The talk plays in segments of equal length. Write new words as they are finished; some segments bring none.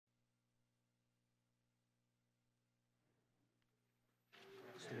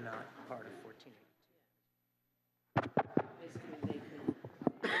not part of 14.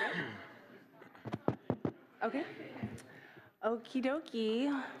 Okay. Okie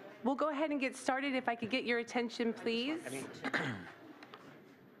dokie. We'll go ahead and get started. If I could get your attention, please.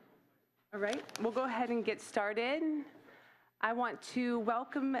 All right, we'll go ahead and get started. I want to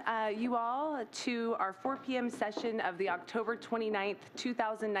welcome you all to our 4 p.m. session of the October 29th,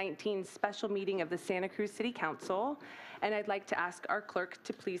 2019 special meeting of the Santa Cruz City Council. And I'd like to ask our clerk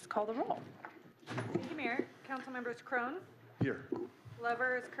to please call the roll. Thank you, Mayor. Council members Crone. Here.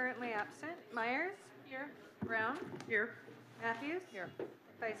 Glover is currently absent. Myers. Here. Brown. Here. Matthews. Here.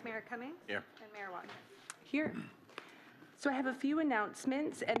 Vice Mayor Cummings. Here. And Mayor Watt. Here. So I have a few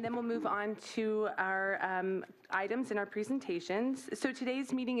announcements, and then we'll move on to our items in our presentations. So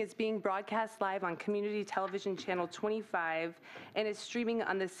today's meeting is being broadcast live on Community Television Channel 25 and is streaming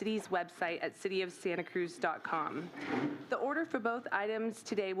on the city's website at cityofsantacruz.com. The order for both items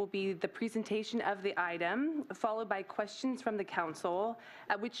today will be the presentation of the item, followed by questions from the council,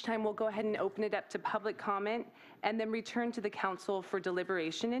 at which time we'll go ahead and open it up to public comment, and then return to the council for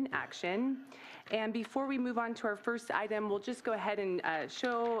deliberation and action. And before we move on to our first item, we'll just go ahead and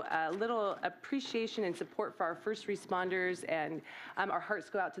show a little appreciation and support for our first responders, and our hearts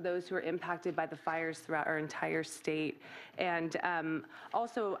go out to those who are impacted by the fires throughout our entire state. And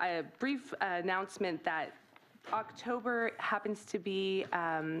also a brief announcement that October happens to be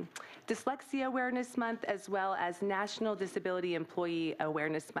Dyslexia Awareness Month, as well as National Disability Employee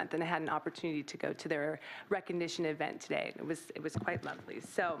Awareness Month, and I had an opportunity to go to their recognition event today. It was quite lovely.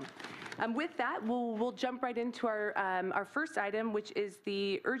 So with that, we'll jump right into our first item, which is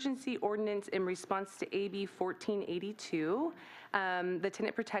the urgency ordinance in response to AB 1482. The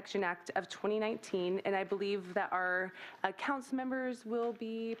Tenant Protection Act of 2019, and I believe that our council members will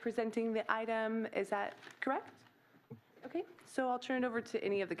be presenting the item. Is that correct? Okay, so I'll turn it over to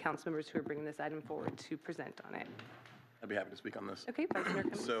any of the council members who are bringing this item forward to present on it. I'd be happy to speak on this. Okay, Vice Mayor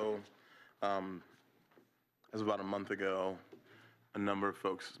Cummings. So, as about a month ago, a number of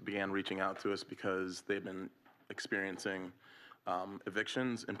folks began reaching out to us because they've been experiencing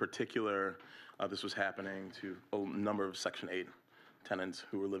evictions. In particular, this was happening to a number of Section 8 tenants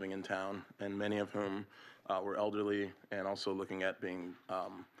who were living in town, and many of whom were elderly and also looking at being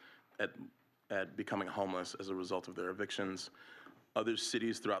at becoming homeless as a result of their evictions. Other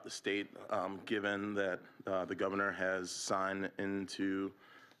cities throughout the state, given that the governor has signed into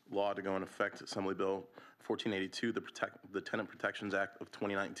law to go in effect Assembly Bill 1482, the Tenant Protections Act of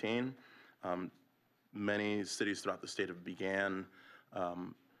 2019, many cities throughout the state have began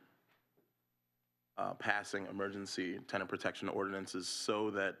passing emergency tenant protection ordinances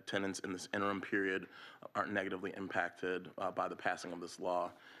so that tenants in this interim period aren't negatively impacted by the passing of this law.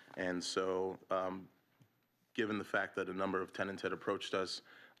 And so, given the fact that a number of tenants had approached us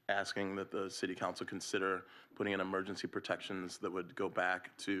asking that the city council consider putting in emergency protections that would go back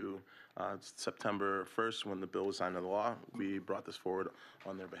to September 1st when the bill was signed into law, we brought this forward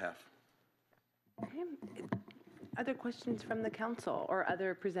on their behalf. Okay. Other questions from the council or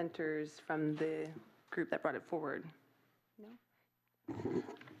other presenters from the group that brought it forward? No?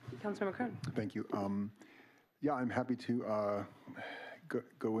 Councilmember Crone. Thank you. Yeah, I'm happy to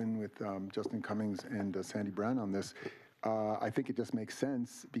go in with Justin Cummings and Sandy Brown on this. I think it just makes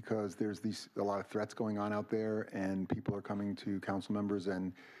sense because there's a lot of threats going on out there, and people are coming to council members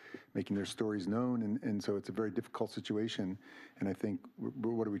and making their stories known, and so it's a very difficult situation. And I think,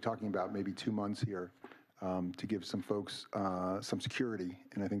 what are we talking about? Maybe 2 months here to give some folks some security,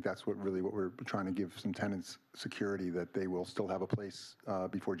 and I think that's what we're trying to give some tenants security, that they will still have a place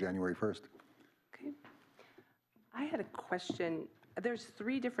before January 1st. Okay. I had a question. There's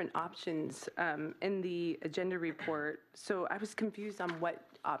 3 different options in the agenda report, so I was confused on what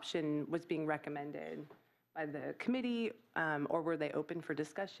option was being recommended by the committee, or were they open for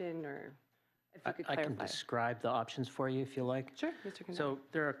discussion, or if you could clarify. I can describe the options for you if you like. Sure, Mr. Condell. So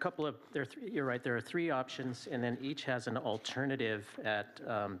there are a couple of, you're right, there are 3 options, and then each has an alternative at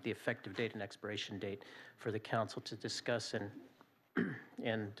the effective date and expiration date for the council to discuss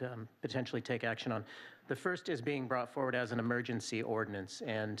and potentially take action on. The first is being brought forward as an emergency ordinance,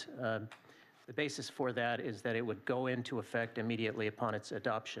 and the basis for that is that it would go into effect immediately upon its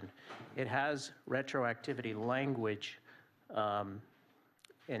adoption. It has retroactivity language, and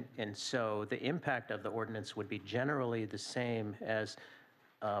so the impact of the ordinance would be generally the same as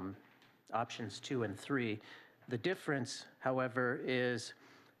options 2 and 3. The difference, however, is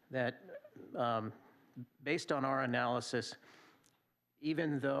that based on our analysis,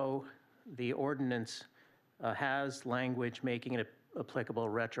 even though the ordinance has language making it applicable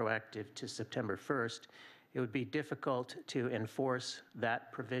retroactive to September 1st, it would be difficult to enforce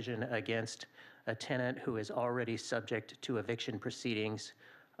that provision against a tenant who is already subject to eviction proceedings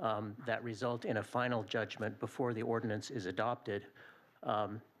that result in a final judgment before the ordinance is adopted,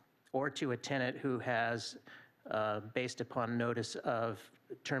 or to a tenant who has, based upon notice of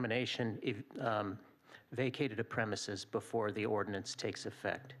termination, vacated a premises before the ordinance takes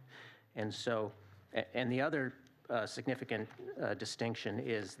effect. And so, and the other significant distinction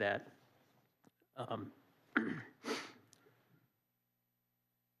is that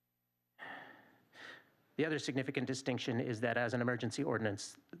the other significant distinction is that as an emergency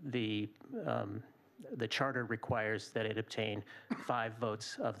ordinance, the charter requires that it obtain 5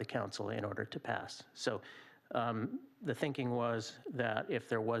 votes of the council in order to pass. So the thinking was that if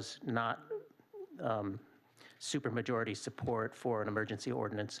there was not supermajority support for an emergency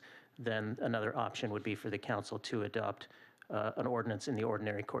ordinance, then another option would be for the council to adopt an ordinance in the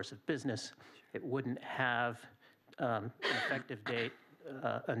ordinary course of business. It wouldn't have an effective date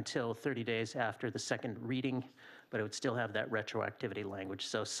until 30 days after the second reading, but it would still have that retroactivity language.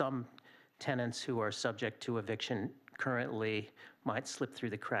 So some tenants who are subject to eviction currently might slip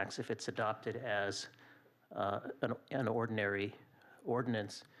through the cracks if it's adopted as an ordinary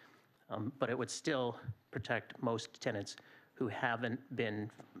ordinance, but it would still protect most tenants who haven't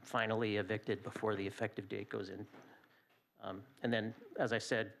been finally evicted before the effective date goes in. And then, as I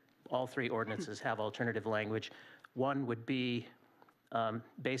said, all 3 ordinances have alternative language. One would be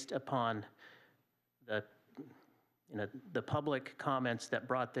based upon the public comments that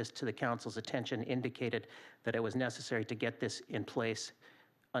brought this to the council's attention indicated that it was necessary to get this in place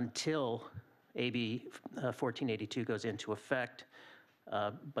until AB 1482 goes into effect.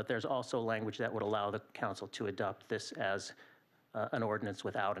 But there's also language that would allow the council to adopt this as an ordinance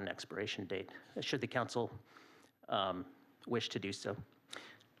without an expiration date, should the council wish to do so.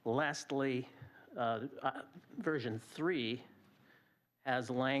 Lastly, version 3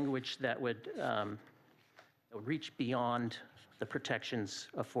 has language that would reach beyond the protections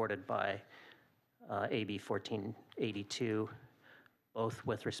afforded by AB 1482, both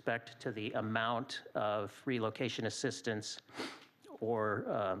with respect to the amount of relocation assistance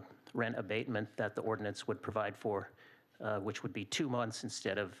or rent abatement that the ordinance would provide for, which would be 2 months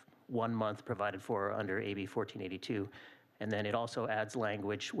instead of 1 month provided for under AB 1482. And then it also adds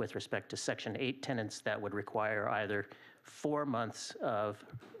language with respect to Section 8 tenants that would require either 4 months of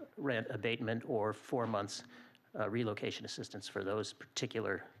rent abatement or 4 months relocation assistance for those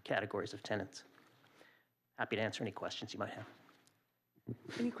particular categories of tenants. Happy to answer any questions you might have.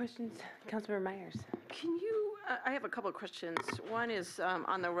 Any questions? Councilmember Myers. Can you, I have a couple of questions. One is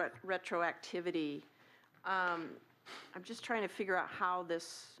on the retroactivity. I'm just trying to figure out how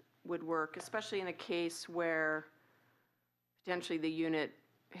this would work, especially in a case where potentially the unit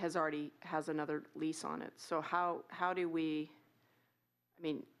has another lease on it. So how do we, I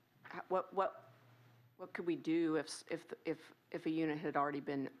mean, what could we do if a unit had already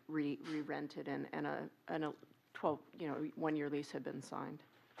been re-rented and a 1-year lease had been signed?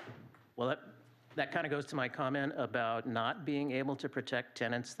 Well, that kind of goes to my comment about not being able to protect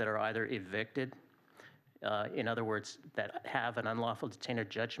tenants that are either evicted, in other words, that have an unlawful detainer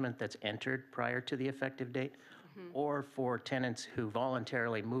judgment that's entered prior to the effective date, or for tenants who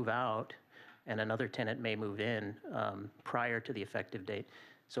voluntarily move out and another tenant may move in prior to the effective date.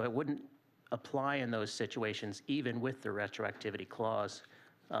 So it wouldn't apply in those situations, even with the retroactivity clause.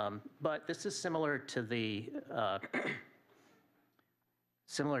 But this is similar to the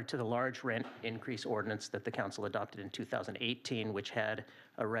large rent increase ordinance that the council adopted in 2018, which had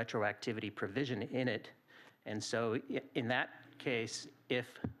a retroactivity provision in it. And so in that case,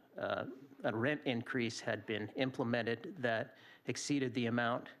 if a rent increase had been implemented that exceeded the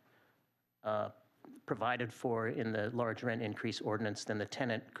amount provided for in the large rent increase ordinance, then the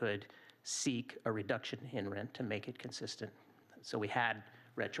tenant could seek a reduction in rent to make it consistent. So we had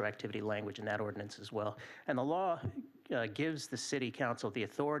retroactivity language in that ordinance as well. And the law gives the city council the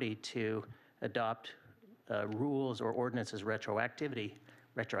authority to adopt rules or ordinances retroactively,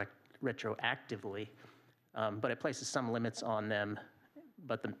 but it places some limits on them.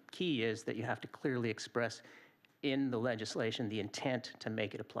 But the key is that you have to clearly express in the legislation the intent to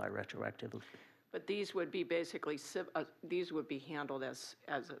make it apply retroactively. But these would be basically, these would be handled as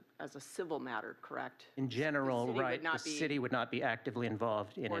a civil matter, correct? In general, The city right, would not the be city would not be actively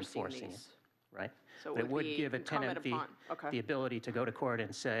involved in enforcing it, these. right? So it But it would would be give a tenant incumbent upon- the ability to go to court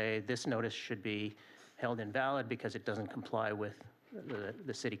and say, this notice should be held invalid because it doesn't comply with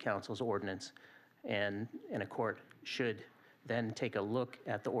the city council's ordinance. And a court should then take a look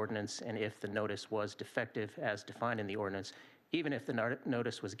at the ordinance, and if the notice was defective as defined in the ordinance, even if the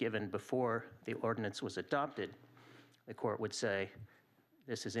notice was given before the ordinance was adopted, the court would say,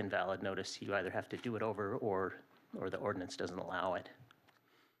 this is invalid notice. You either have to do it over or the ordinance doesn't allow it.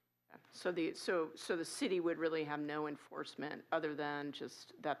 So the city would really have no enforcement other than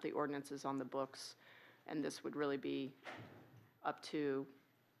just that the ordinance is on the books, and this would really be up to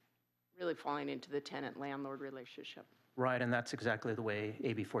really falling into the tenant-landlord relationship. Right, and that's exactly the way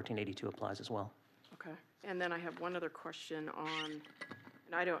AB 1482 applies as well. Okay. And then I have one other question on,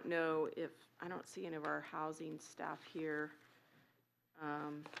 and I don't know if, I don't see any of our housing staff here.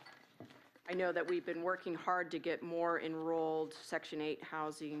 I know that we've been working hard to get more enrolled Section 8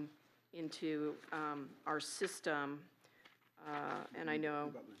 housing into our system, and I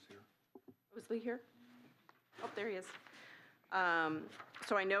know. Was Lee here? Oh, there he is.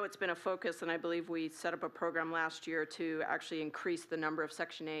 So I know it's been a focus, and I believe we set up a program last year to actually increase the number of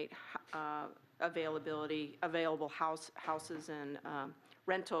Section 8 available houses and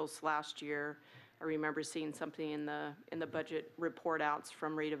rentals last year. I remember seeing something in the budget report outs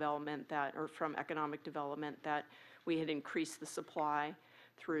from redevelopment or from economic development that we had increased the supply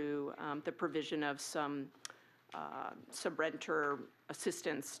through the provision of some renter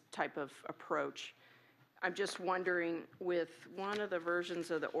assistance type of approach. I'm just wondering, with one of the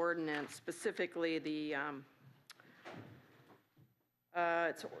versions of the ordinance, specifically the,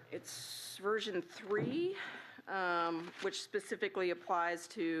 it's version 3, which specifically applies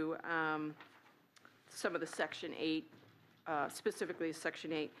to some of the Section 8, specifically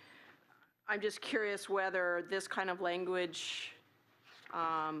Section 8. I'm just curious whether this kind of language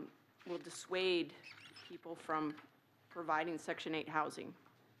will dissuade people from providing Section 8 housing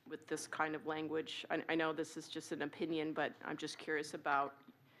with this kind of language. I know this is just an opinion, but I'm just curious about,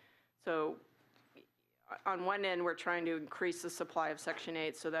 so on one end, we're trying to increase the supply of Section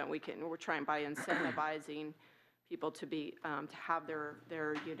 8 so that we're trying by incentivizing people to have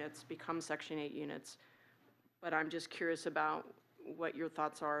their units become Section 8 units. But I'm just curious about what your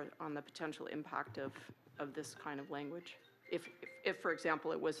thoughts are on the potential impact of this kind of language. If, for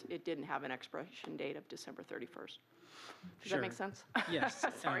example, it didn't have an expiration date of December 31st. Does that make sense? Yes.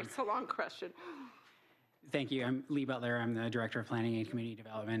 Sorry, it's a long question. Thank you. I'm Lee Butler. I'm the Director of Planning and Community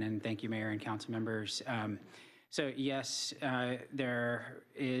Development, and thank you, Mayor and Council members. So yes, there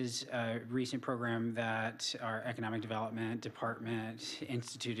is a recent program that our Economic Development Department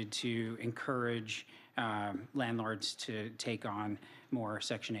instituted to encourage landlords to take on more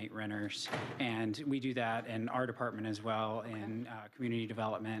Section 8 renters. And we do that in our department as well, in community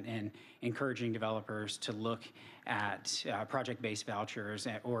development, and encouraging developers to look at project-based vouchers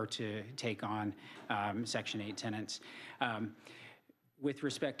or to take on Section 8 tenants. With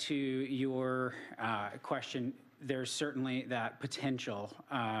respect to your question, there's certainly that potential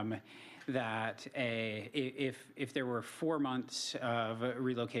that if there were 4 months of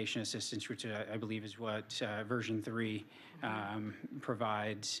relocation assistance, which I believe is what version 3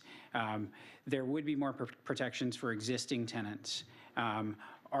 provides, there would be more protections for existing tenants.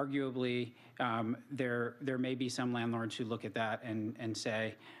 Arguably, there may be some landlords who look at that and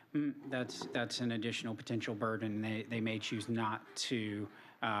say, that's an additional potential burden. They may choose not to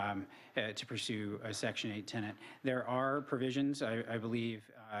pursue a Section 8 tenant. There are provisions, I believe,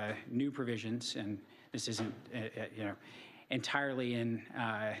 new provisions, and this isn't entirely in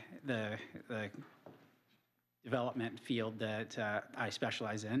the development field that I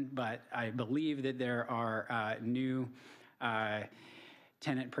specialize in, but I believe that there are new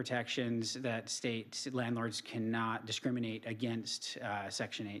tenant protections that state landlords cannot discriminate against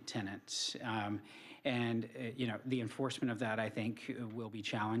Section 8 tenants. And the enforcement of that, I think, will be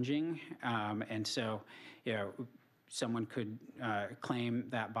challenging. And so, someone could claim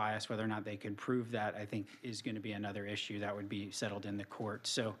that bias. Whether or not they could prove that, I think, is going to be another issue that would be settled in the court.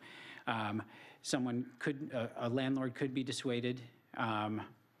 So a landlord could be dissuaded.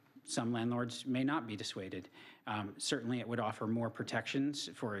 Some landlords may not be dissuaded. Certainly, it would offer more protections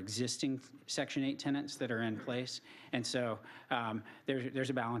for existing Section 8 tenants that are in place. And so there's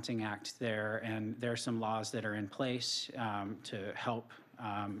a balancing act there, and there are some laws that are in place to help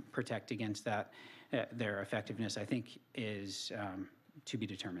protect against that. Their effectiveness, I think, is to be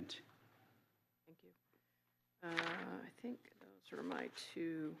determined. Thank you. I think those are my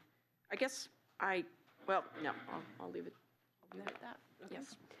two. I guess well, no, I'll leave it at that. Okay.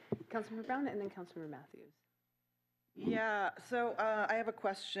 Yes. Councilmember Brown and then Councilmember Matthews. Yeah, so I have a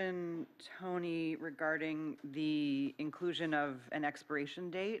question, Tony, regarding the inclusion of an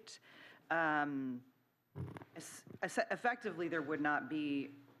expiration date. Effectively, there would not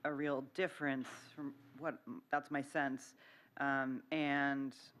be a real difference from that's my sense.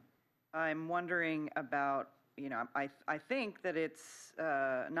 And I'm wondering about I think that it's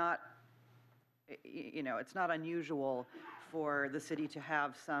not, it's not unusual for the city to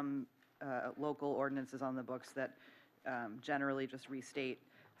have some local ordinances on the books that generally just restate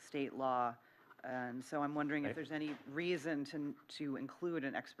state law. And so I'm wondering if there's any reason to include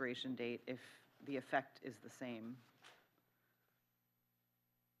an expiration date if the effect is the same.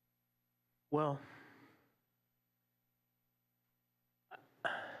 Well,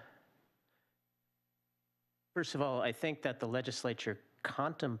 first of all, I think that the legislature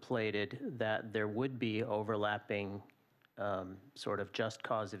contemplated that there would be overlapping sort of just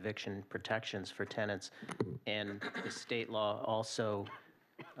cause eviction protections for tenants. And the state law also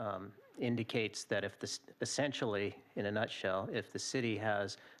indicates that if this, essentially, in a nutshell, if the city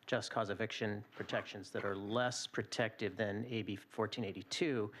has just cause eviction protections that are less protective than AB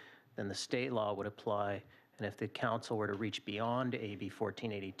 1482, then the state law would apply. And if the council were to reach beyond AB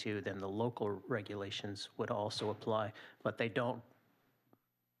 1482, then the local regulations would also apply, but they don't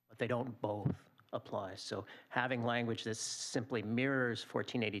both apply. So having language that simply mirrors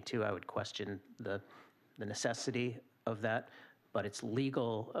 1482, I would question the necessity of that, but its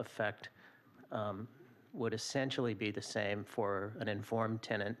legal effect would essentially be the same for an informed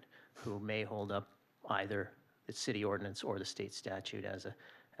tenant who may hold up either the city ordinance or the state statute as a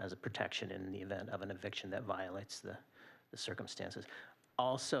protection in the event of an eviction that violates the circumstances.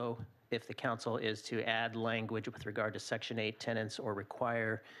 Also, if the council is to add language with regard to Section 8 tenants or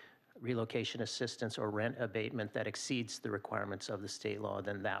require relocation assistance or rent abatement that exceeds the requirements of the state law,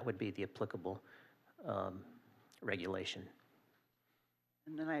 then that would be the applicable regulation.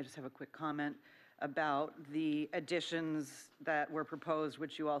 And then I just have a quick comment about the additions that were proposed,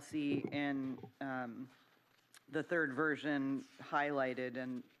 which you all see in the third version highlighted.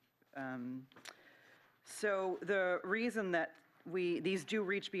 And so the reason that these do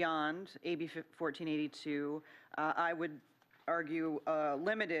reach beyond AB 1482, I would argue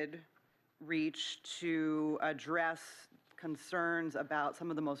limited reach to address concerns about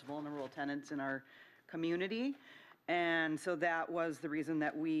some of the most vulnerable tenants in our community. And so that was the reason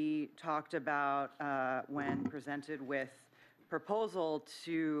that we talked about when presented with proposal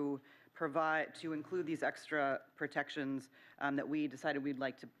to include these extra protections, that we decided we'd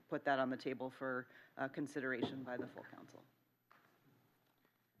like to put that on the table for consideration by the full council.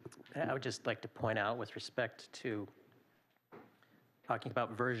 I would just like to point out with respect to talking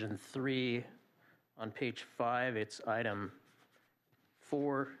about version 3 on page 5, it's item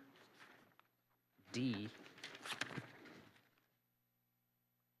 4D.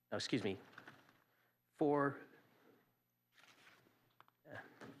 No, excuse me,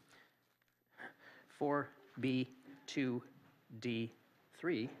 4B2D3.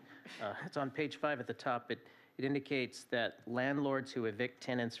 It's on page 5 at the top. It indicates that landlords who evict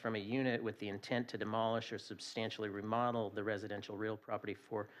tenants from a unit with the intent to demolish or substantially remodel the residential real property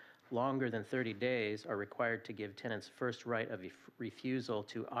for longer than 30 days are required to give tenants first right of refusal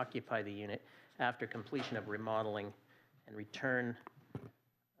to occupy the unit after completion of remodeling and return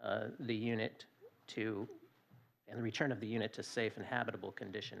the unit to safe and habitable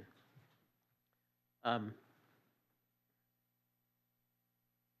condition.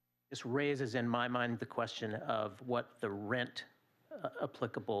 This raises in my mind the question of what the rent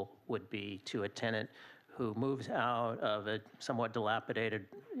applicable would be to a tenant who moves out of a somewhat dilapidated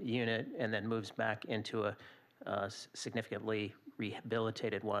unit and then moves back into a significantly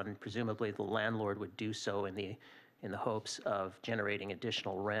rehabilitated one. Presumably the landlord would do so in the hopes of generating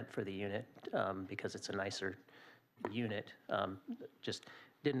additional rent for the unit because it's a nicer unit. Just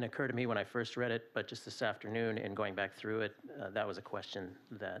didn't occur to me when I first read it, but just this afternoon and going back through it, that was a question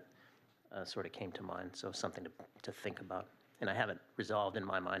that sort of came to mind. So something to think about. And I haven't resolved in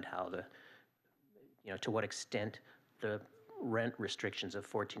my mind how to what extent the rent restrictions of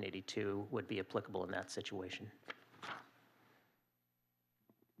 1482 would be applicable in that situation.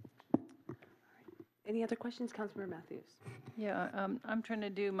 Any other questions, Councilmember Matthews? Yeah, I'm trying to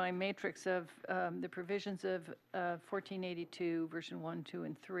do my matrix of the provisions of 1482, version 1, 2,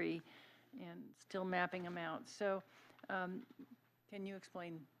 and 3, and still mapping them out. So can you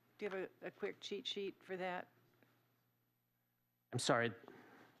explain, do you have a quick cheat sheet for that? I'm sorry.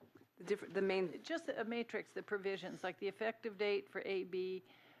 The main. Just a matrix, the provisions, like the effective date for AB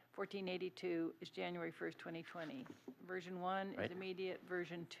 1482 is January 1st, 2020. Version 1 Right. is immediate.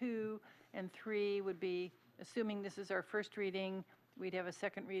 Version 2 and 3 would be, assuming this is our first reading, we'd have a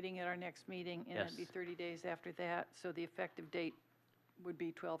second reading at our next meeting, and it'd be 30 days after that. So the effective date would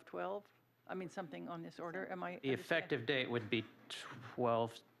be 12/12. I mean, something on this order. Am I? The effective date would be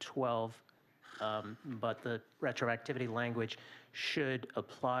 12/12 but the retroactivity language should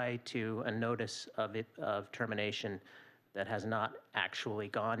apply to a notice of termination that has not actually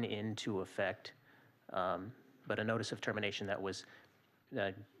gone into effect, but a notice of termination that was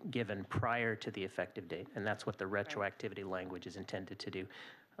given prior to the effective date, and that's what the retroactivity language is intended to do.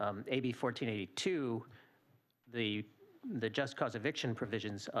 AB 1482, the just cause eviction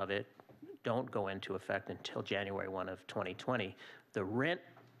provisions of it don't go into effect until January 1 of 2020. The rent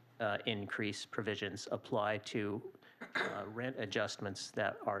increase provisions apply to rent adjustments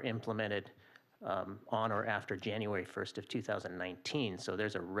that are implemented on or after January 1st of 2019. So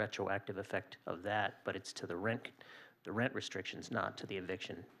there's a retroactive effect of that, but it's to the rent restrictions, not to the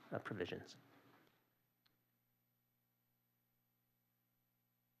eviction provisions.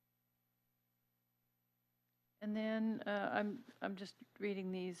 And then I'm just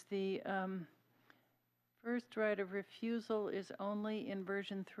reading these. The first right of refusal is only in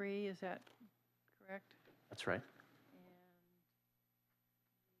version 3. Is that correct? That's right.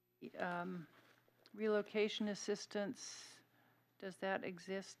 And relocation assistance, does that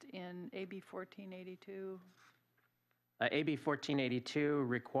exist in AB 1482? AB 1482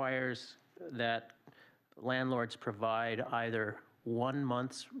 requires that landlords provide either 1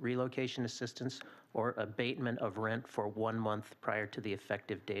 month's relocation assistance or abatement of rent for 1 month prior to the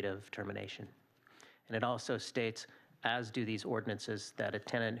effective date of termination. And it also states, as do these ordinances, that a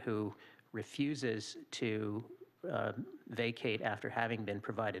tenant who refuses to vacate after having been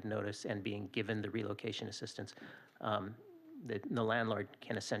provided notice and being given the relocation assistance, the landlord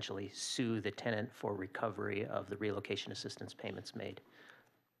can essentially sue the tenant for recovery of the relocation assistance payments made.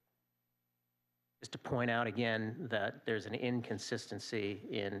 Just to point out again that there's an inconsistency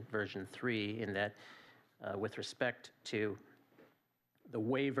in version 3 in that with respect to the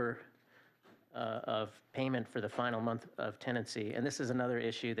waiver of payment for the final month of tenancy, and this is another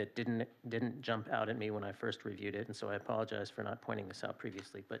issue that didn't jump out at me when I first reviewed it, and so I apologize for not pointing this out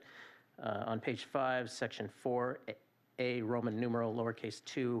previously, but on page 5, section 4A, Roman numeral lowercase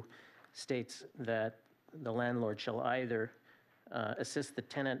 2, states that the landlord shall either assist the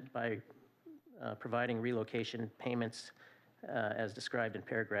tenant by providing relocation payments as described in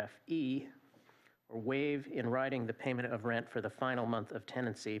paragraph E, or waive in writing the payment of rent for the final month of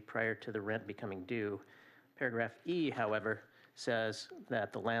tenancy prior to the rent becoming due. Paragraph E, however, says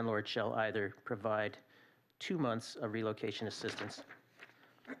that the landlord shall either provide 2 months of relocation assistance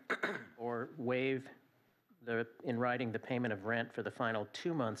or waive in writing the payment of rent for the final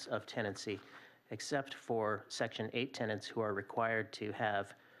 2 months of tenancy, except for Section 8 tenants who are required to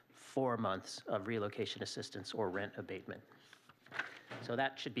have 4 months of relocation assistance or rent abatement. So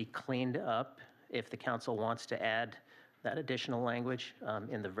that should be cleaned up if the council wants to add that additional language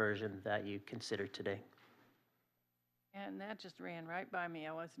in the version that you consider today. And that just ran right by me.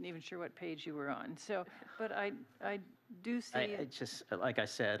 I wasn't even sure what page you were on. So, but I do see. I just, like I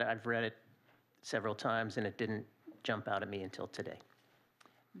said, I've read it several times and it didn't jump out at me until today.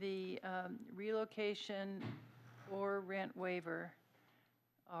 The relocation or rent waiver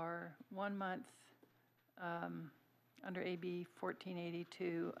are 1 month under AB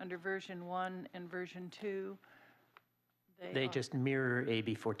 1482. Under version 1 and version 2, they just mirror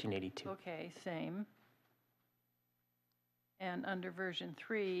AB 1482. Okay, same. And under version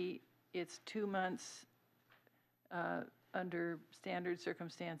 3, it's 2 months under standard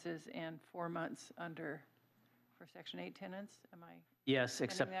circumstances and 4 months for Section 8 tenants. Am I? Yes,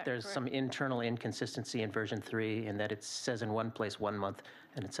 except there's some internal inconsistency in version 3 in that it says in one place 1 month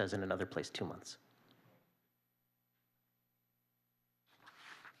and it says in another place 2 months.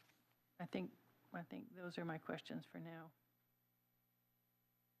 I think those are my questions for now.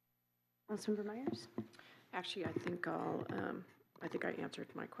 Councilmember Myers? Actually, I think I answered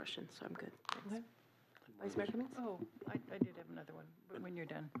my question, so I'm good. Okay. Vice Mayor Cummings? Oh, I did have another one, but when you're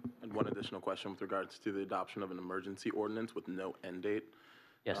done. And one additional question with regards to the adoption of an emergency ordinance with no end date.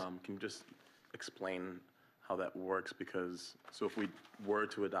 Yes. Can you just explain how that works? Because, so if we were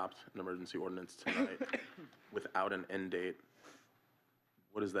to adopt an emergency ordinance tonight without an end date,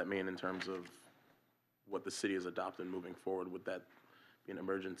 what does that mean in terms of what the city has adopted moving forward? Would that be an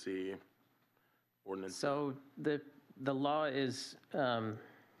emergency ordinance? So the law is,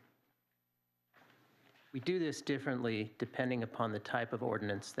 we do this differently depending upon the type of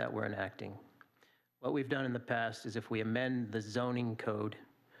ordinance that we're enacting. What we've done in the past is if we amend the zoning code,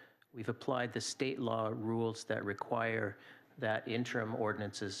 we've applied the state law rules that require that interim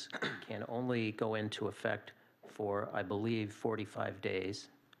ordinances can only go into effect for, I believe, 45 days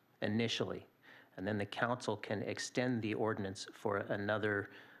initially. And then the council can extend the ordinance for another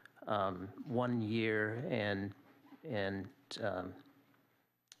 1 year and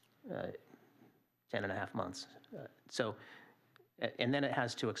 10 and a half months. And then it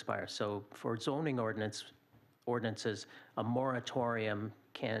has to expire. So for zoning ordinances, a moratorium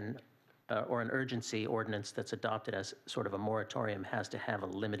can, or an urgency ordinance that's adopted as sort of a moratorium has to have a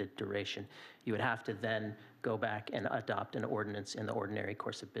limited duration. You would have to then go back and adopt an ordinance in the ordinary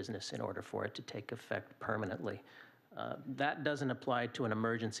course of business in order for it to take effect permanently. That doesn't apply to an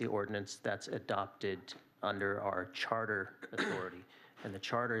emergency ordinance that's adopted under our charter authority. And the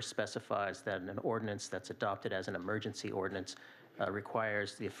charter specifies that an ordinance that's adopted as an emergency ordinance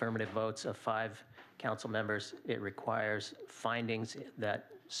requires the affirmative votes of 5 council members. It requires findings that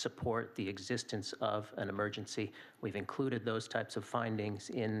support the existence of an emergency. We've included those types of findings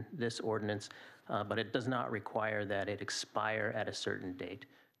in this ordinance, but it does not require that it expire at a certain date.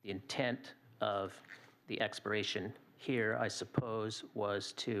 The intent of the expiration here, I suppose,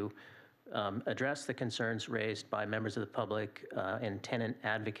 was to address the concerns raised by members of the public and tenant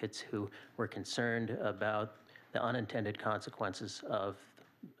advocates who were concerned about the unintended consequences of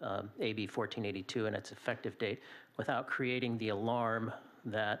AB 1482 and its effective date without creating the alarm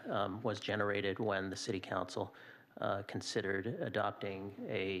that was generated when the City Council considered adopting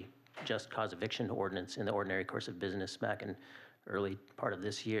a just cause eviction ordinance in the ordinary course of business back in early part of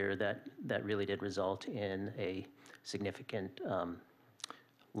this year that really did result in a significant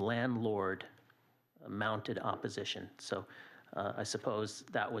landlord-mounted opposition. So I suppose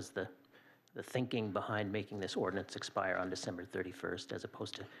that was the thinking behind making this ordinance expire on December 31st as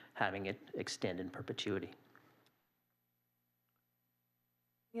opposed to having it extend in perpetuity.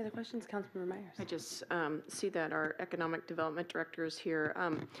 Any other questions, Councilmember Myers? I just see that our Economic Development Director is here.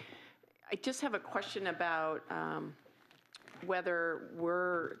 I just have a question about whether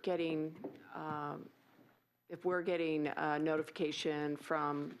we're getting, if we're getting notification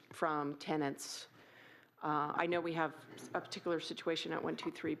from tenants. I know we have a particular situation at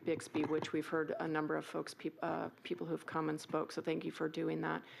 123 Bixby, which we've heard a number of folks, people who've come and spoke, so thank you for doing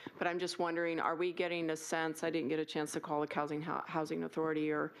that. But I'm just wondering, are we getting a sense, I didn't get a chance to call the Housing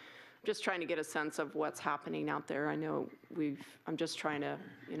Authority, or just trying to get a sense of what's happening out there. I know I'm just trying to,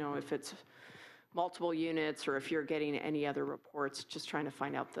 if it's multiple units or if you're getting any other reports, just trying to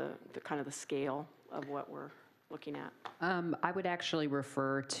find out the kind of the scale of what we're looking at. I would actually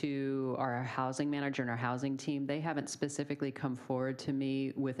refer to our housing manager and our housing team. They haven't specifically come forward to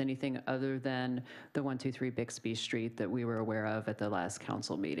me with anything other than the 123 Bixby Street that we were aware of at the last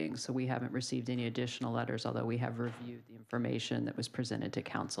council meeting. So we haven't received any additional letters, although we have reviewed the information that was presented to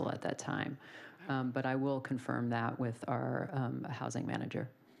council at that time. But I will confirm that with our housing manager.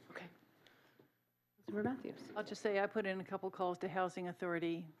 Okay. Councilmember Matthews. I'll just say I put in a couple calls to Housing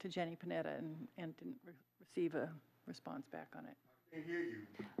Authority, to Jenny Panetta, and didn't receive a response back on it. I hear you.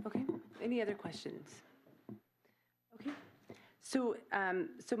 Okay. Any other questions? Okay. So,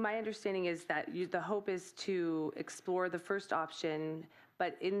 so my understanding is that the hope is to explore the first option,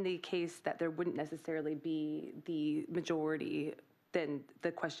 but in the case that there wouldn't necessarily be the majority, then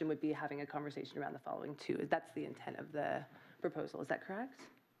the question would be having a conversation around the following two. That's the intent of the proposal. Is that correct?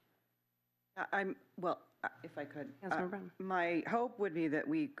 Well, if I could, Councilmember Brown. my hope would be that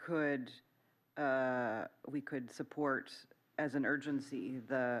we could support as an urgency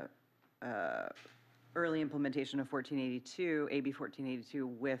the early implementation of 1482, AB 1482,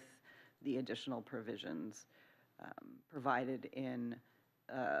 with the additional provisions provided in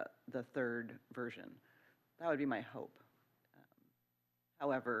the third version. That would be my hope.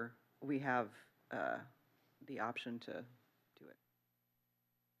 However, we have the option to do it.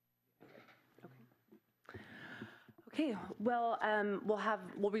 Okay, well,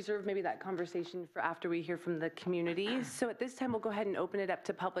 we'll reserve maybe that conversation for after we hear from the community. So at this time, we'll go ahead and open it up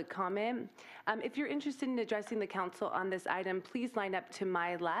to public comment. If you're interested in addressing the council on this item, please line up to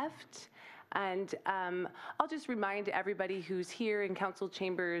my left. And I'll just remind everybody who's here in council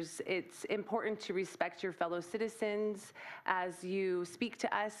chambers, it's important to respect your fellow citizens. As you speak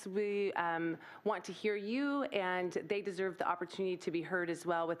to us, we want to hear you, and they deserve the opportunity to be heard as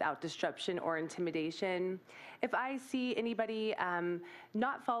well without disruption or intimidation. If I see anybody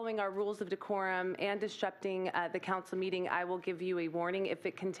not following our rules of decorum and disrupting the council meeting, I will give you a warning. If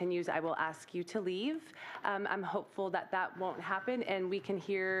it continues, I will ask you to leave. I'm hopeful that that won't happen, and we can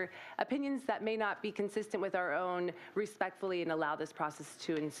hear opinions that may not be consistent with our own respectfully and allow this process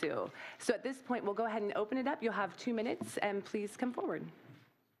to ensue. So at this point, we'll go ahead and open it up. You'll have 2 minutes, and please come forward.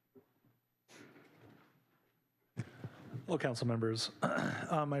 Hello, council members.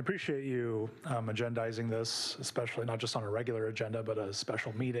 I appreciate you agendizing this, especially not just on a regular agenda, but a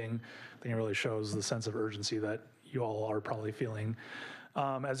special meeting. I think it really shows the sense of urgency that you all are probably feeling.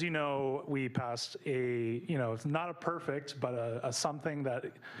 As you know, we passed it's not a perfect, but a something that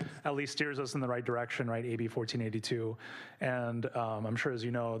at least steers us in the right direction, right? AB 1482. And I'm sure, as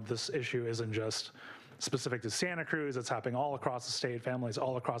you know, this issue isn't just specific to Santa Cruz. It's happening all across the state. Families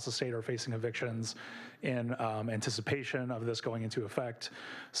all across the state are facing evictions in anticipation of this going into effect.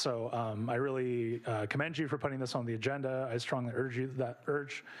 So I really commend you for putting this on the agenda. I strongly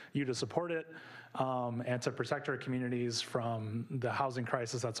urge you to support it and to protect our communities from the housing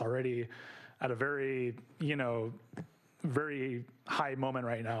crisis that's already at a very, very high moment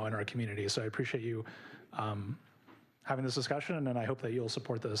right now in our community. So I appreciate you having this discussion, and I hope that you'll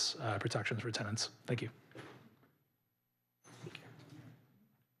support this protections for tenants. Thank you.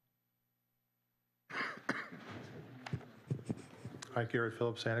 Hi, Gary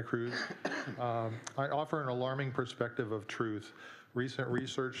Phillips, Santa Cruz. I offer an alarming perspective of truth. Recent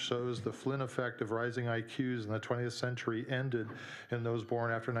research shows the Flynn effect of rising IQs in the 20th century ended in those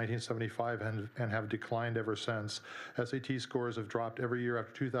born after 1975 and have declined ever since. SAT scores have dropped every year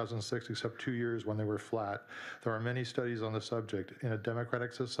after 2006 except 2 years when they were flat. There are many studies on the subject. In a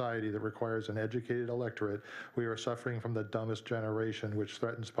democratic society that requires an educated electorate, we are suffering from the dumbest generation, which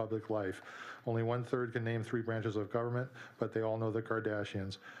threatens public life. Only 1/3 can name 3 branches of government, but they all know the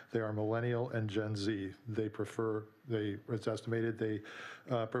Kardashians. They are millennial and Gen Z. It's estimated they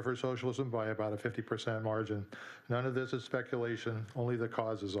prefer socialism by about a 50% margin. None of this is speculation, only the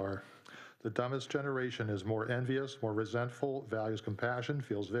causes are. The dumbest generation is more envious, more resentful, values compassion,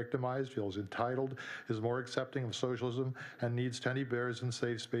 feels victimized, feels entitled, is more accepting of socialism, and needs teddy bears and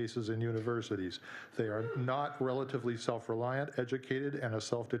safe spaces in universities. They are not relatively self-reliant, educated, and a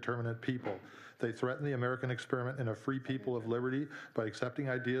self-determinant people. They threaten the American experiment in a free people of liberty by accepting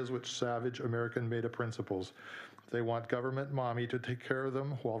ideas which savage American made of principles. They want government mommy to take care of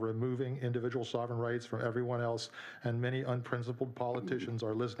them while removing individual sovereign rights from everyone else, and many unprincipled politicians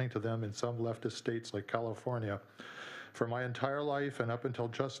are listening to them in some leftist states like California. For my entire life and up until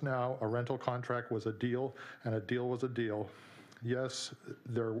just now, a rental contract was a deal, and a deal was a deal. Yes,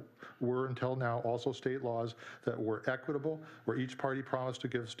 there were until now also state laws that were equitable, where each party promised to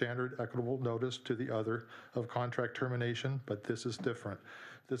give standard equitable notice to the other of contract termination, but this is different.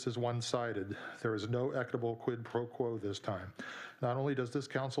 This is one-sided. There is no equitable quid pro quo this time. Not only does this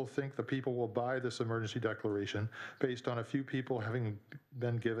council think the people will buy this emergency declaration based on a few people having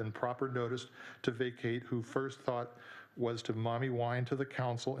been given proper notice to vacate who first thought was to mommy wine to the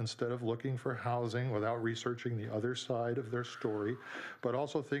council instead of looking for housing without researching the other side of their story, but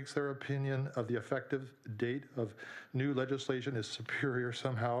also thinks their opinion of the effective date of new legislation is superior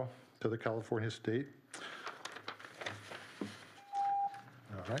somehow to the California state.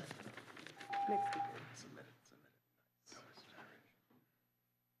 All right. Next speaker.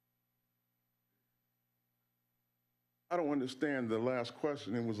 I don't understand the last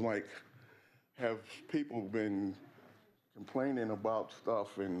question. It was like, have people been complaining about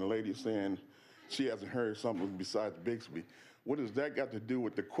stuff and the lady saying she hasn't heard something besides Bixby? What has that got to do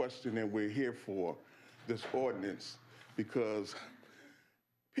with the question that we're here for, this ordinance? Because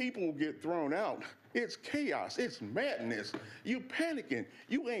people get thrown out. It's chaos. It's madness. You panicking.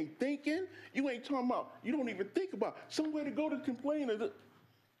 You ain't thinking. You ain't talking about, you don't even think about somewhere to go to complain.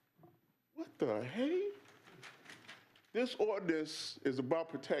 What the hey? This ordinance is about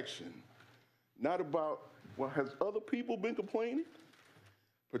protection, not about, well, has other people been complaining?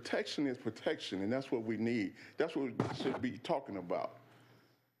 Protection is protection, and that's what we need. That's what we should be talking about.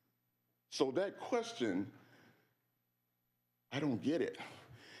 So that question, I don't get it.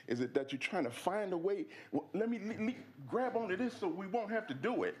 Is it that you're trying to find a way? Well, let me grab onto this so we won't have to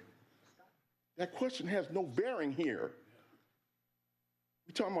do it. That question has no bearing here.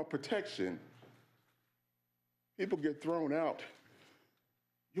 We're talking about protection. People get thrown out.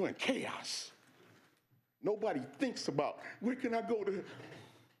 You're in chaos. Nobody thinks about, where can I go to?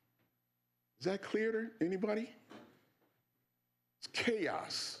 Is that clear to anybody? It's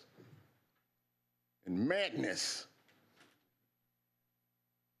chaos and madness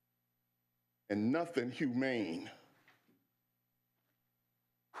and nothing humane.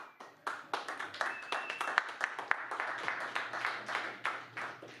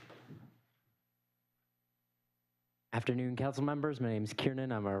 Afternoon, council members. My name is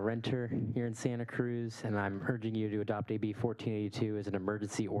Kiernan. I'm a renter here in Santa Cruz, and I'm urging you to adopt AB 1482 as an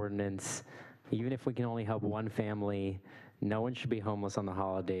emergency ordinance. Even if we can only help one family, no one should be homeless on the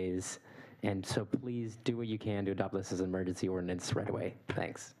holidays. And so please do what you can to adopt this as an emergency ordinance right away.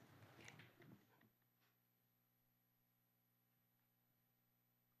 Thanks.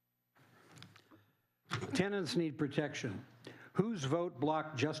 Tenants need protection. Whose vote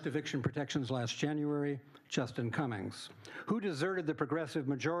blocked just eviction protections last January? Justin Cummings. Who deserted the progressive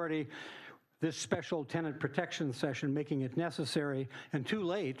majority this special tenant protection session, making it necessary and too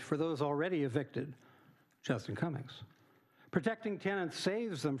late for those already evicted? Justin Cummings. Protecting tenants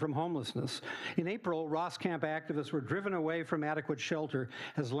saves them from homelessness. In April, Ross Camp activists were driven away from adequate shelter,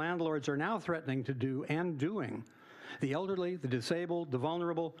 as landlords are now threatening to do and doing. The elderly, the disabled, the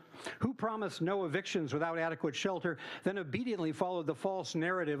vulnerable, who promised no evictions without adequate shelter, then obediently followed the false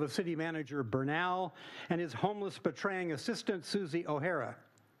narrative of City Manager Bernal and his homeless betraying assistant Susie O'Hara.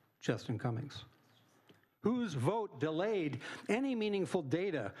 Justin Cummings. Whose vote delayed any meaningful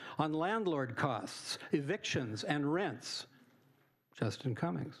data on landlord costs, evictions, and rents? Justin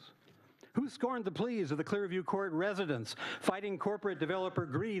Cummings. Who scorned the pleas of the Clearview Court residents fighting corporate developer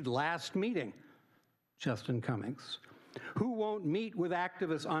greed last meeting? Justin Cummings. Who won't meet with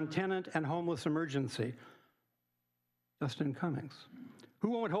activists on tenant and homeless emergency? Justin Cummings. Who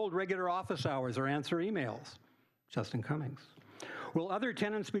won't hold regular office hours or answer emails? Justin Cummings. Will other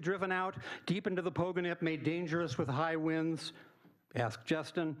tenants be driven out deep into the Pogonip, made dangerous with high winds? Ask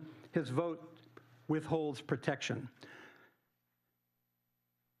Justin. His vote withholds protection.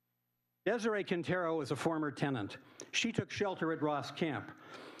 Desiree Quintero is a former tenant. She took shelter at Ross Camp.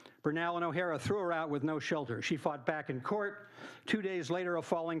 Bernal and O'Hara threw her out with no shelter. She fought back in court. 2 days later, a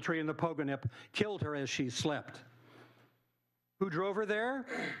falling tree in the Pogonip killed her as she slept. Who drove her there?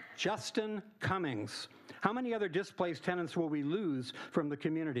 Justin Cummings. How many other displaced tenants will we lose from the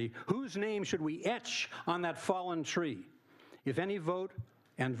community? Whose name should we etch on that fallen tree? If any vote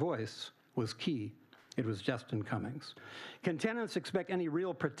and voice was key, it was Justin Cummings. Can tenants expect any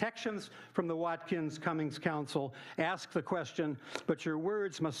real protections from the Watkins-Cummings Council? Ask the question, but your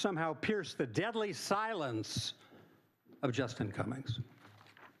words must somehow pierce the deadly silence of Justin Cummings.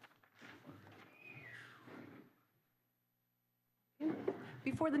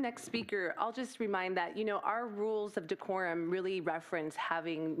 Before the next speaker, I'll just remind that, our rules of decorum really reference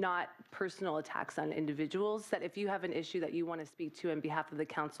having not personal attacks on individuals, that if you have an issue that you want to speak to on behalf of the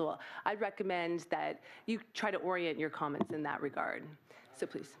council, I'd recommend that you try to orient your comments in that regard. So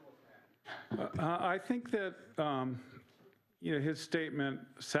please. I think that, his statement,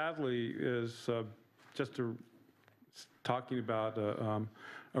 sadly, is just talking about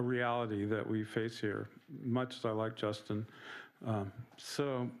a reality that we face here, much as I like Justin.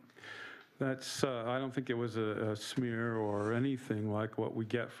 So that's, I don't think it was a smear or anything like what we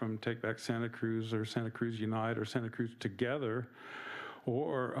get from Take Back Santa Cruz or Santa Cruz Unite or Santa Cruz Together.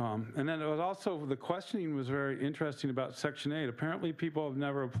 Or, and then it was also, the questioning was very interesting about Section 8. Apparently people have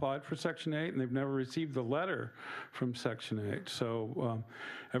never applied for Section 8 and they've never received a letter from Section 8. So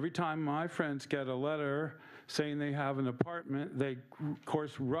every time my friends get a letter saying they have an apartment, they, of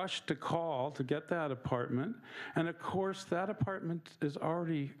course, rush to call to get that apartment. And of course, that apartment is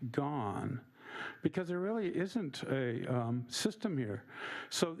already gone because there really isn't a system here.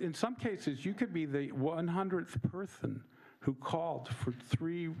 So in some cases, you could be the 100th person who called for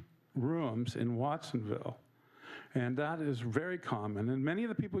 3 rooms in Watsonville. And that is very common. And many of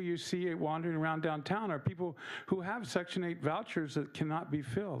the people you see wandering around downtown are people who have Section 8 vouchers that cannot be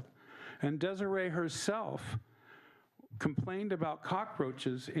filled. And Desiree herself complained about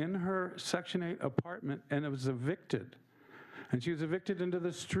cockroaches in her Section 8 apartment and was evicted. And she was evicted into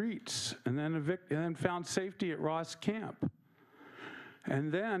the streets and then found safety at Ross Camp.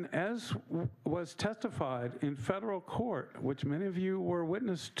 And then, as was testified in federal court, which many of you were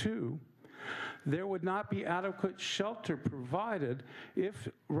witness to, there would not be adequate shelter provided if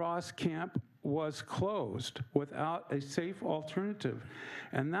Ross Camp was closed without a safe alternative.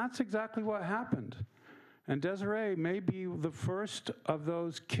 And that's exactly what happened. And Desiree may be the first of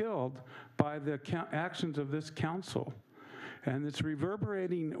those killed by the actions of this council. And it's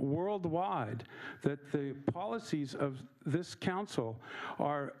reverberating worldwide that the policies of this council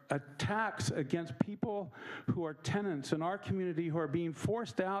are attacks against people who are tenants in our community who are being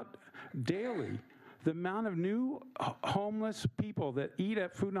forced out daily. The amount of new homeless people that eat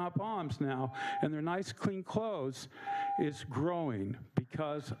at Food Not Bombs now and their nice clean clothes is growing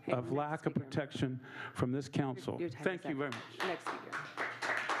because of lack of protection from this council. Thank you very much. Next speaker.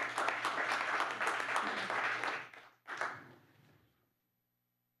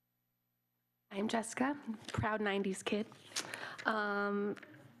 I'm Jessica, proud 90s kid.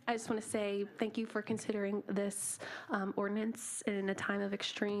 I just want to say thank you for considering this ordinance in a time of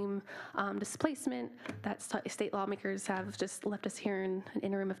extreme displacement that state lawmakers have just left us here in an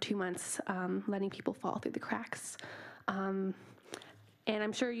interim of 2 months, letting people fall through the cracks. And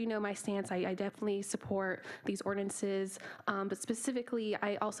I'm sure you know my stance. I definitely support these ordinances, but specifically,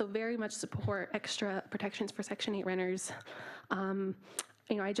 I also very much support extra protections for Section 8 renters.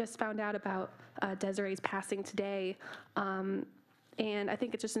 I just found out about Desiree's passing today, and I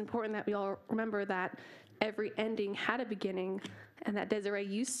think it's just important that we all remember that every ending had a beginning, and that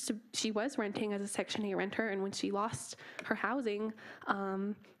Desiree she was renting as a Section 8 renter, and when she lost her housing,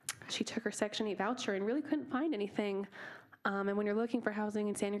 she took her Section 8 voucher and really couldn't find anything. And when you're looking for housing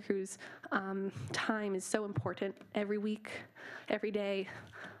in Santa Cruz, time is so important every week, every day,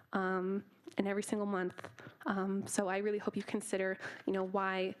 and every single month. So I really hope you consider,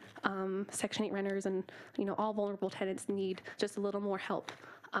 why Section 8 renters and, all vulnerable tenants need just a little more help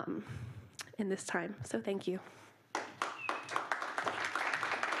in this time. So thank you.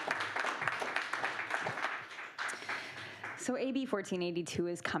 So AB 1482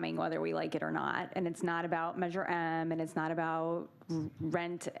 is coming whether we like it or not, and it's not about Measure M, and it's not about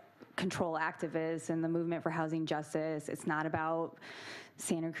rent control activists and the movement for housing justice. It's not about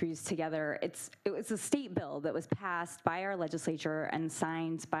Santa Cruz Together. It was a state bill that was passed by our legislature and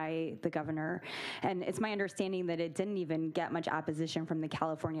signed by the governor, and it's my understanding that it didn't even get much opposition from the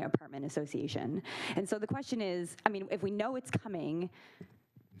California Apartment Association. And so the question is, if we know it's coming,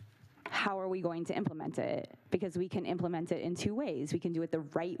 how are we going to implement it? Because we can implement it in two ways. We can do it the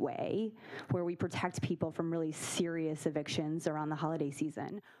right way, where we protect people from really serious evictions around the holiday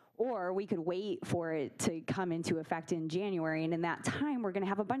season, or we could wait for it to come into effect in January, and in that time, we're gonna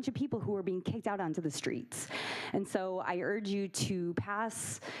have a bunch of people who are being kicked out onto the streets. And so I urge you to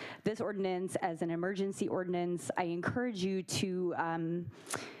pass this ordinance as an emergency ordinance. I encourage you to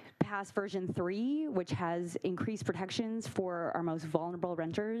pass version 3, which has increased protections for our most vulnerable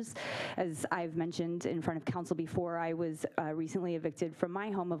renters. As I've mentioned in front of council before, I was recently evicted from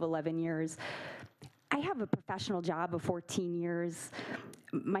my home of 11 years. I have a professional job of 14 years.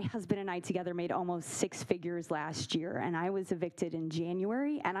 My husband and I together made almost 6 figures last year, and I was evicted in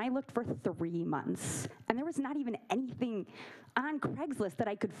January, and I looked for 3 months, and there was not even anything on Craigslist that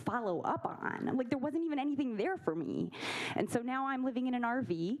I could follow up on. Like, there wasn't even anything there for me. And so now I'm living in an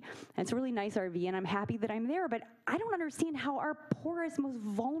RV, and it's a really nice RV, and I'm happy that I'm there, but I don't understand how our poorest, most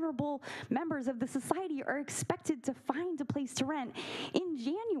vulnerable members of the society are expected to find a place to rent in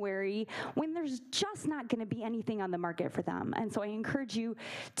January when there's just not gonna be anything on the market for them. And so I encourage you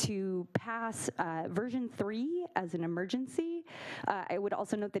to pass version 3 as an emergency. I would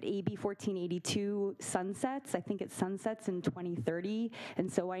also note that AB 1482 sunsets. I think it sunsets in 2030,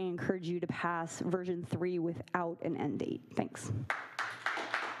 and so I encourage you to pass version 3 without an end date. Thanks.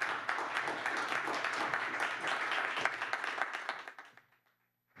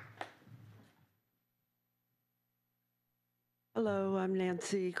 Hello, I'm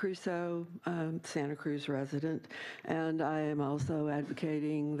Nancy Crusoe, Santa Cruz resident, and I am also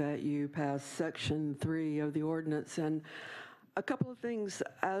advocating that you pass Section 3 of the ordinance. And a couple of things,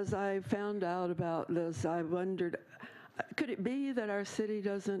 as I found out about this, I wondered, could it be that our city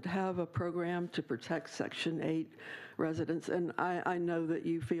doesn't have a program to protect Section 8 residents? And I know that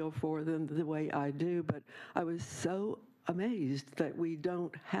you feel for them the way I do, but I was so amazed that we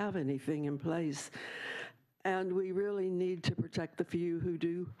don't have anything in place. And we really need to protect the few who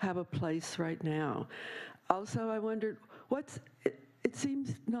do have a place right now. Also, I wondered, it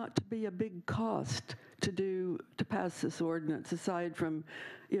seems not to be a big cost to pass this ordinance, aside from,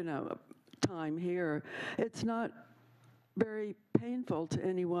 time here. It's not very painful to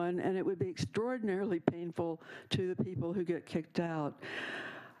anyone, and it would be extraordinarily painful to the people who get kicked out.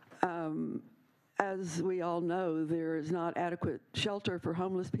 As we all know, there is not adequate shelter for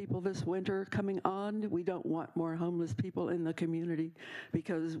homeless people this winter coming on. We don't want more homeless people in the community,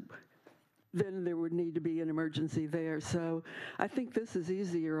 because then there would need to be an emergency there. So I think this is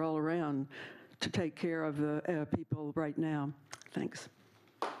easier all around to take care of the people right now. Thanks.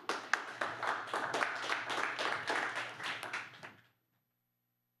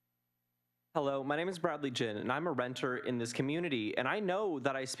 Hello, my name is Bradley Jin, and I'm a renter in this community, and I know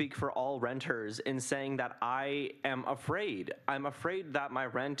that I speak for all renters in saying that I am afraid. I'm afraid that my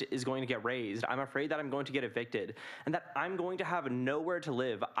rent is going to get raised. I'm afraid that I'm going to get evicted, and that I'm going to have nowhere to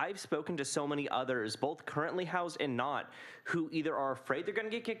live. I've spoken to so many others, both currently housed and not, who either are afraid they're going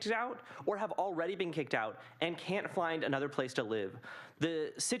to get kicked out or have already been kicked out and can't find another place to live.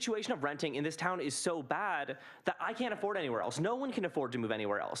 The situation of renting in this town is so bad that I can't afford anywhere else. No one can afford to move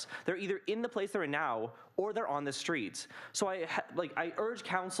anywhere else. They're either in the place they're in now or they're on the streets. So I urge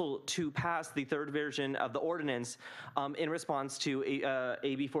council to pass the 3rd version of the ordinance in response to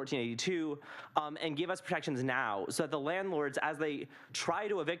AB 1482 and give us protections now, so that the landlords, as they try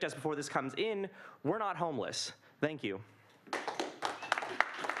to evict us before this comes in, we're not homeless. Thank you.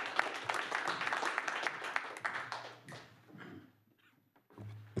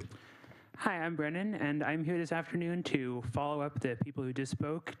 Hi, I'm Brennan, and I'm here this afternoon to follow up the people who just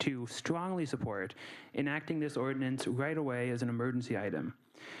spoke to strongly support enacting this ordinance right away as an emergency item.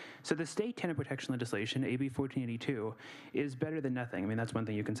 So the state tenant protection legislation, AB 1482, is better than nothing. I mean, that's one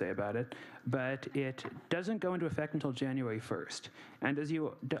thing you can say about it. But it doesn't go into effect until January 1st. And as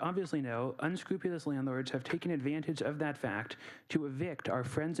you obviously know, unscrupulous landlords have taken advantage of that fact to evict our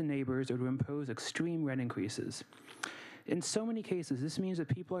friends and neighbors or to impose extreme rent increases. In so many cases, this means that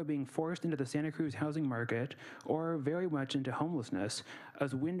people are being forced into the Santa Cruz housing market or very much into homelessness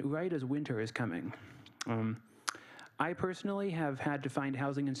right as winter is coming. I personally have had to find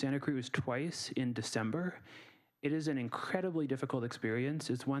housing in Santa Cruz twice in December. It is an incredibly difficult experience.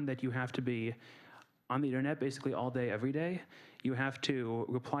 It's one that you have to be on the internet basically all day, every day. You have to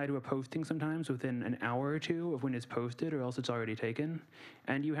reply to a posting sometimes within an hour or two of when it's posted, or else it's already taken.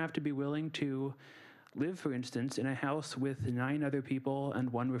 And you have to be willing to live, for instance, in a house with 9 other people and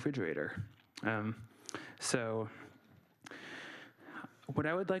 1 refrigerator. So what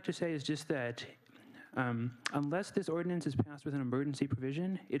I would like to say is just that unless this ordinance is passed with an emergency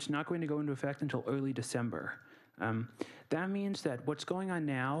provision, it's not going to go into effect until early December. That means that what's going on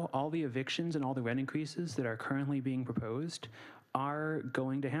now, all the evictions and all the rent increases that are currently being proposed are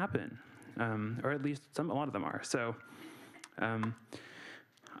going to happen, or at least a lot of them are. So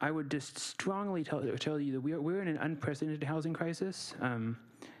I would just strongly tell you that we're in an unprecedented housing crisis.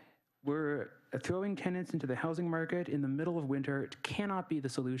 We're throwing tenants into the housing market in the middle of winter. It cannot be the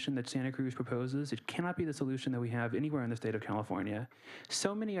solution that Santa Cruz proposes. It cannot be the solution that we have anywhere in the state of California.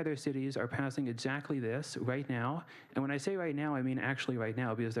 So many other cities are passing exactly this right now. And when I say right now, I mean actually right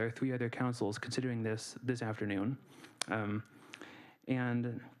now, because there are 3 other councils considering this afternoon.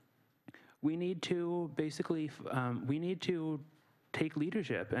 And we need to basically, take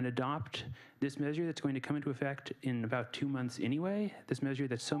leadership and adopt this measure that's going to come into effect in about 2 months anyway, this measure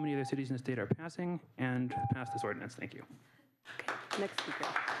that so many other cities in the state are passing, and pass this ordinance. Thank you. Okay, next speaker.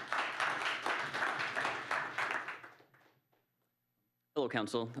 Hello,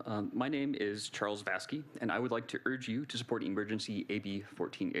 Council. My name is Charles Vasky, and I would like to urge you to support emergency AB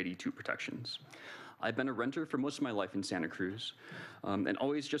 1482 protections. I've been a renter for most of my life in Santa Cruz, and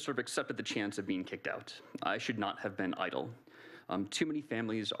always just sort of accepted the chance of being kicked out. I should not have been idle. Too many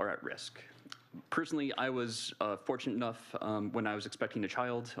families are at risk. Personally, I was fortunate enough when I was expecting a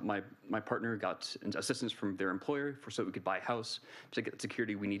child, my partner got assistance from their employer so we could buy a house to get the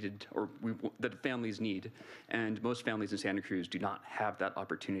security we needed, or that families need. And most families in Santa Cruz do not have that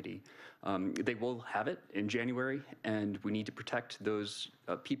opportunity. They will have it in January, and we need to protect those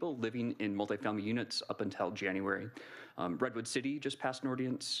people living in multifamily units up until January. Redwood City just passed an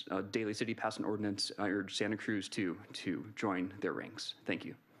ordinance, Daly City passed an ordinance. I urge Santa Cruz to join their ranks. Thank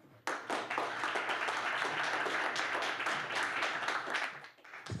you.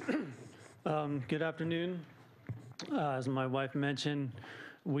 Good afternoon. As my wife mentioned,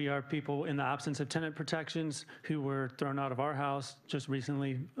 we are people in the absence of tenant protections who were thrown out of our house just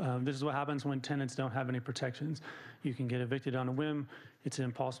recently. This is what happens when tenants don't have any protections. You can get evicted on a whim. It's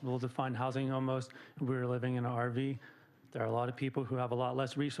impossible to find housing almost. We're living in an RV. There are a lot of people who have a lot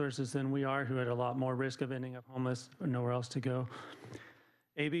less resources than we are, who had a lot more risk of ending up homeless or nowhere else to go.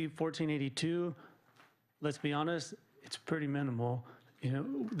 AB 1482, let's be honest, it's pretty minimal. You know,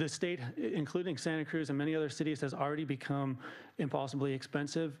 the state, including Santa Cruz and many other cities, has already become impossibly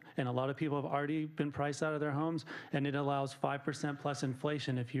expensive, and a lot of people have already been priced out of their homes, and it allows 5% plus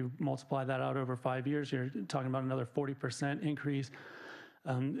inflation. If you multiply that out over 5 years, you're talking about another 40% increase.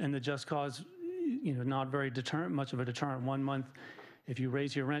 And the just cause, you know, not very much of a deterrent. 1 month, if you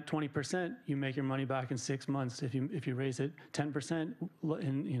raise your rent 20%, you make your money back in 6 months. If you raise it 10%,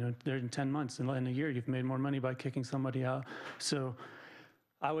 in 10 months, in a year, you've made more money by kicking somebody out. So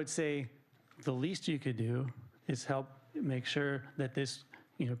I would say the least you could do is help make sure that this,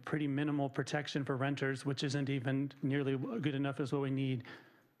 pretty minimal protection for renters, which isn't even nearly good enough as what we need,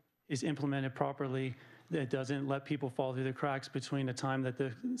 is implemented properly. That doesn't let people fall through the cracks between the time that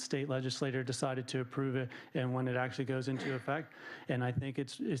the state legislator decided to approve it and when it actually goes into effect. And I think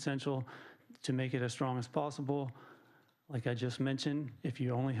it's essential to make it as strong as possible. Like I just mentioned, if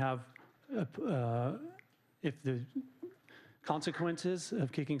you only have, if the consequences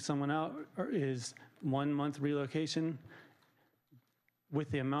of kicking someone out is 1 month relocation,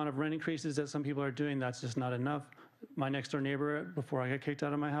 with the amount of rent increases that some people are doing, that's just not enough. My next door neighbor, before I got kicked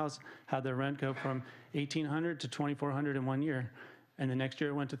out of my house, had their rent go from $1,800 to $2,400 in 1 year. And the next year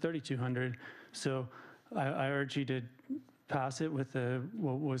it went to $3,200. So I urge you to pass it with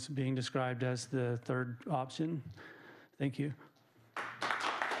what was being described as the third option. Thank you.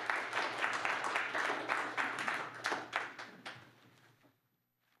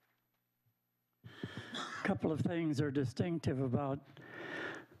 couple of things are distinctive about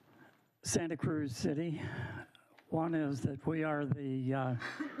Santa Cruz City. One is that we are the,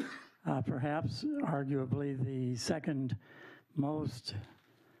 perhaps arguably the second most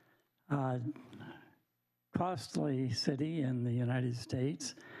costly city in the United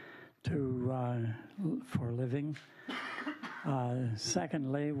States for living.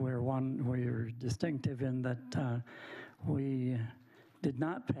 Secondly, we're distinctive in that we did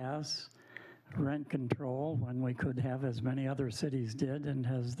not pass rent control when we could have, as many other cities did, and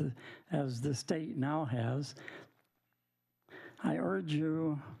as the state now has. I urge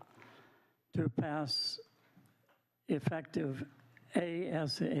you to pass effective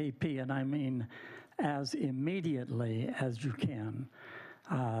ASAP, and I mean as immediately as you can,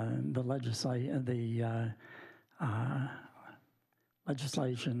 the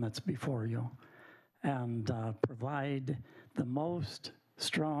legislation that's before you, and provide the most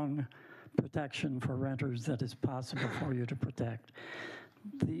strong protection for renters that is possible for you to protect.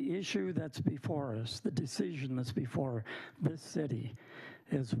 The issue that's before us, the decision that's before this city,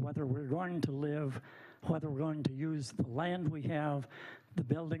 is whether we're going to live, whether we're going to use the land we have, the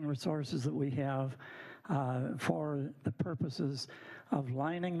building resources that we have, for the purposes of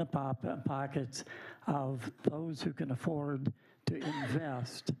lining the pockets of those who can afford to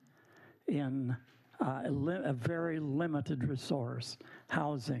invest in a very limited resource,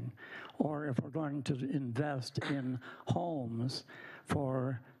 housing, or if we're going to invest in homes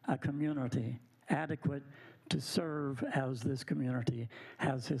for a community adequate to serve as this community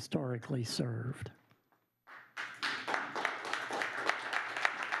has historically served.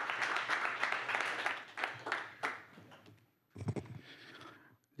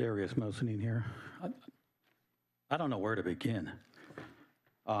 Darius Mosinine here. I don't know where to begin.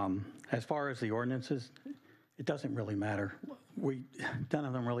 As far as the ordinances, it doesn't really matter. None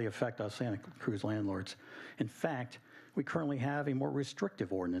of them really affect us Santa Cruz landlords. In fact, we currently have a more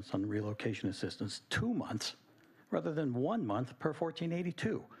restrictive ordinance on relocation assistance, 2 months rather than 1 month per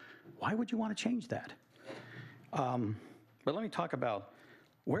 1482. Why would you want to change that? But let me talk about,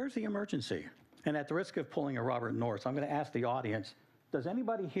 where's the emergency? And at the risk of pulling a Robert Norris, I'm going to ask the audience, does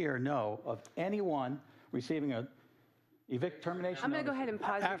anybody here know of anyone receiving a evict termination I'm going to go ahead and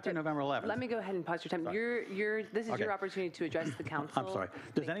pause after November 11th? Let me go ahead and pause your time. This is your opportunity to address the council. I'm sorry.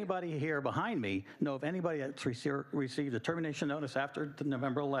 Does anybody here behind me know of anybody that's received a termination notice after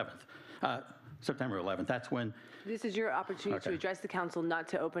November 11th? September 11th, that's when. This is your opportunity to address the council, not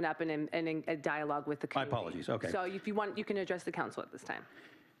to open up a dialogue with the community. My apologies, okay. So if you want, you can address the council at this time.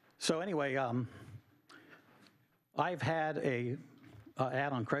 So anyway, I've had a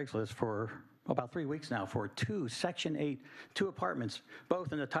ad on Craigslist for about 3 weeks now for 2 Section 8, 2 apartments,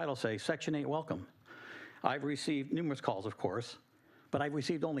 both in the title say Section 8 welcome. I've received numerous calls, of course, but I've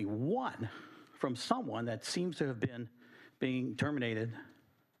received only one from someone that seems to have been being terminated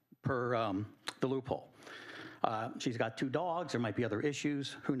per the loophole. She's got 2 dogs. There might be other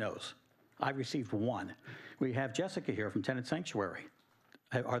issues. Who knows? I've received one. We have Jessica here from Tenant Sanctuary.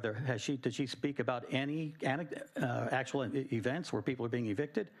 Did she speak about any actual events where people are being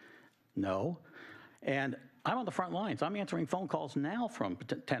evicted? No. And I'm on the front lines. I'm answering phone calls now from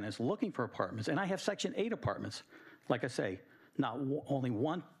tenants looking for apartments, and I have Section 8 apartments. Like I say, only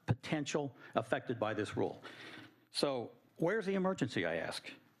one potential affected by this rule. So where's the emergency, I ask?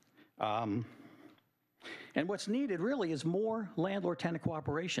 And what's needed really is more landlord-tenant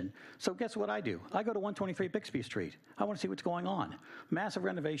cooperation. So guess what I do? I go to 123 Bixby Street. I want to see what's going on. Massive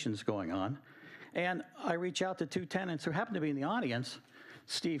renovations going on. And I reach out to 2 tenants who happen to be in the audience,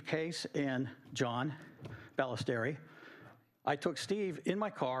 Steve Case and John Ballesteri. I took Steve in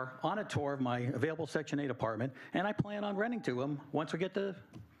my car on a tour of my available Section 8 apartment, and I plan on renting to him once we get the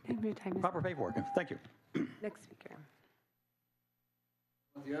proper paperwork. Thank you. Next speaker.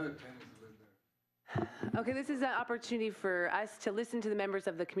 The other tenants live there. Okay, this is an opportunity for us to listen to the members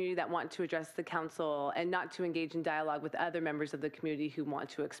of the community that want to address the council and not to engage in dialogue with other members of the community who want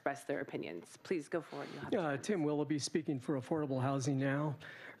to express their opinions. Please go forward. Tim Willoughby speaking for Affordable Housing Now.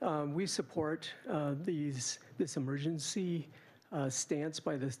 We support this emergency stance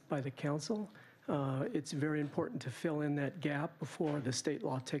by the council. It's very important to fill in that gap before the state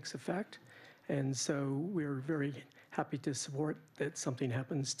law takes effect. And so we're very happy to support that something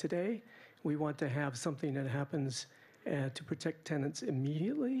happens today. We want to have something that happens to protect tenants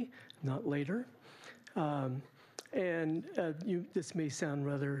immediately, not later. This may sound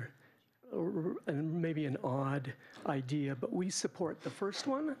rather, maybe an odd idea, but we support the first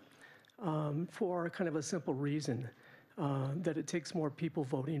one for kind of a simple reason, that it takes more people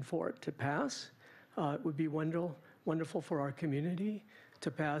voting for it to pass. It would be wonderful for our community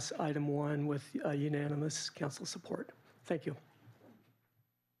to pass item 1 with unanimous council support. Thank you.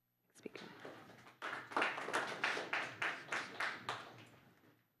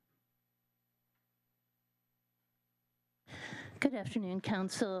 Good afternoon,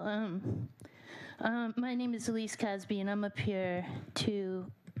 Council. My name is Elise Casby, and I'm up here to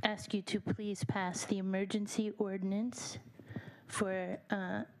ask you to please pass the emergency ordinance for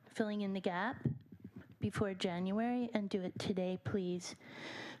filling in the gap before January, and do it today, please,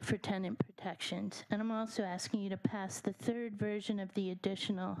 for tenant protections. And I'm also asking you to pass the third version of the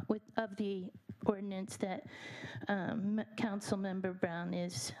of the ordinance that Councilmember Brown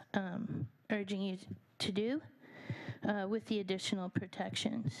is urging you to do. With the additional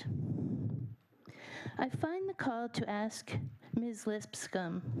protections. I find the call to ask Ms.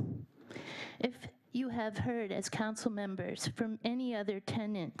 Lipscomb if you have heard as council members from any other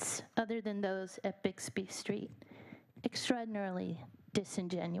tenants other than those at Bixby Street extraordinarily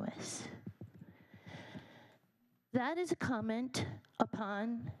disingenuous. That is a comment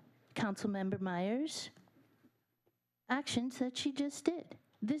upon Councilmember Myers' actions that she just did.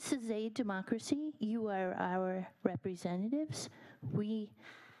 This is a democracy. You are our representatives. We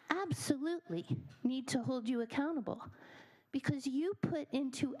absolutely need to hold you accountable because you put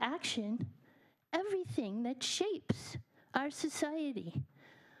into action everything that shapes our society.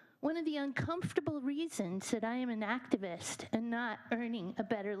 One of the uncomfortable reasons that I am an activist and not earning a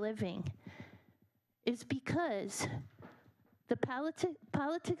better living is because the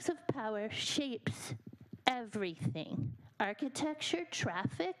politics of power shapes everything. Architecture,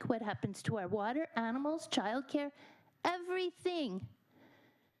 traffic, what happens to our water, animals, childcare, everything.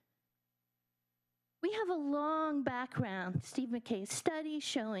 We have a long background, Steve McKay's study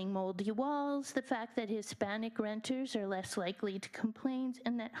showing moldy walls, the fact that Hispanic renters are less likely to complain,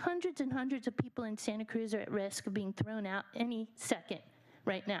 and that hundreds and hundreds of people in Santa Cruz are at risk of being thrown out any second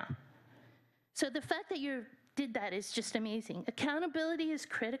right now. So the fact that you did that is just amazing. Accountability is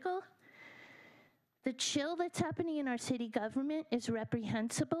critical. The chill that's happening in our city government is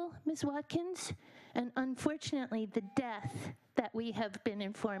reprehensible, Ms. Watkins, and unfortunately the death that we have been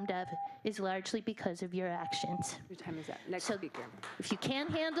informed of is largely because of your actions. Your time is up. Next speaker. If you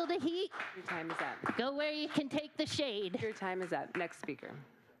can't handle the heat, Your time is up. go where you can take the shade. Your time is up. Next speaker.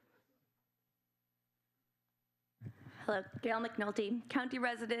 Hello, Gail McNulty, county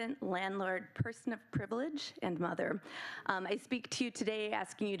resident, landlord, person of privilege, and mother. I speak to you today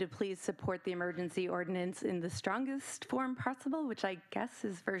asking you to please support the emergency ordinance in the strongest form possible, which I guess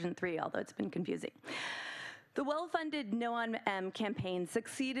is version 3, although it's been confusing. The well-funded No on M campaign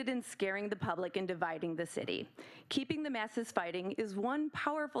succeeded in scaring the public and dividing the city. Keeping the masses fighting is one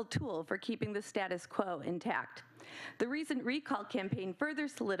powerful tool for keeping the status quo intact. The recent recall campaign further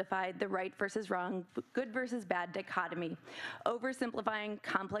solidified the right versus wrong, good versus bad dichotomy, oversimplifying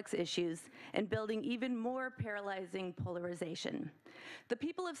complex issues and building even more paralyzing polarization. The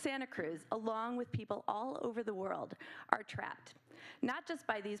people of Santa Cruz, along with people all over the world, are trapped, not just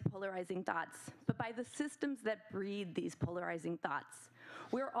by these polarizing thoughts, but by the systems that breed these polarizing thoughts.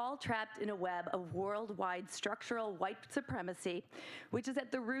 We're all trapped in a web of worldwide structural white supremacy, which is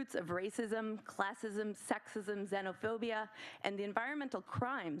at the roots of racism, classism, sexism, xenophobia, and the environmental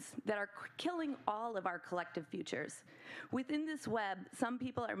crimes that are killing all of our collective futures. Within this web, some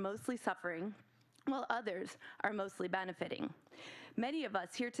people are mostly suffering, while others are mostly benefiting. Many of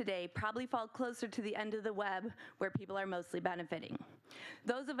us here today probably fall closer to the end of the web where people are mostly benefiting.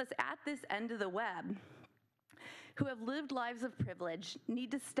 Those of us at this end of the web who have lived lives of privilege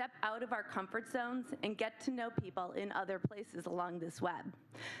need to step out of our comfort zones and get to know people in other places along this web.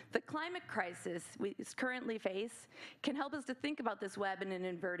 The climate crisis we currently face can help us to think about this web in an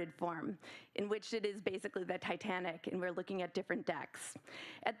inverted form, in which it is basically the Titanic and we're looking at different decks.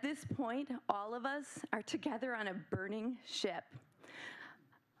 At this point, all of us are together on a burning ship.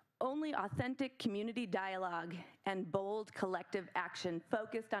 Only authentic community dialogue and bold collective action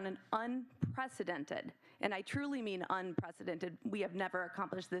focused on an unprecedented, and I truly mean unprecedented, we have never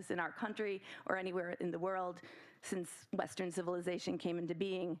accomplished this in our country or anywhere in the world since Western civilization came into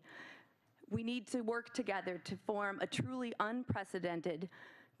being. We need to work together to form a truly unprecedented,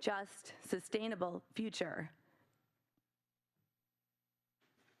 just, sustainable future.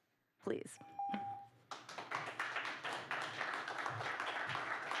 Please.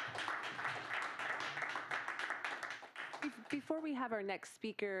 Before we have our next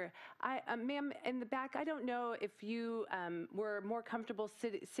speaker, ma'am, in the back, I don't know if you were more comfortable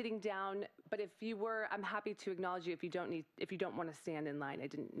sitting down, but if you were, I'm happy to acknowledge you if you don't want to stand in line. I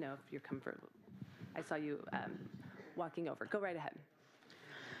didn't know if you're comfortable. I saw you walking over. Go right ahead.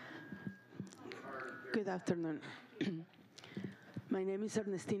 Good afternoon. My name is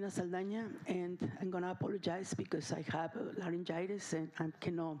Ernestina Saldaña, and I'm going to apologize because I have laryngitis and I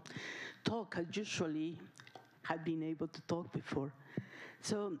cannot talk. I usually have been able to talk before.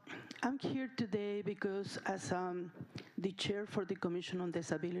 So I'm here today because as the chair for the Commission on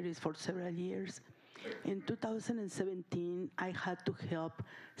Disabilities for several years, in 2017, I had to help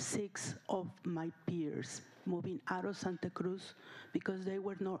 6 of my peers moving out of Santa Cruz because they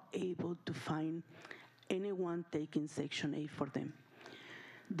were not able to find anyone taking Section 8 for them.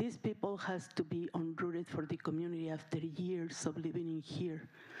 These people has to be unrooted for the community after years of living in here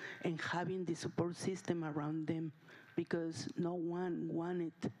and having the support system around them because no one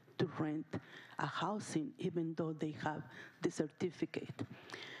wanted to rent a housing even though they have the certificate.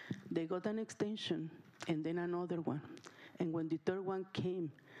 They got an extension and then another one. And when the third one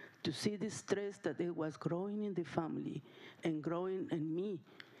came, to see the stress that it was growing in the family and growing in me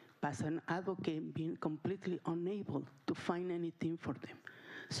as an advocate being completely unable to find anything for them.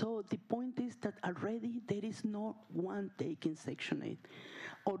 So the point is that already there is no one taking Section 8.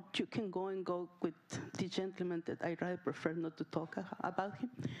 Or you can go with the gentleman that I rather prefer not to talk about him.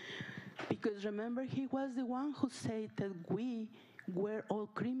 Because remember, he was the one who said that we were all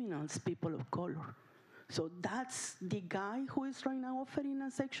criminals, people of color. So that's the guy who is right now offering a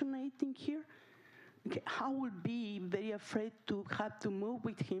Section 8 in here. Okay, I would be very afraid to have to move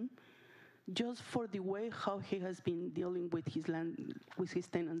with him just for the way how he has been dealing with his land, with his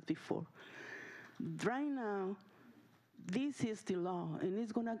tenants before. Right now, this is the law, and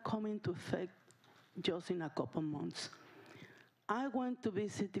it's gonna come into effect just in a couple months. I went to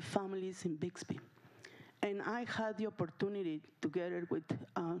visit the families in Bixby, and I had the opportunity, together with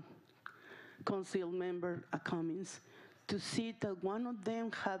Council Member Cummings, to see that one of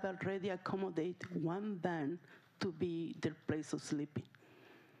them had already accommodated one van to be their place of sleeping.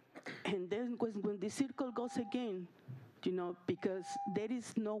 And then when the circle goes again, you know, because there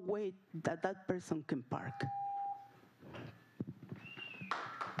is no way that that person can park.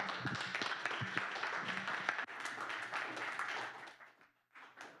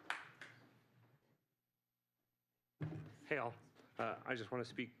 Hey all, I just want to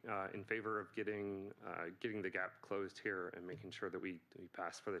speak in favor of getting the gap closed here and making sure that we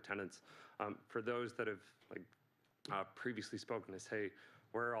pass for the tenants. For those that have previously spoken to say,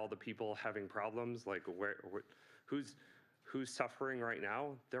 where are all the people having problems? Like who's suffering right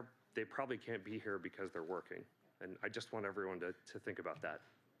now? They probably can't be here because they're working. And I just want everyone to think about that.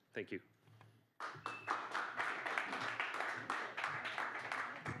 Thank you.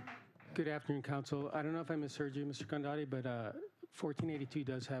 Good afternoon, Council. I don't know if I misheard you, Mr. Condotti, but 1482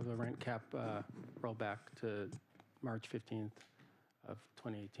 does have a rent cap rollback to March 15th of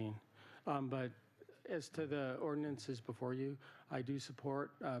 2018. But as to the ordinances before you, I do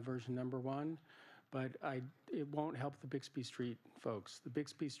support version number 1, but it won't help the Bixby Street folks. The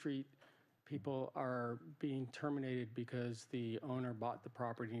Bixby Street people are being terminated because the owner bought the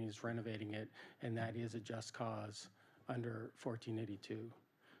property and is renovating it, and that is a just cause under 1482.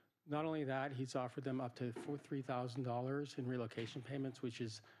 Not only that, he's offered them up to $3,000 in relocation payments, which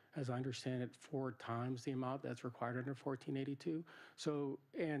is, as I understand it, 4 times the amount that's required under 1482. So,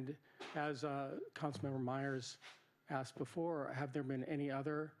 and as Councilmember Myers asked before, have there been any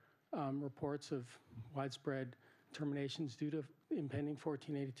other reports of widespread terminations due to impending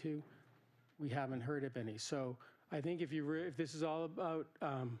 1482? We haven't heard of any. So I think if this is all about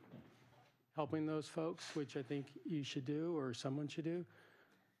helping those folks, which I think you should do or someone should do,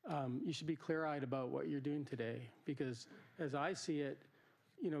 you should be clear-eyed about what you're doing today, because as I see it,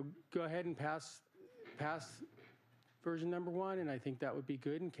 go ahead and pass version number 1, and I think that would be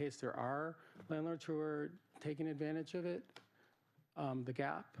good in case there are landlords who are taking advantage of it, the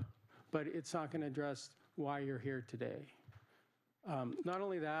gap, but it's not going to address why you're here today. Not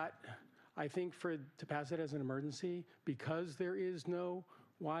only that, I think to pass it as an emergency, because there is no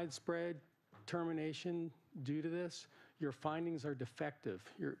widespread termination due to this, your findings are defective.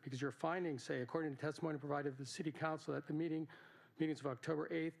 Because your findings say, according to testimony provided to the City Council at the meetings of October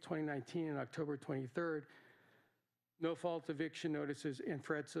 8th, 2019 and October 23rd, no fault eviction notices and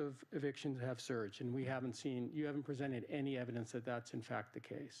threats of evictions have surged. And you haven't presented any evidence that that's in fact the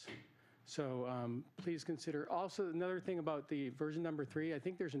case. So please consider. Also, another thing about the version number 3, I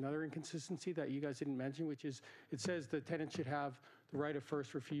think there's another inconsistency that you guys didn't mention, which is it says the tenant should have the right of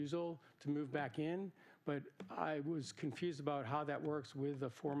first refusal to move back in. But I was confused about how that works with the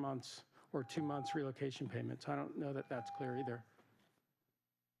 4 months or 2 months relocation payments. I don't know that that's clear either.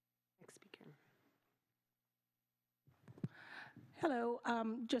 Next speaker. Hello,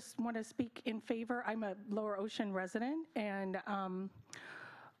 just want to speak in favor. I'm a Lower Ocean resident, and I'm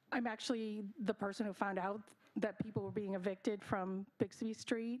actually the person who found out that people were being evicted from Bixby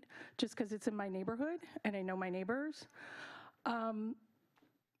Street just because it's in my neighborhood and I know my neighbors.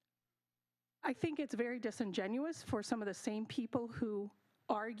 I think it's very disingenuous for some of the same people who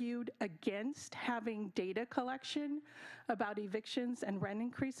argued against having data collection about evictions and rent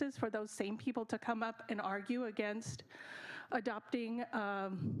increases, for those same people to come up and argue against adopting,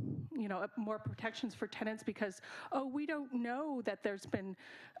 more protections for tenants because, oh, we don't know that there's been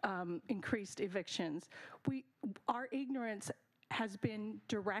increased evictions. Our ignorance has been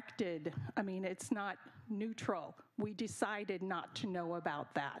directed. I mean, it's not neutral. We decided not to know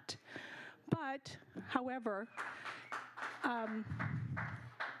about that. But, however,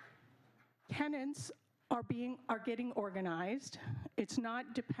 tenants are getting organized. It's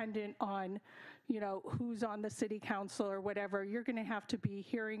not dependent on, who's on the city council or whatever. You're going to have to be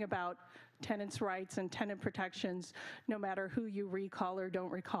hearing about tenants' rights and tenant protections, no matter who you recall or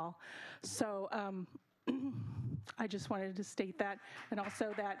don't recall. So I just wanted to state that, and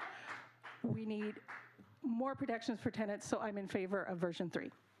also that we need more protections for tenants. So I'm in favor of version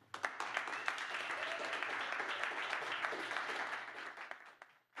 3.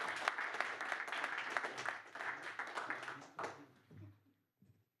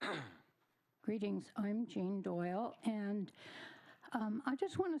 Greetings, I'm Jane Doyle, and I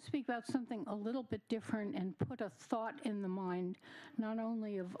just want to speak about something a little bit different and put a thought in the mind, not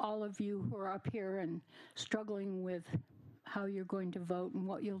only of all of you who are up here and struggling with how you're going to vote and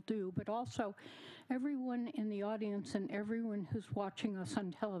what you'll do, but also everyone in the audience and everyone who's watching us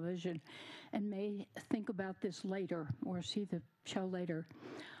on television and may think about this later or see the show later.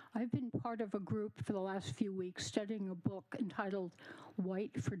 I've been part of a group for the last few weeks studying a book entitled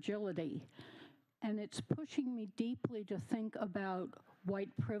White Fragility, and it's pushing me deeply to think about white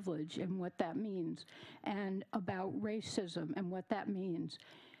privilege and what that means, and about racism and what that means.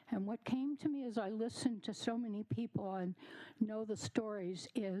 And what came to me as I listened to so many people and know the stories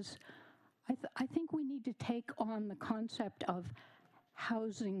is I think we need to take on the concept of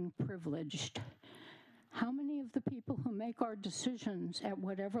housing privileged. How many of the people who make our decisions at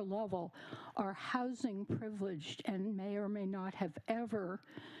whatever level are housing privileged and may or may not have ever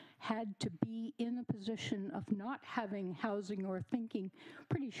had to be in a position of not having housing or thinking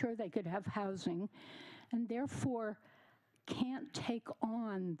pretty sure they could have housing, and therefore can't take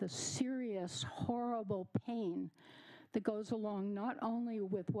on the serious, horrible pain that goes along not only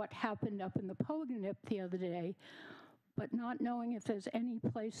with what happened up in the Pogonip the other day, but not knowing if there's any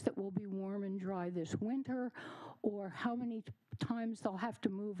place that will be warm and dry this winter, or how many times they'll have to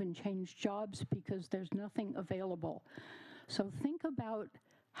move and change jobs because there's nothing available. So think about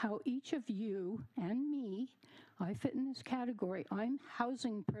how each of you and me, I fit in this category, I'm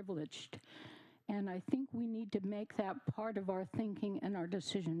housing privileged. And I think we need to make that part of our thinking and our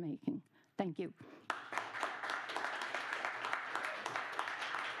decision making. Thank you.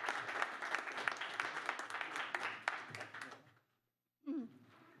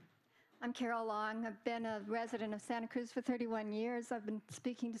 I'm Carol Long. I've been a resident of Santa Cruz for 31 years. I've been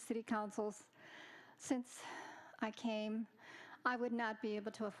speaking to city councils since I came. I would not be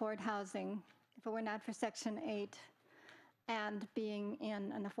able to afford housing if it were not for Section 8 and being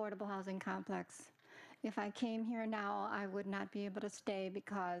in an affordable housing complex. If I came here now, I would not be able to stay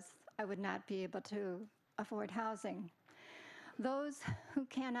because I would not be able to afford housing. Those who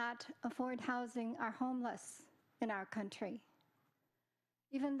cannot afford housing are homeless in our country.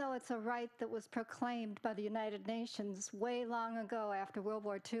 Even though it's a right that was proclaimed by the United Nations way long ago after World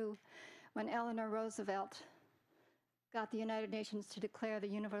War II, when Eleanor Roosevelt got the United Nations to declare the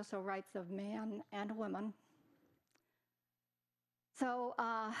universal rights of man and woman. So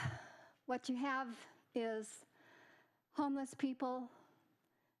what you have is homeless people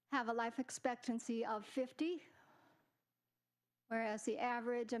have a life expectancy of 50, whereas the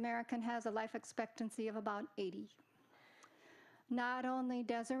average American has a life expectancy of about 80. Not only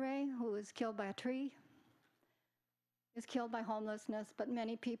Desiree, who was killed by a tree, is killed by homelessness, but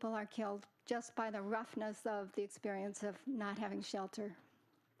many people are killed just by the roughness of the experience of not having shelter.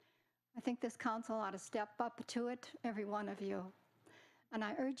 I think this council ought to step up to it, every one of you. And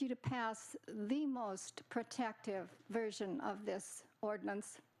I urge you to pass the most protective version of this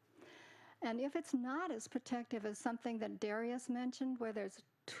ordinance. And if it's not as protective as something that Darius mentioned, where there's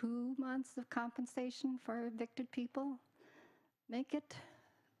 2 months of compensation for evicted people, make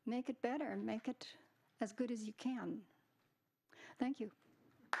it better, make it as good as you can. Thank you.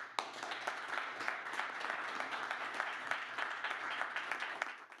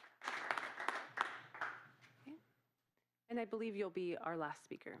 And I believe you'll be our last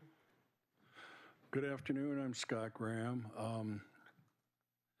speaker. Good afternoon, I'm Scott Graham.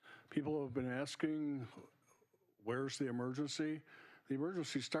 People have been asking where's the emergency? The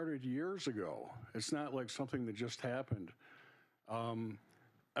emergency started years ago. It's not like something that just happened.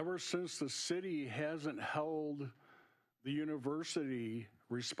 Ever since the city hasn't held the university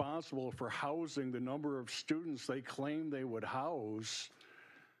responsible for housing the number of students they claim they would house,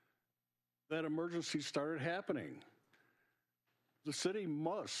 that emergency started happening. The city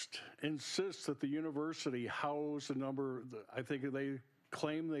must insist that the university house a number, I think they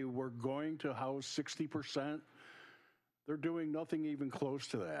claim they were going to house 60%. They're doing nothing even close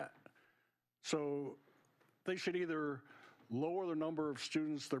to that. So they should either lower the number of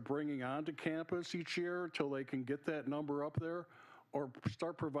students they're bringing onto campus each year until they can get that number up there, or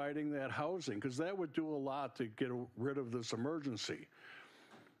start providing that housing, because that would do a lot to get rid of this emergency.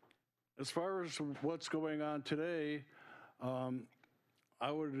 As far as what's going on today, I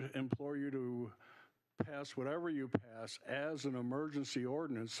would implore you to pass whatever you pass as an emergency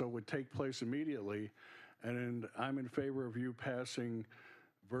ordinance so it would take place immediately. And I'm in favor of you passing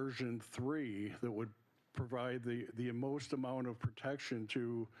version 3 that would provide the most amount of protection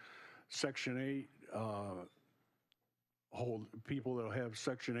to Section 8 people that have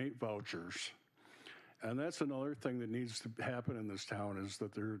Section 8 vouchers. And that's another thing that needs to happen in this town, is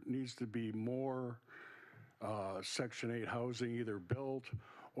that there needs to be more Section 8 housing either built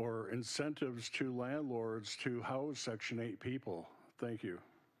or incentives to landlords to house Section 8 people. Thank you.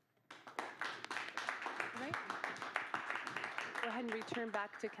 Right. Go ahead and return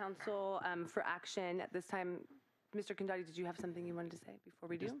back to council for action. At this time, Mr. Condotti, did you have something you wanted to say before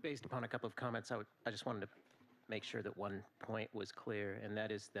we do? Just based upon a couple of comments, I just wanted to make sure that one point was clear, and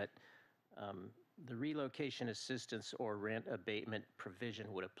that is that the relocation assistance or rent abatement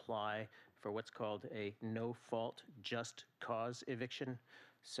provision would apply for what's called a no-fault just cause eviction.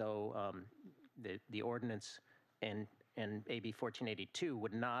 So the ordinance and AB 1482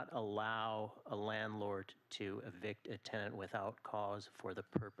 would not allow a landlord to evict a tenant without cause for the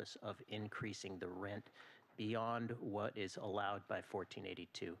purpose of increasing the rent beyond what is allowed by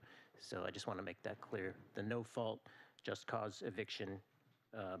 1482. So I just want to make that clear. The no-fault just cause eviction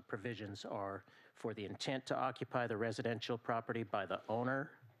provisions are for the intent to occupy the residential property by the owner,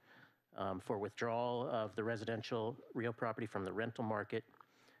 for withdrawal of the residential real property from the rental market,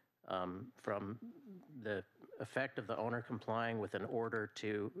 from the effect of the owner complying with an order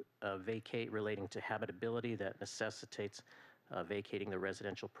to vacate relating to habitability that necessitates vacating the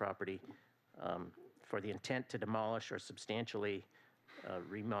residential property, for the intent to demolish or substantially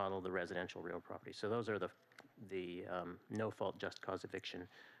remodel the residential real property. So those are the no-fault just cause eviction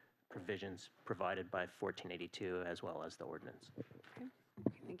provisions provided by 1482 as well as the ordinance. Okay.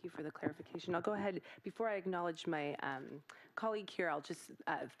 Thank you for the clarification. I'll go ahead, before I acknowledge my colleague here, I'll just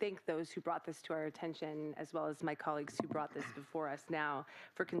thank those who brought this to our attention, as well as my colleagues who brought this before us now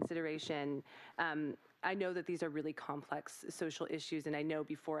for consideration. I know that these are really complex social issues, and I know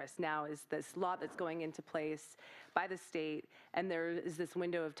before us now is this law that's going into place by the state, and there is this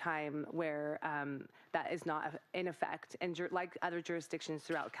window of time where that is not in effect. And like other jurisdictions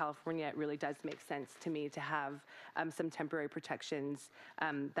throughout California, it really does make sense to me to have some temporary protections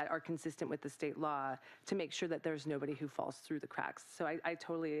that are consistent with the state law to make sure that there's nobody who falls through the cracks. So I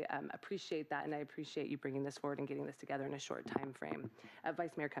totally appreciate that, and I appreciate you bringing this forward and getting this together in a short time frame.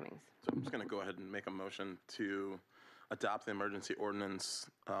 Vice Mayor Cummings. So I'm just going to go ahead and make a motion to adopt the emergency ordinance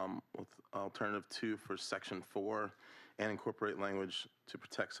with alternative 2 for section 4 and incorporate language to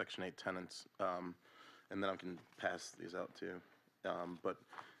protect section 8 tenants. And then I can pass these out too. But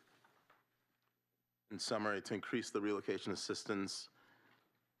in summary, to increase the relocation assistance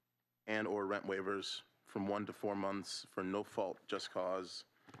and or rent waivers from 1 to 4 months for no fault just cause,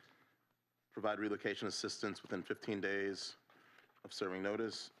 provide relocation assistance within 15 days of serving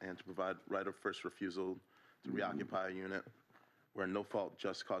notice, and to provide right of first refusal to reoccupy a unit where no fault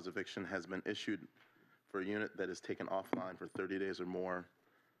just cause eviction has been issued for a unit that is taken offline for 30 days or more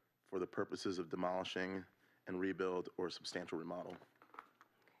for the purposes of demolishing and rebuild or substantial remodel.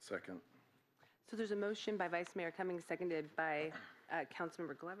 Second. So there's a motion by Vice Mayor Cummings, seconded by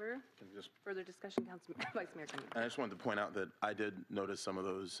Councilmember Glover. Further discussion, Vice Mayor Cummings. And I just wanted to point out that I did notice some of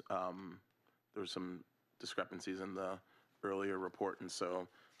those, there were some discrepancies in the earlier report, and so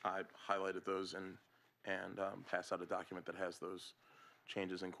I highlighted those and passed out a document that has those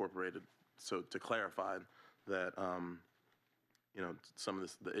changes incorporated. So to clarify that, you know, some of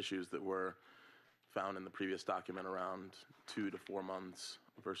the issues that were found in the previous document around 2 to 4 months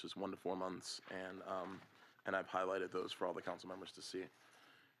versus 1 to 4 months, and I've highlighted those for all the council members to see.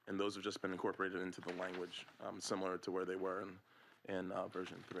 And those have just been incorporated into the language, similar to where they were in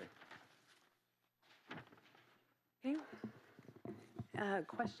version 3. Okay.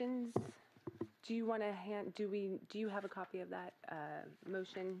 Questions Do you want to do you have a copy of that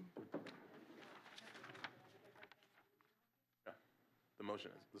motion? The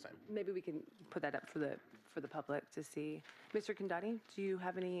motion is the same. Maybe we can put that up for the public to see. Mr. Kandati, do you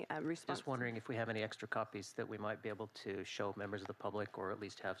have any response? Just wondering if we have any extra copies that we might be able to show members of the public, or at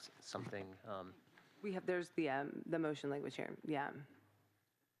least have something. We have, there's the motion language here, yeah.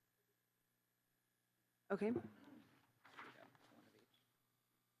 Okay.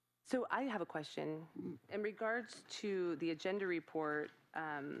 So I have a question. In regards to the agenda report,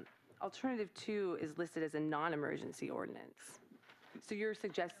 alternative 2 is listed as a non-emergency ordinance. So you're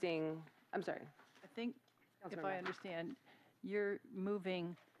suggesting, I'm sorry. I think, if Councilmember I Matthews. understand, you're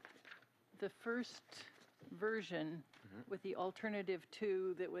moving the first version with the alternative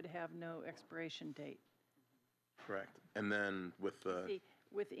 2 that would have no expiration date. Correct. And then with the, See,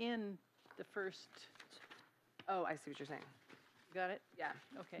 within the first, Oh, I see what you're saying. got it? Yeah.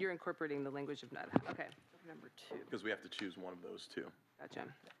 Okay. You're incorporating the language of not, okay. Number 2. because we have to choose one of those two. Gotcha.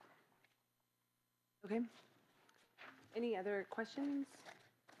 Okay. Any other questions?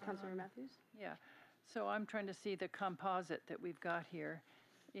 Councilmember Matthews? Yeah, so I'm trying to see the composite that we've got here.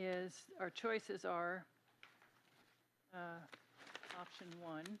 Is, our choices are option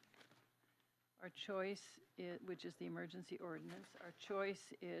 1. Our choice, which is the emergency ordinance. Our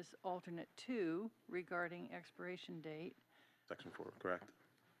choice is alternate 2 regarding expiration date. Section 4, correct.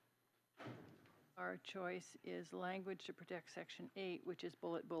 Our choice is language to protect section 8, which is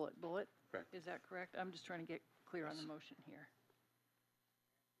bullet, bullet, bullet. Correct. Is that correct? I'm just trying to get clear on the motion here.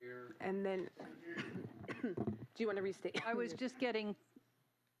 And then, do you want to restate? I was just getting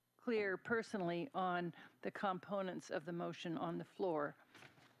clear personally on the components of the motion on the floor,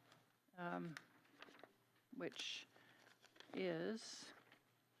 which is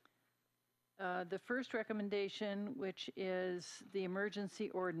the first recommendation, which is the emergency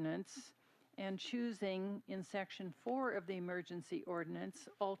ordinance, and choosing in section 4 of the emergency ordinance,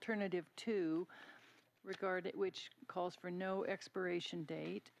 alternative 2, which calls for no expiration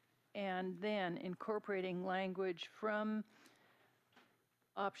date, and then incorporating language from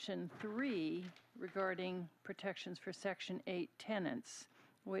option 3 regarding protections for section 8 tenants,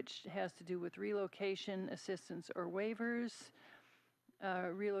 which has to do with relocation assistance or waivers,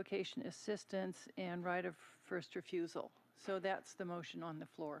 relocation assistance, and right of first refusal. So that's the motion on the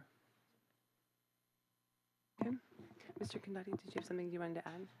floor. Okay. Mr. Kandati, did you have something you wanted to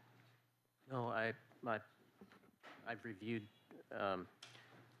add? No, I've reviewed. I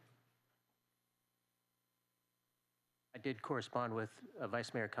did correspond with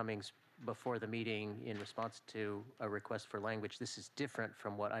Vice Mayor Cummings before the meeting in response to a request for language. This is different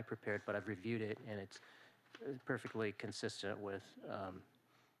from what I prepared, but I've reviewed it, and it's perfectly consistent with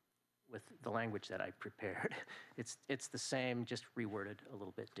the language that I prepared. It's the same, just reworded a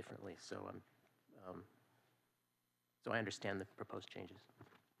little bit differently. So so I understand the proposed changes.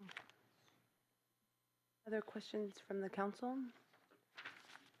 Other questions from the council?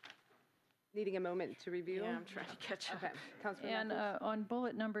 Needing a moment to review? Yeah, I'm trying to catch up. Okay. Councilmember And Matthews? on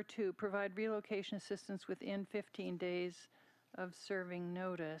bullet number 2, provide relocation assistance within 15 days of serving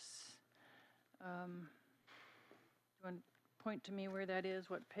notice. Do you want to point to me where that is,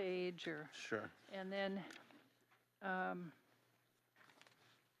 what page, or? Sure. And then,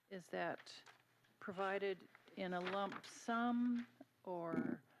 is that provided in a lump sum,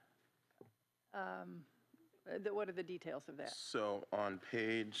 or what are the details of that? So on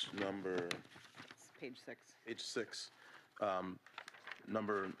page number, Page 6. page 6,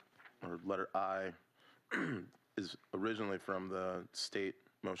 number or letter I is originally from the state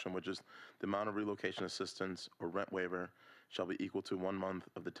motion, which is the amount of relocation assistance or rent waiver shall be equal to 1 month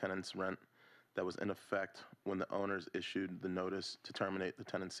of the tenant's rent that was in effect when the owners issued the notice to terminate the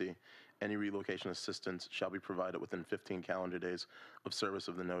tenancy. Any relocation assistance shall be provided within 15 calendar days of service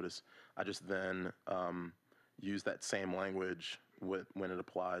of the notice. I just then use that same language when it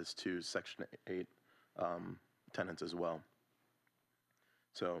applies to Section 8 tenants as well.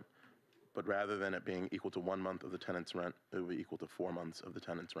 So, but rather than it being equal to 1 month of the tenant's rent, it would be equal to 4 months of the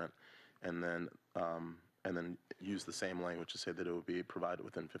tenant's rent. And then use the same language to say that it would be provided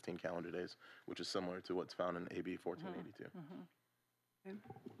within 15 calendar days, which is similar to what's found in AB 1482. Okay.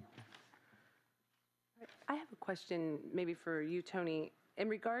 I have a question maybe for you, Tony. In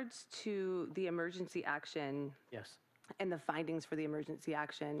regards to the emergency action Yes. and the findings for the emergency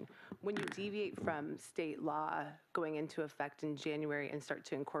action, when you deviate from state law going into effect in January and start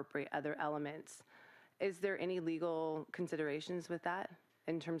to incorporate other elements, is there any legal considerations with that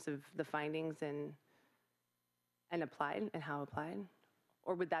in terms of the findings and applied and how applied?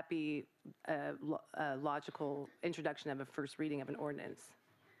 Or would that be a logical introduction of a first reading of an ordinance?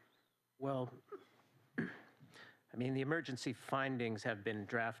 Well, I mean, the emergency findings have been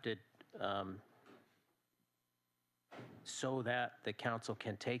drafted so that the council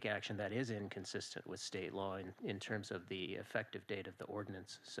can take action that is inconsistent with state law in terms of the effective date of the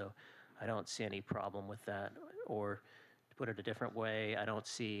ordinance. So I don't see any problem with that. Or to put it a different way, I don't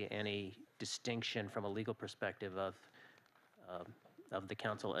see any distinction from a legal perspective of the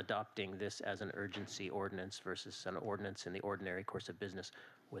council adopting this as an urgency ordinance versus an ordinance in the ordinary course of business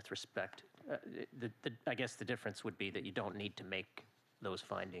with respect. I guess the difference would be that you don't need to make those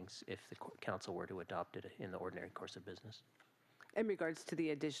findings if the council were to adopt it in the ordinary course of business. In regards to the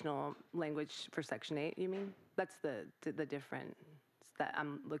additional language for Section 8, you mean? That's the difference that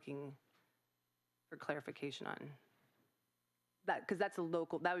I'm looking for clarification on. That, because that's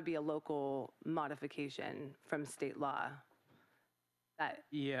that would be a local modification from state law.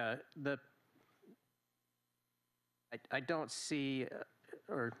 Yeah, I don't see,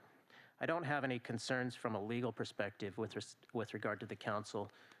 or I don't have any concerns from a legal perspective with regard to the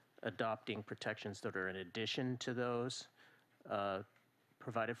council adopting protections that are in addition to those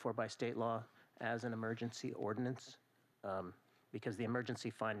provided for by state law as an emergency ordinance, because the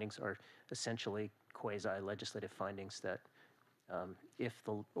emergency findings are essentially quasi-legislative findings that if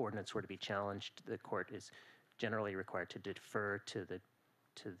the ordinance were to be challenged, the court is generally required to defer to the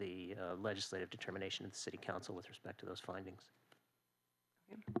legislative determination of the city council with respect to those findings.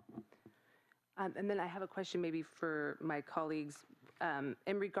 Okay. And then I have a question maybe for my colleagues.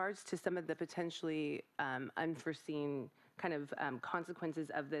 In regards to some of the potentially unforeseen kind of consequences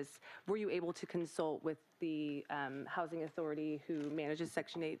of this, were you able to consult with the housing authority who manages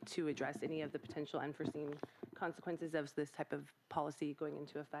Section 8 to address any of the potential unforeseen consequences of this type of policy going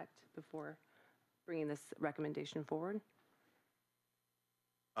into effect before bringing this recommendation forward?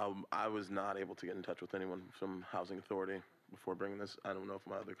 I was not able to get in touch with anyone from Housing Authority before bringing this. I don't know if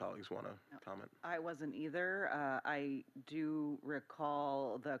my other colleagues want to comment. I wasn't either. I do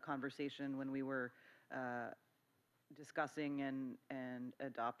recall the conversation when we were discussing and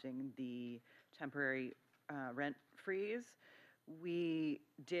adopting the temporary rent freeze. We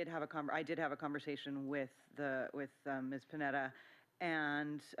did have I did have a conversation with Ms. Panetta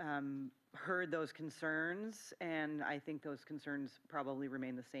and heard those concerns, and I think those concerns probably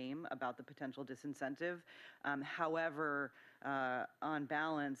remain the same about the potential disincentive. However, on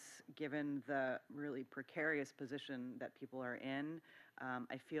balance, given the really precarious position that people are in,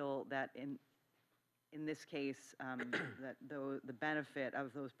 I feel that in this case, that the benefit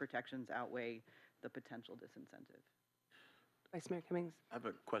of those protections outweigh the potential disincentive. Vice Mayor Cummings. I have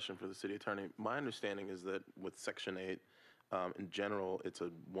a question for the city attorney. My understanding is that with Section 8, in general, it's a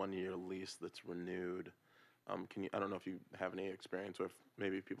one-year lease that's renewed. I don't know if you have any experience, or if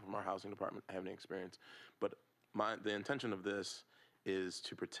maybe people from our housing department have any experience, but the intention of this is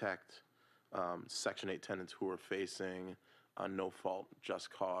to protect Section 8 tenants who are facing a no-fault just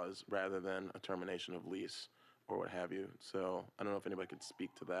cause rather than a termination of lease or what have you. So I don't know if anybody could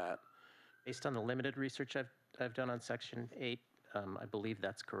speak to that. Based on the limited research I've done on Section 8, I believe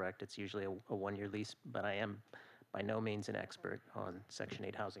that's correct. It's usually a one-year lease, but I am by no means an expert on Section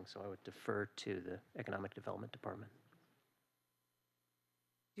 8 housing, so I would defer to the Economic Development Department.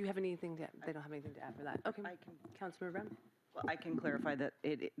 Do you have anything to, they don't have anything to add for that? Okay, Councilmember Brown. Well, I can clarify that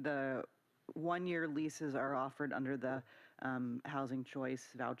the one-year leases are offered under the Housing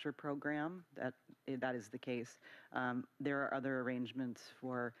Choice Voucher Program. That is the case. There are other arrangements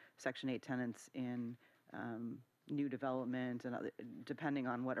for Section 8 tenants in new development and depending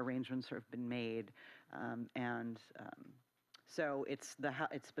on what arrangements have been made. So it's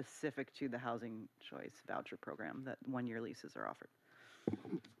specific to the Housing Choice Voucher Program that one-year leases are offered.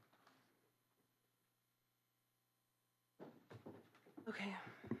 Okay.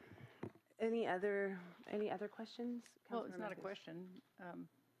 Any other questions? Well, it's not a question.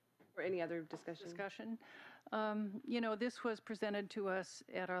 Or any other discussion? You know, this was presented to us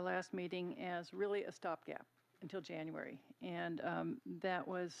at our last meeting as really a stopgap until January. And that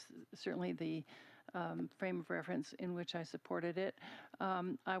was certainly the frame of reference in which I supported it.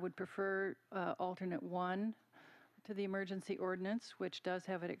 I would prefer alternate 1 to the emergency ordinance, which does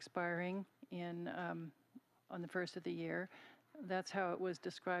have it expiring on the first of the year. That's how it was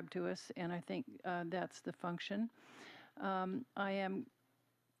described to us, and I think that's the function. I am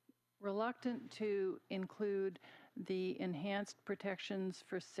reluctant to include the enhanced protections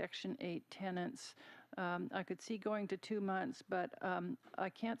for Section 8 tenants. I could see going to 2 months, but I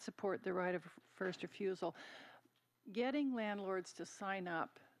can't support the right of first refusal. Getting landlords to sign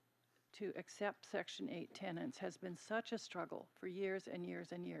up to accept Section 8 tenants has been such a struggle for years and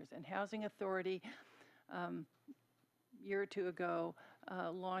years and years. And Housing Authority, a year or two ago,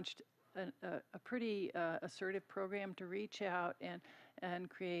 launched a pretty assertive program to reach out and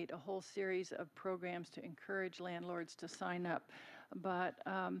create a whole series of programs to encourage landlords to sign up. But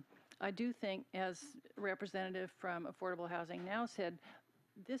I do think, as a representative from Affordable Housing Now said,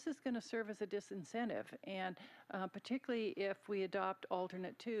 this is going to serve as a disincentive, and particularly if we adopt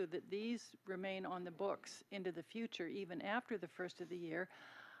alternate 2, that these remain on the books into the future, even after the first of the year.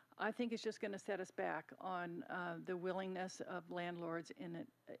 I think it's just going to set us back on the willingness of landlords in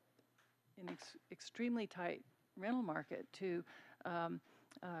an extremely tight rental market to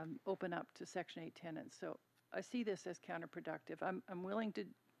open up to Section 8 tenants. So I see this as counterproductive. I'm willing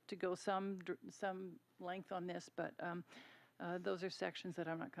to go some length on this, but those are sections that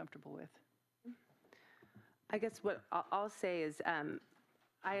I'm not comfortable with. I guess what I'll say is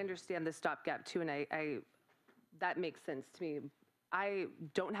I understand the stopgap too, and I that makes sense to me. I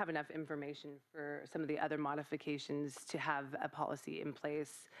don't have enough information for some of the other modifications to have a policy in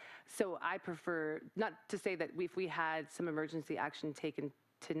place. So I prefer, not to say that if we had some emergency action taken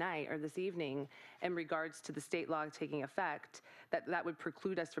tonight or this evening in regards to the state law taking effect, that would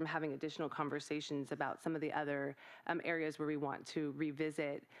preclude us from having additional conversations about some of the other areas where we want to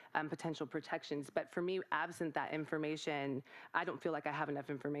revisit potential protections. But for me, absent that information, I don't feel like I have enough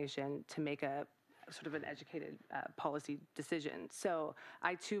information to make a sort of an educated policy decision. So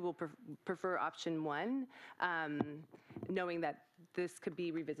I too will prefer option 1, knowing that this could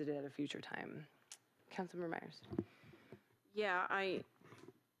be revisited at a future time. Councilmember Myers. Yeah, I'm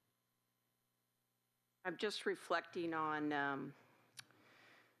just reflecting on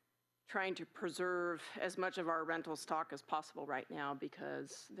trying to preserve as much of our rental stock as possible right now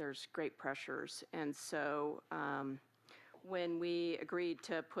because there's great pressures. And so when we agreed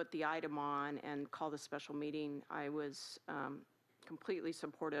to put the item on and call the special meeting, I was completely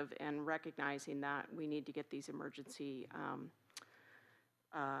supportive and recognizing that we need to get these emergency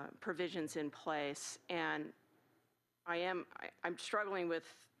provisions in place. And I'm struggling with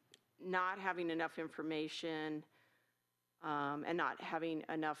not having enough information and not having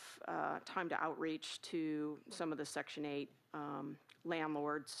enough time to outreach to some of the Section 8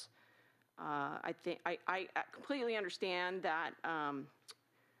 landlords. I completely understand that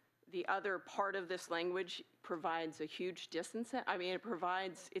the other part of this language provides a huge disincentive. I mean,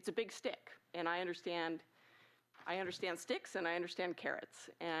 it's a big stick, and I understand sticks and I understand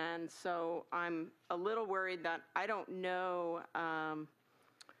carrots. And so I'm a little worried that I don't know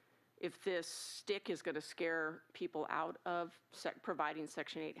if this stick is going to scare people out of providing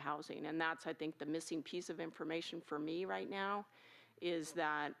Section 8 housing. And that's, I think, the missing piece of information for me right now is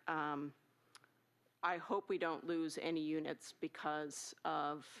that I hope we don't lose any units because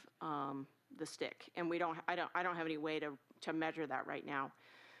of the stick. And I don't have any way to measure that right now.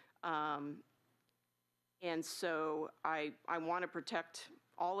 And so I want to protect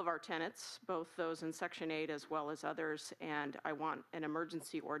all of our tenants, both those in Section 8 as well as others, and I want an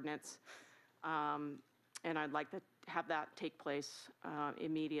emergency ordinance, and I'd like to have that take place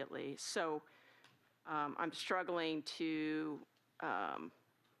immediately. So I'm struggling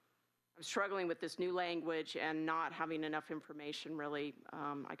with this new language and not having enough information, really,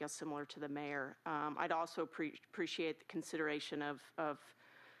 I guess similar to the mayor. I'd also appreciate the consideration of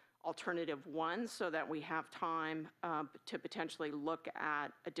alternative 1 so that we have time to potentially look at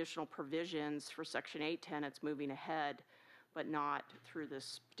additional provisions for Section 8 tenants moving ahead, but not through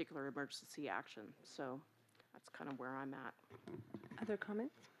this particular emergency action. So that's kind of where I'm at. Other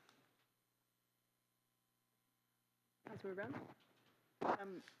comments? Councilmember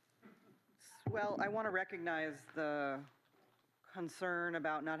Brown? Well, I want to recognize the concern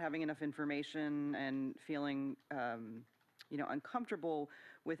about not having enough information and feeling uncomfortable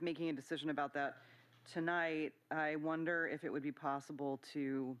with making a decision about that tonight. I wonder if it would be possible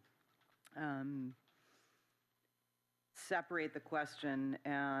to separate the question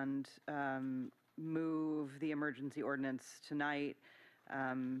and move the emergency ordinance tonight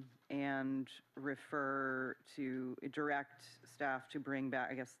and direct staff to bring back,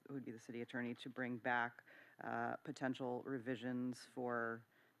 I guess it would be the city attorney, to bring back potential revisions for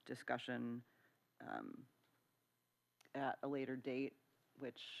discussion at a later date,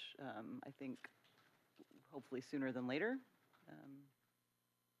 which I think hopefully sooner than later.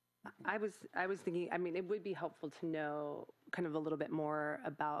 I was thinking, I mean, it would be helpful to know kind of a little bit more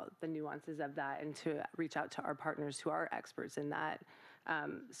about the nuances of that and to reach out to our partners who are experts in that.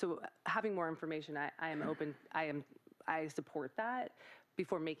 So having more information, I am open, I support that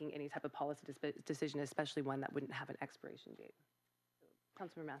before making any type of policy decision, especially one that wouldn't have an expiration date.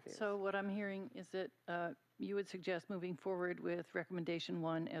 Councilmember Matthews. So what I'm hearing is that you would suggest moving forward with recommendation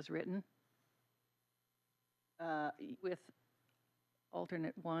 1 as written? With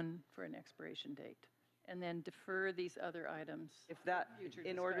alternate 1 for an expiration date, and then defer these other items. If that, Future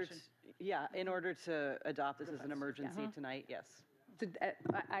in order to, discussion. yeah, in order to adopt this as an emergency tonight, yes. So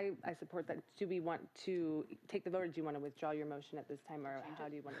I support that. Do we want to take the vote, or do you want to withdraw your motion at this time, or how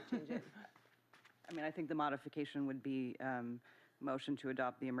do you want to change it? I mean, I think the modification would be motion to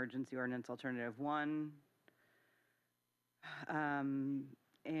adopt the emergency ordinance alternative 1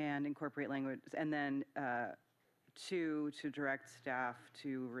 and incorporate language, and then 2, to direct staff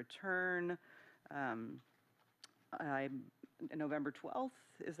to return November 12th.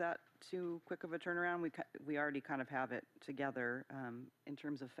 Is that too quick of a turnaround? We already kind of have it together in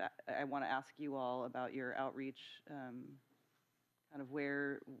terms of, I want to ask you all about your outreach, kind of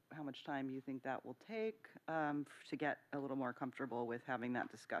how much time you think that will take to get a little more comfortable with having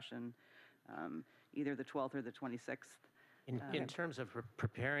that discussion, either the 12th or the 26th. In terms of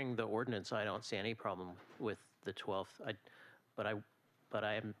preparing the ordinance, I don't see any problem with the 12th. But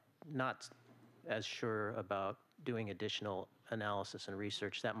I am not as sure about doing additional analysis and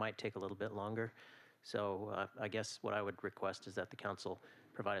research. That might take a little bit longer. So I guess what I would request is that the council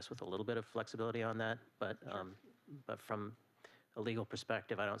provide us with a little bit of flexibility on that. But from a legal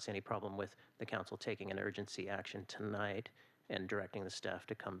perspective, I don't see any problem with the council taking an urgency action tonight and directing the staff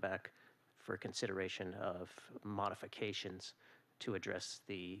to come back for consideration of modifications to address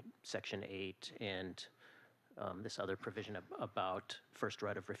the Section 8 and this other provision about first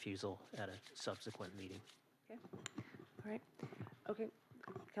right of refusal at a subsequent meeting. Okay. All right. Okay.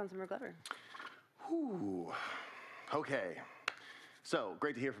 Councilmember Glover. Ooh. Okay. So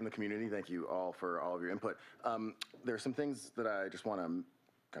great to hear from the community. Thank you all for all of your input. There are some things that I just want to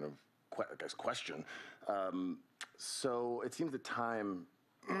kind of question. So it seems that time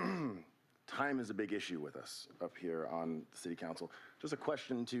is a big issue with us up here on the City Council. Just a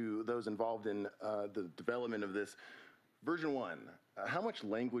question to those involved in the development of this. Version 1, how much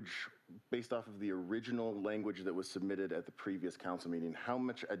language, based off of the original language that was submitted at the previous council meeting, how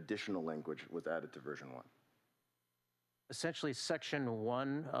much additional language was added to version 1? Essentially, Section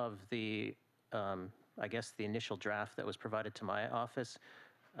 1 of the, I guess, the initial draft that was provided to my office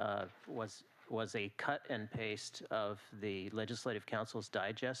was a cut and paste of the Legislative Council's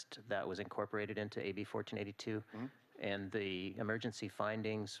digest that was incorporated into AB 1482, and the emergency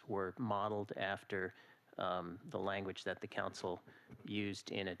findings were modeled after the language that the council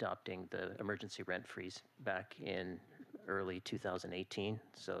used in adopting the emergency rent freeze back in early 2018.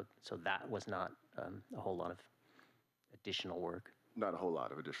 So that was not a whole lot of additional work. Not a whole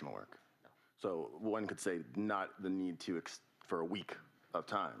lot of additional work. No. So one could say not the need to for a week of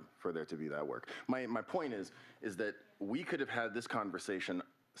time for there to be that work. My point is that we could have had this conversation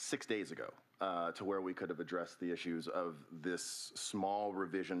 6 days ago to where we could have addressed the issues of this small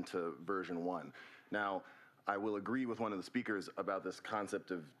revision to version 1. Now, I will agree with one of the speakers about this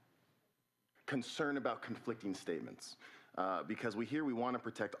concept of concern about conflicting statements because we want to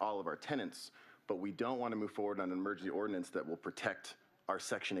protect all of our tenants, but we don't want to move forward on an emergency ordinance that will protect our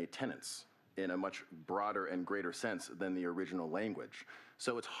Section 8 tenants in a much broader and greater sense than the original language.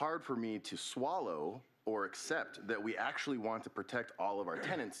 So it's hard for me to swallow or accept that we actually want to protect all of our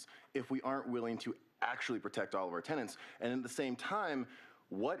tenants if we aren't willing to actually protect all of our tenants. And at the same time,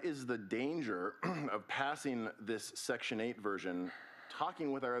 what is the danger of passing this Section 8 version,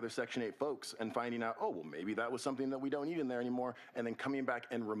 talking with our other Section 8 folks and finding out, oh, well, maybe that was something that we don't need in there anymore, and then coming back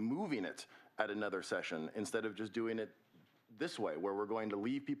and removing it at another session instead of just doing it this way, where we're going to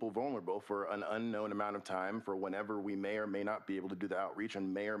leave people vulnerable for an unknown amount of time for whenever we may or may not be able to do the outreach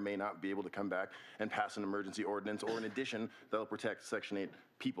and may or may not be able to come back and pass an emergency ordinance or an addition that'll protect Section 8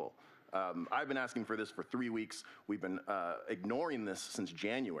 people. I've been asking for this for 3 weeks. We've been ignoring this since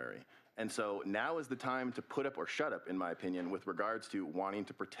January. And so now is the time to put up or shut up, in my opinion, with regards to wanting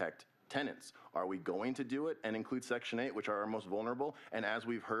to protect tenants. Are we going to do it and include Section 8, which are our most vulnerable? And as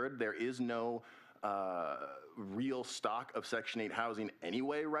we've heard, there is no real stock of Section 8 housing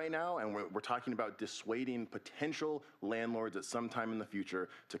anyway right now, and we're talking about dissuading potential landlords at some time in the future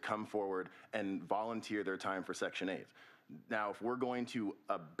to come forward and volunteer their time for Section 8. Now, if we're going to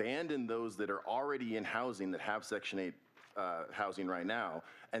abandon those that are already in housing that have Section 8 housing right now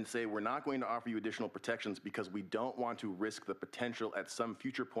and say we're not going to offer you additional protections because we don't want to risk the potential at some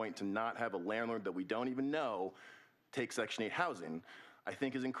future point to not have a landlord that we don't even know take Section 8 housing, I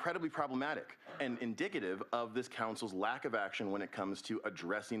think is incredibly problematic and indicative of this council's lack of action when it comes to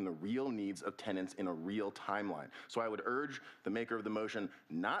addressing the real needs of tenants in a real timeline. So I would urge the maker of the motion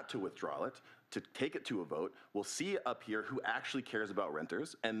not to withdraw it, to take it to a vote. We'll see up here who actually cares about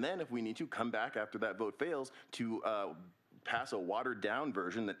renters, and then if we need to, come back after that vote fails to pass a watered-down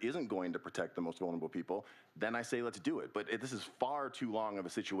version that isn't going to protect the most vulnerable people, then I say let's do it. But this is far too long of a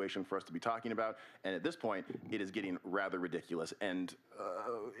situation for us to be talking about, and at this point, it is getting rather ridiculous, and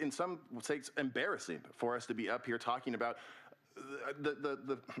in some states, embarrassing for us to be up here talking about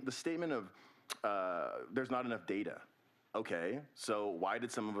the statement of there's not enough data. Okay, so why did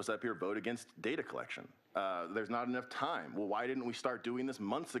some of us up here vote against data collection? There's not enough time. Well, why didn't we start doing this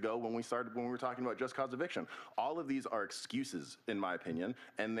months ago when we were talking about just cause eviction? All of these are excuses, in my opinion,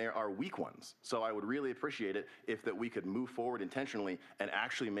 and they are weak ones. So I would really appreciate it if that we could move forward intentionally and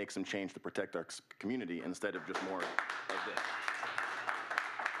actually make some change to protect our community instead of just more of this.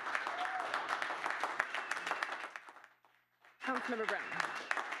 Councilmember Brown.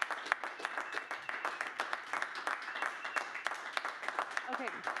 Okay,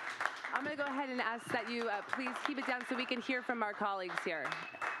 I'm going to go ahead and ask that you please keep it down so we can hear from our colleagues here.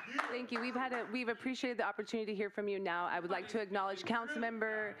 Thank you. We've appreciated the opportunity to hear from you now. I would like to acknowledge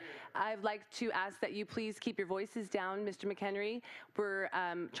Councilmember. I'd like to ask that you please keep your voices down, Mr. McHenry. We're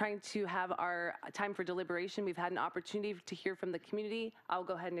trying to have our time for deliberation. We've had an opportunity to hear from the community. I'll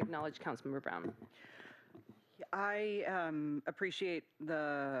go ahead and acknowledge Councilmember Brown. I appreciate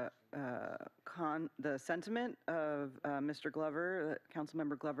the sentiment of Mr. Glover,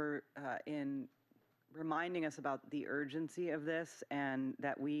 Councilmember Glover, in reminding us about the urgency of this and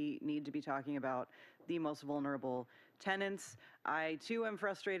that we need to be talking about the most vulnerable tenants. I too am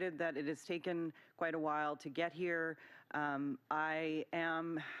frustrated that it has taken quite a while to get here. I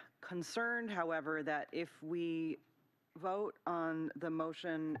am concerned, however, that if we vote on the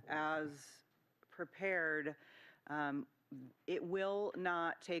motion as prepared, it will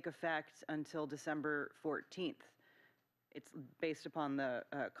not take effect until December 14th. It's based upon the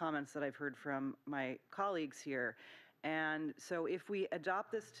comments that I've heard from my colleagues here. And so if we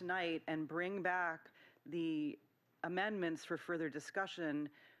adopt this tonight and bring back the amendments for further discussion,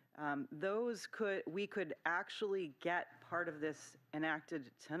 we could actually get part of this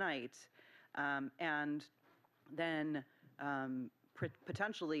enacted tonight, and then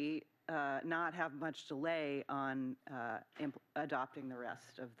potentially not have much delay on adopting the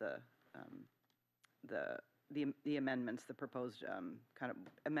rest of the amendments, the proposed kind of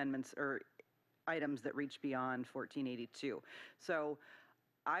amendments or items that reach beyond 1482. So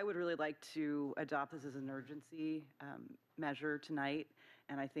I would really like to adopt this as an urgency measure tonight,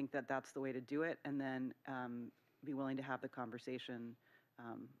 and I think that that's the way to do it, and then be willing to have the conversation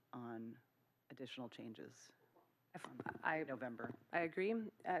on additional changes. November. I agree.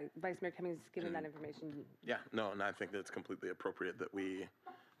 Vice Mayor Cummings, given that information. Yeah, no, and I think that it's completely appropriate that we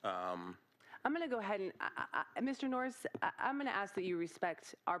I'm going to go ahead and, Mr. Norris, I'm going to ask that you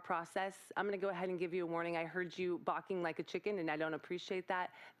respect our process. I'm going to go ahead and give you a warning. I heard you balking like a chicken, and I don't appreciate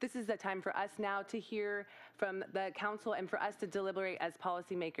that. This is the time for us now to hear from the council and for us to deliberate as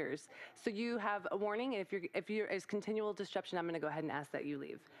policymakers. So you have a warning, and if you're as continual disruption, I'm going to go ahead and ask that you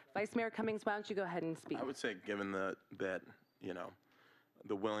leave. Vice Mayor Cummings, why don't you go ahead and speak? I would say, given that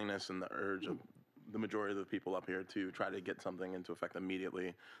the willingness and the urge of the majority of the people up here to try to get something into effect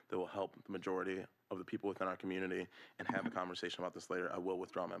immediately that will help the majority of the people within our community and have a conversation about this later, I will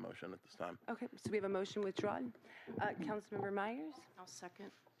withdraw my motion at this time. Okay, so we have a motion withdrawn. Councilmember Myers? I'll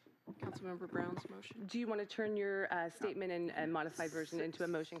second Councilmember Brown's motion. Do you want to turn your statement and modified version into a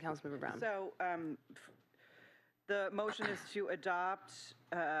motion, Councilmember Brown? So the motion is to adopt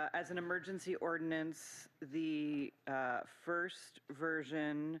as an emergency ordinance the first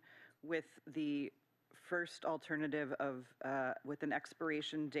version with the first alternative of with an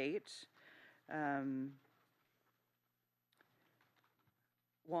expiration date.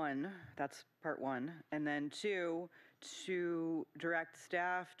 One, that's part one. And then two, to direct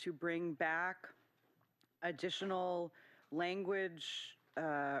staff to bring back additional language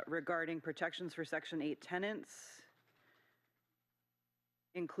regarding protections for Section 8 tenants,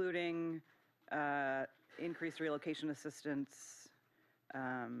 including increased relocation assistance,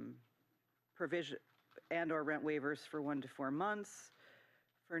 provision and/or rent waivers for 1 to 4 months,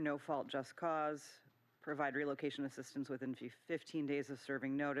 for no fault just cause, provide relocation assistance within 15 days of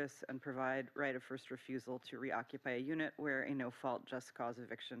serving notice, and provide right of first refusal to reoccupy a unit where a no fault just cause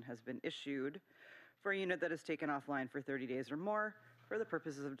eviction has been issued for a unit that is taken offline for 30 days or more for the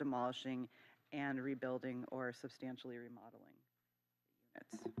purposes of demolishing and rebuilding or substantially remodeling units.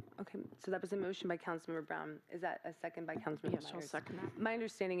 Okay, so that was a motion by Councilmember Brown. Is that a second by Councilmember Yes, Myers? I'll second that. My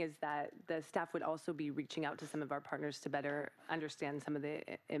understanding is that the staff would also be reaching out to some of our partners to better understand some of the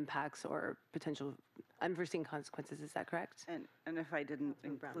impacts or potential unforeseen consequences. Is that correct? And if I didn't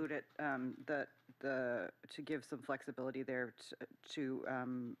include it, to give some flexibility there to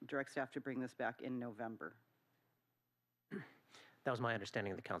direct staff to bring this back in November. That was my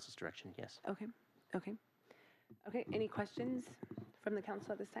understanding of the council's direction, yes. Okay, okay. Okay, any questions from the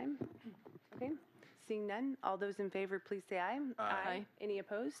council at this time? Okay, seeing none, all those in favor, please say aye. Aye. Any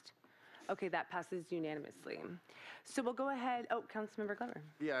opposed? Okay, that passes unanimously. So we'll go ahead, oh, Councilmember Glover.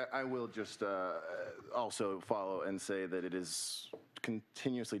 Yeah, I will just also follow and say that it is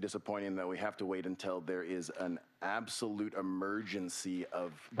continuously disappointing that we have to wait until there is an absolute emergency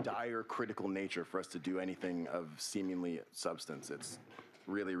of dire critical nature for us to do anything of seemingly substance. It's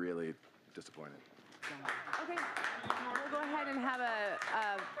really, really disappointing. Okay, we'll go ahead and have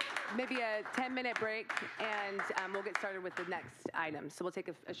maybe a 10-minute break, and we'll get started with the next item. So we'll take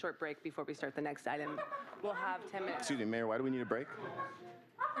a short break before we start the next item. We'll have 10 minutes. Excuse me, Mayor, why do we need a break?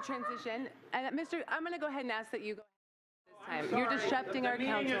 For transition. And I'm going to go ahead and ask that you go ahead this time. You're disrupting our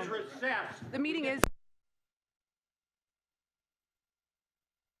council. The meeting is recessed. The meeting is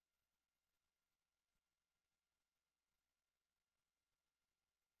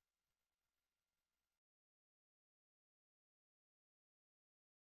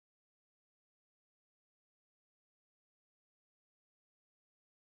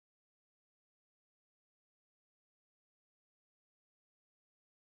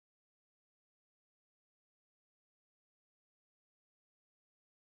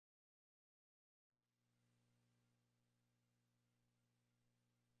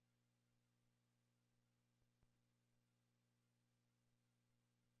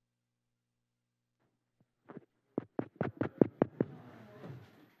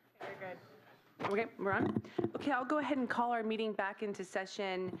okay, we're on. Okay, I'll go ahead and call our meeting back into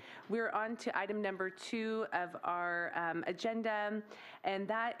session. We're on to item number 2 of our agenda, and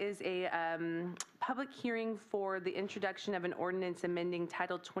that is a public hearing for the introduction of an ordinance amending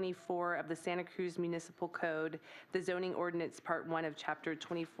Title 24 of the Santa Cruz Municipal Code, the zoning ordinance Part 1 of Chapter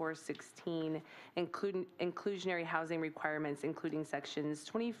 2416, inclusionary housing requirements, including sections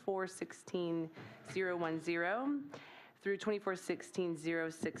 2416.010 through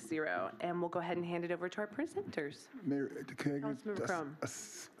 2416.060, and we'll go ahead and hand it over to our presenters. Mayor, can I Councilmember get Crum.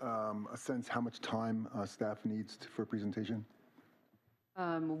 a sense how much time staff needs for a presentation?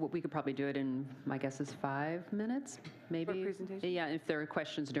 We could probably do it in, my guess is 5 minutes, maybe. For presentation? Yeah, if there are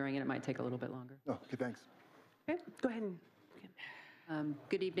questions during it, it might take a little bit longer. Oh, okay, thanks. Okay, go ahead and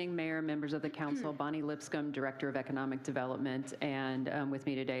good evening, Mayor, members of the council. Bonnie Lipscomb, Director of Economic Development, and with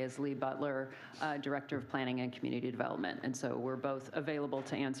me today is Lee Butler, Director of Planning and Community Development. And so we're both available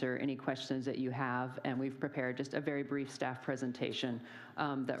to answer any questions that you have, and we've prepared just a very brief staff presentation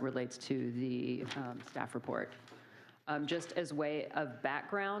that relates to the staff report. Just as way of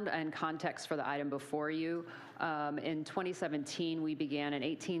background and context for the item before you, in 2017, we began an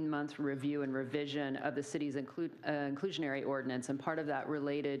 18-month review and revision of the city's inclusionary ordinance, and part of that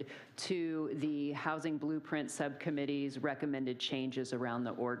related to the Housing Blueprint Subcommittee's recommended changes around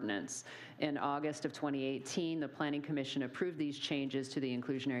the ordinance. In August of 2018, the Planning Commission approved these changes to the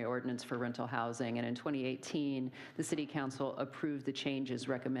inclusionary ordinance for rental housing, and in 2018, the City Council approved the changes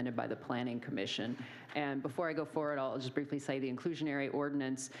recommended by the Planning Commission. And before I go forward, I'll just briefly say the inclusionary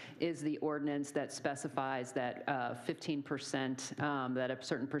ordinance is the ordinance that specifies that 15%, that a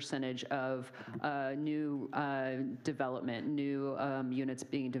certain percentage of new development, new units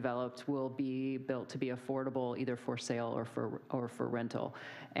being developed will be built to be affordable either for sale or for rental.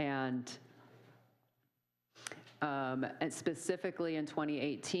 And specifically in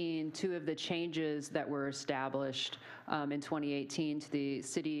 2018, 2 of the changes that were established in 2018 to the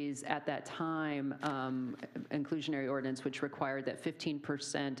city's, at that time, inclusionary ordinance, which required that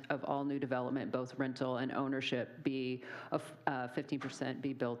 15% of all new development, both rental and ownership, be 15%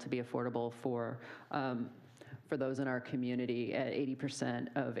 be built to be affordable for those in our community at 80%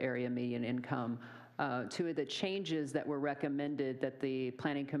 of area median income. 2 of the changes that were recommended that the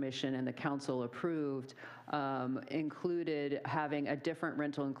Planning Commission and the Council approved included having a different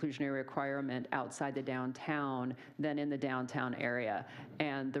rental inclusionary requirement outside the downtown than in the downtown area.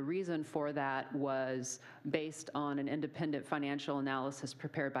 And the reason for that was based on an independent financial analysis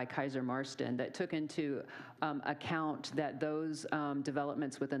prepared by Kaiser Marston that took into account that those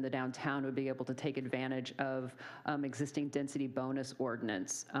developments within the downtown would be able to take advantage of existing density bonus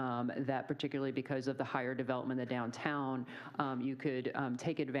ordinance, that particularly because of the higher development in the downtown, you could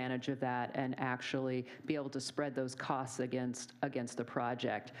take advantage of that and actually be able to spread those costs against the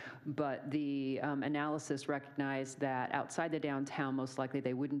project. But the analysis recognized that outside the downtown, most likely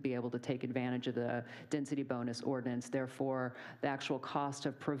they wouldn't be able to take advantage of the density bonus ordinance. Therefore, the actual cost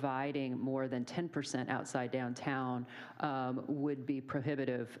of providing more than 10% outside downtown would be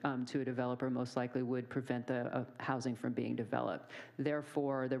prohibitive to a developer, most likely would prevent the housing from being developed.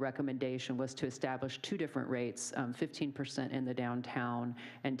 Therefore, the recommendation was to establish established two different rates, 15% in the downtown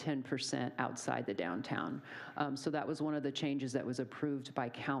and 10% outside the downtown. So that was one of the changes that was approved by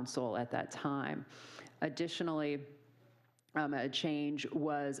council at that time. Additionally, a change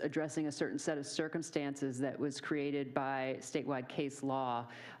was addressing a certain set of circumstances that was created by statewide case law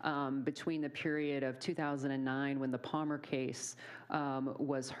between the period of 2009 when the Palmer case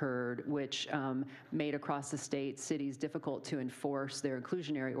was heard, which made across the state cities difficult to enforce their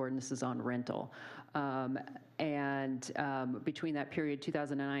inclusionary ordinances on rental. And between that period,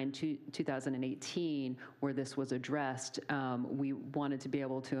 2009 and 2018, where this was addressed, we wanted to be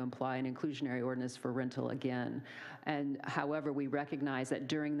able to apply an inclusionary ordinance for rental again. And however, we recognize that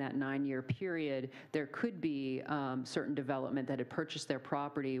during that 9-year period, there could be certain development that had purchased their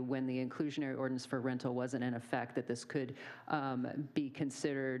property when the inclusionary ordinance for rental wasn't in effect, that this could be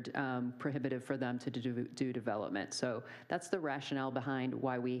considered prohibitive for them to do development. So that's the rationale behind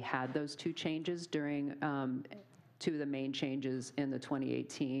why we had those two changes during two of the main changes in the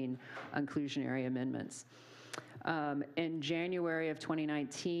 2018 inclusionary amendments. In January of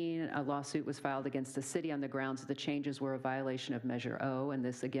 2019, a lawsuit was filed against the city on the grounds that the changes were a violation of Measure O, and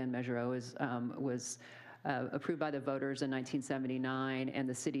this, again, Measure O was approved by the voters in 1979, and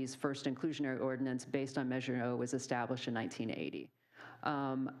the city's first inclusionary ordinance based on Measure O was established in 1980.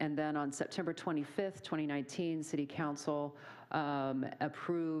 And then on September 25th, 2019, City Council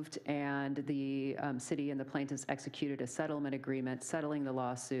approved, and the city and the plaintiffs executed a settlement agreement settling the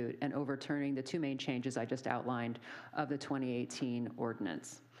lawsuit and overturning the two main changes I just outlined of the 2018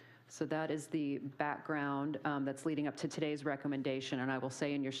 ordinance. So that is the background that's leading up to today's recommendation. And I will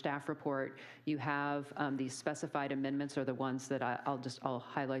say in your staff report, you have these specified amendments are the ones that I'll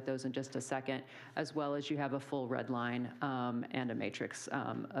highlight those in just a second, as well as you have a full red line and a matrix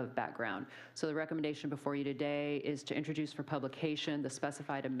of background. So the recommendation before you today is to introduce for publication the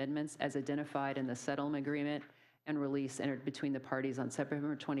specified amendments as identified in the settlement agreement and release entered between the parties on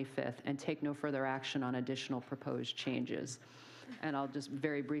September 25th, and take no further action on additional proposed changes. And I'll just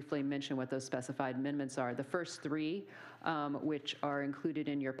very briefly mention what those specified amendments are. The first three, which are included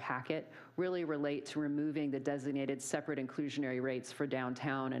in your packet, really relate to removing the designated separate inclusionary rates for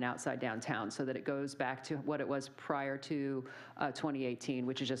downtown and outside downtown, so that it goes back to what it was prior to 2018,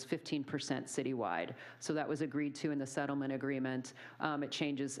 which is just 15% citywide. So that was agreed to in the settlement agreement. It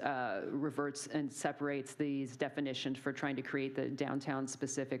changes, reverts and separates these definitions for trying to create the downtown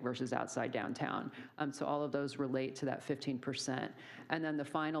specific versus outside downtown. So all of those relate to that 15%. And then the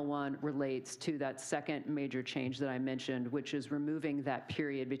final one relates to that second major change that I mentioned, which is removing that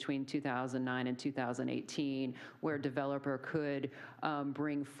period between 2009 and 2018, where a developer could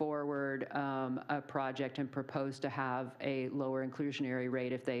bring forward a project and propose to have a lower inclusionary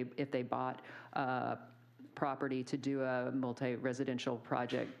rate if they bought property to do a multi-residential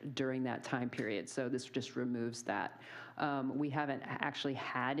project during that time period. So this just removes that. We haven't actually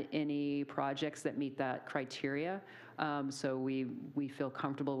had any projects that meet that criteria. So we feel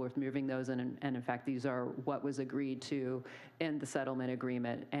comfortable with moving those, and in fact, these are what was agreed to in the settlement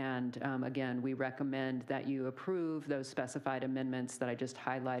agreement. And again, we recommend that you approve those specified amendments that I just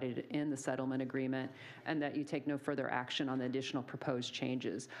highlighted in the settlement agreement, and that you take no further action on the additional proposed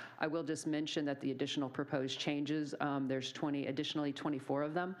changes. I will just mention that the additional proposed changes, there's additionally 24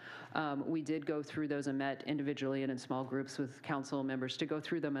 of them. We did go through those and met individually and in small groups with council members to go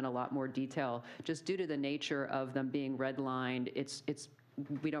through them in a lot more detail, just due to the nature of them being redlined.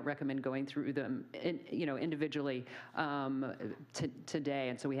 We don't recommend going through them individually today,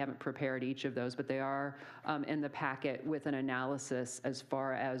 and so we haven't prepared each of those, but they are in the packet with an analysis as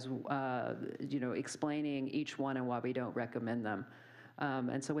far as explaining each one and why we don't recommend them.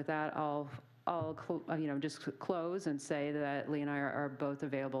 And so with that, I'll just close and say that Lee and I are both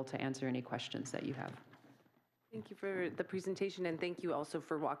available to answer any questions that you have. Thank you for the presentation, and thank you also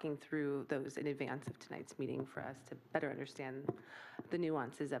for walking through those in advance of tonight's meeting for us to better understand the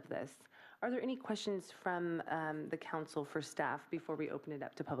nuances of this. Are there any questions from the council for staff before we open it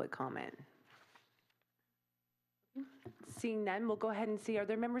up to public comment? Seeing none, we'll go ahead and see, are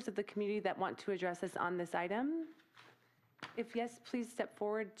there members of the community that want to address us on this item? If yes, please step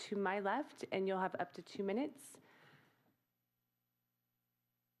forward to my left, and you'll have up to 2 minutes.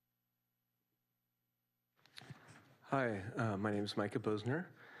 Hi, my name is Micah Bosner.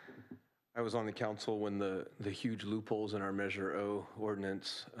 I was on the council when the huge loopholes in our Measure O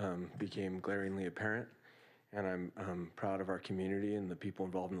ordinance became glaringly apparent, and I'm proud of our community and the people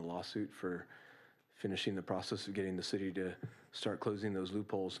involved in the lawsuit for finishing the process of getting the city to start closing those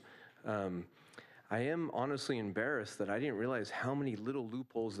loopholes. I am honestly embarrassed that I didn't realize how many little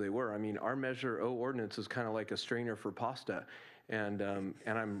loopholes they were. I mean, our Measure O ordinance is kind of like a strainer for pasta. And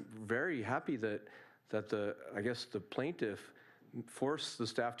I'm very happy that I guess the plaintiff forced the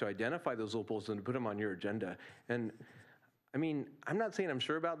staff to identify those loopholes and to put them on your agenda. And I mean, I'm not saying I'm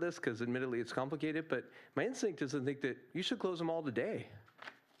sure about this because admittedly it's complicated, but my instinct is to think that you should close them all today.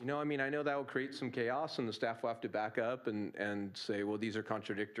 You know, I mean, I know that will create some chaos and the staff will have to back up and say, well, these are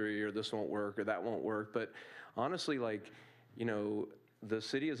contradictory or this won't work or that won't work. But honestly, like, you know, the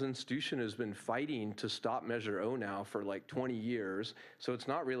city as an institution has been fighting to stop Measure O now for like 20 years. So it's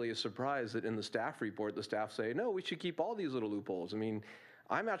not really a surprise that in the staff report, the staff say, no, we should keep all these little loopholes. I mean,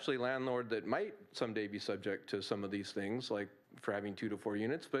 I'm actually a landlord that might someday be subject to some of these things, like for having 2 to 4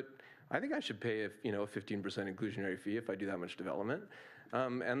 units, but I think I should pay a 15% inclusionary fee if I do that much development.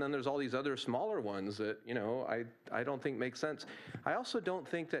 And then there's all these other smaller ones that, you know, I don't think make sense. I also don't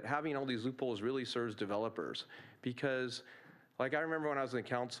think that having all these loopholes really serves developers because, like, I remember when I was in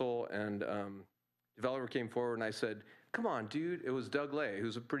council and developer came forward and I said, come on, dude, it was Doug Lay,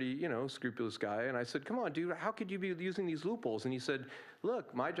 who's a pretty, you know, scrupulous guy. And I said, come on, dude, how could you be using these loopholes? And he said,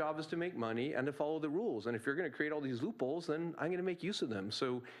 look, my job is to make money and to follow the rules. And if you're going to create all these loopholes, then I'm going to make use of them.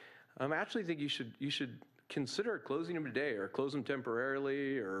 So I actually think you should consider closing them today or close them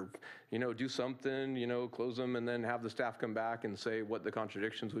temporarily or, you know, do something, you know, close them and then have the staff come back and say what the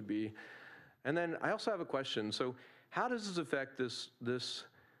contradictions would be. And then I also have a question. So how does this affect this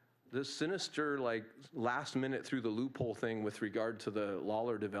sinister, like, last minute through the loophole thing with regard to the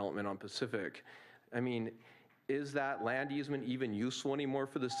Lawler development on Pacific? I mean, is that land easement even useful anymore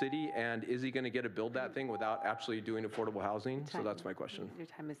for the city? And is he going to get to build that thing without actually doing affordable housing? So that's my question. Your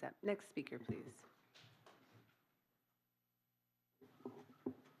time is up. Next speaker, please.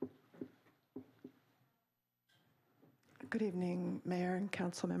 Good evening, Mayor and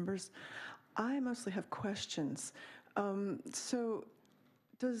council members. I mostly have questions. So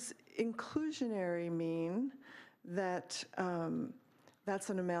does inclusionary mean that that's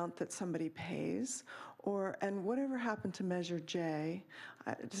an amount that somebody pays? And whatever happened to Measure J?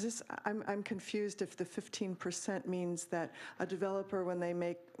 I'm confused if the 15% means that a developer, when they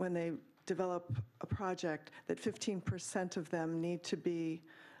develop a project, that 15% of them need to be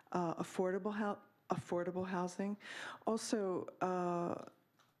affordable housing. Also,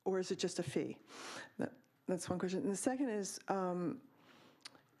 or is it just a fee? That's one question. And the second is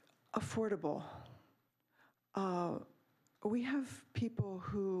affordable. We have people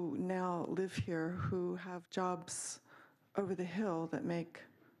who now live here who have jobs over the hill that make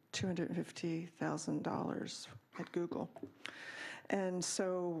 $250,000 at Google. And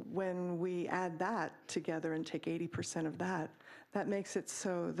so when we add that together and take 80% of that, that makes it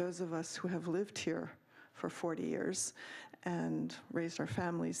so those of us who have lived here for 40 years and raised our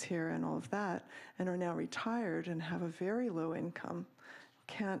families here and all of that, and are now retired and have a very low income,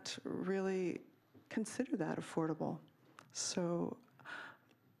 can't really consider that affordable. So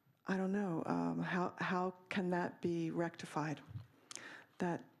I don't know, how can that be rectified?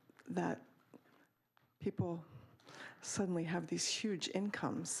 That people suddenly have these huge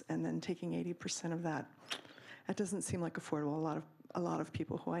incomes and then taking 80% of that, it doesn't seem like affordable. A lot of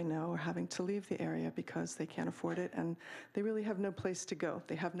people who I know are having to leave the area because they can't afford it, and they really have no place to go.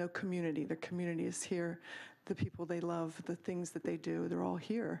 They have no community. Their community is here. The people they love, the things that they do, they're all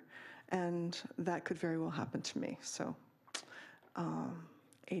here. And that could very well happen to me. So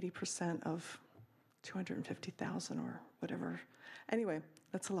 80% of 250,000 or whatever. Anyway,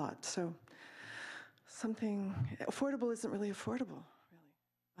 that's a lot. So affordable isn't really affordable,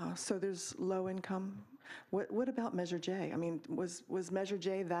 really. So there's low income. What about Measure J? I mean, was Measure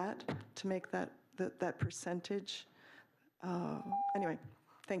J that to make that percentage? Anyway,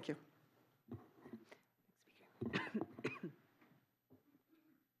 thank you.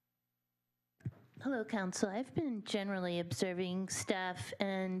 Hello, Council. I've been generally observing staff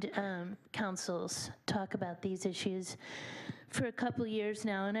and councils talk about these issues for a couple years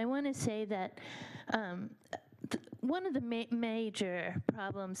now, and I want to say that one of the major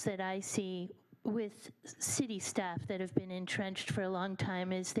problems that I see with city staff that have been entrenched for a long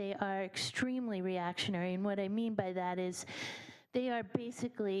time is they are extremely reactionary, and what I mean by that is they are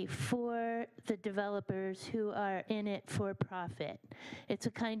basically for the developers who are in it for profit. It's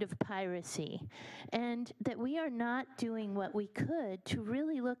a kind of piracy. And that we are not doing what we could to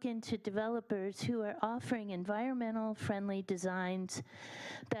really look into developers who are offering environmental friendly designs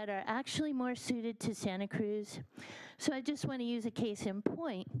that are actually more suited to Santa Cruz. So I just want to use a case in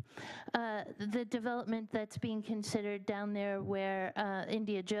point. The development that's being considered down there where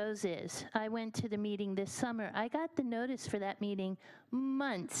India Joe's is. I went to the meeting this summer. I got the notice for that meeting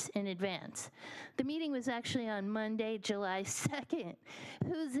months in advance. The meeting was actually on Monday, July 2nd.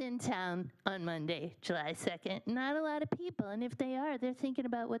 Who's in town on Monday, July 2nd? Not a lot of people, and if they are, they're thinking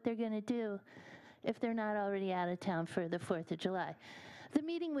about what they're going to do if they're not already out of town for the 4th of July. The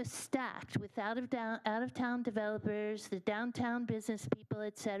meeting was stacked with out-of-town developers, the downtown business people,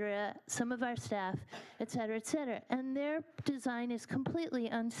 et cetera, some of our staff, et cetera, and their design is completely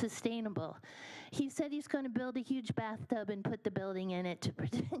unsustainable. He said he's going to build a huge bathtub and put the building in it to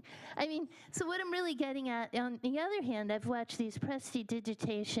protect. I mean, so what I'm really getting at, on the other hand, I've watched these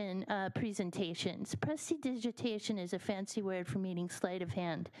prestidigitation presentations. Prestidigitation is a fancy word for meaning sleight of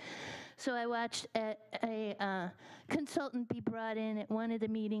hand. So I watched a consultant be brought in at one of the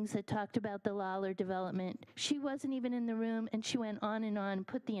meetings that talked about the Lawler development. She wasn't even in the room, and she went on and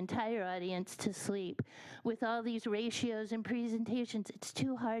put the entire audience to sleep with all these ratios and presentations. It's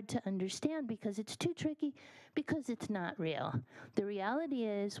too hard to understand because it's too tricky, because it's not real. The reality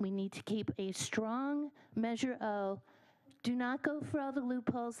is we need to keep a strong Measure O. Do not go for all the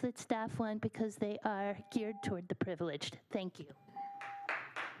loopholes that staff want because they are geared toward the privileged. Thank you.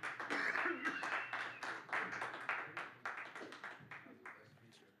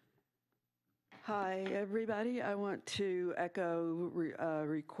 Hi, everybody. I want to echo a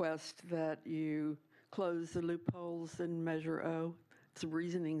request that you close the loopholes in Measure O. The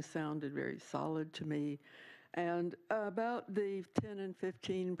reasoning sounded very solid to me. And about the 10 and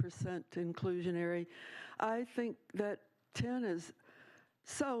 15% inclusionary, I think that 10 is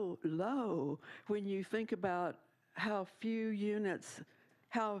so low when you think about how few units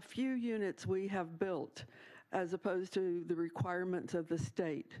we have built as opposed to the requirements of the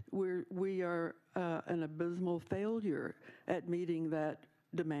state. We are an abysmal failure at meeting that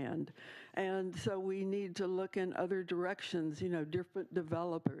demand. And so we need to look in other directions, different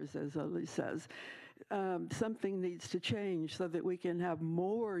developers, as Oli says. Something needs to change so that we can have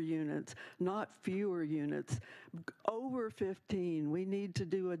more units, not fewer units. Over 15, we need to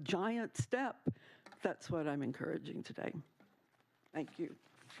do a giant step. That's what I'm encouraging today. Thank you.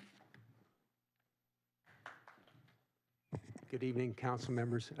 Good evening, council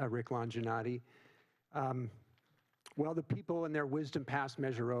members. Rick Longinati. Well, the people in their wisdom passed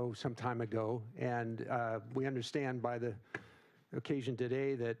Measure O some time ago, and we understand by the occasion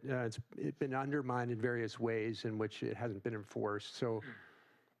today that it's been undermined in various ways in which it hasn't been enforced. So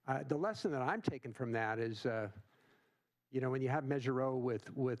the lesson that I'm taking from that is, when you have Measure O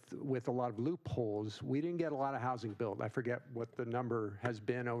with a lot of loopholes, we didn't get a lot of housing built. I forget what the number has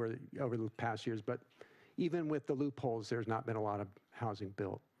been over the past years, but even with the loopholes, there's not been a lot of housing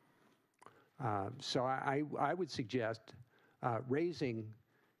built. So I would suggest raising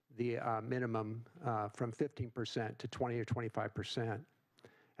the minimum from 15% to 20 or 25%,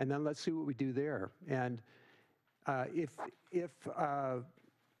 and then let's see what we do there. And if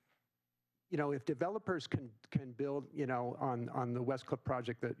developers can build, on the West Cliff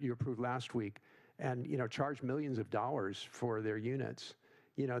project that you approved last week, and charge millions of dollars for their units,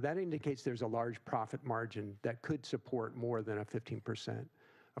 that indicates there's a large profit margin that could support more than a 15%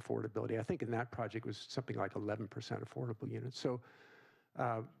 affordability. I think in that project was something like 11% affordable units. So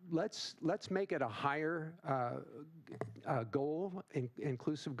let's make it a higher goal,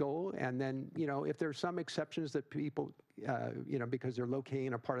 inclusive goal, and then if there's some exceptions that people, because they're located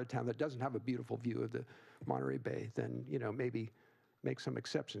in a part of town that doesn't have a beautiful view of the Monterey Bay, then maybe make some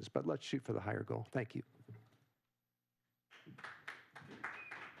exceptions. But let's shoot for the higher goal. Thank you.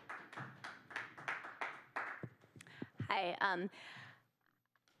 Hi.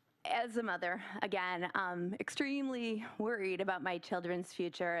 As a mother, again, extremely worried about my children's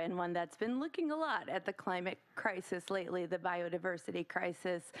future, and one that's been looking a lot at the climate crisis lately, the biodiversity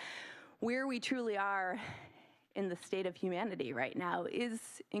crisis. Where we truly are in the state of humanity right now is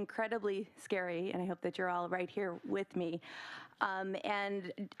incredibly scary, and I hope that you're all right here with me.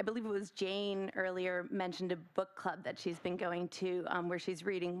 And I believe it was Jane earlier mentioned a book club that she's been going to where she's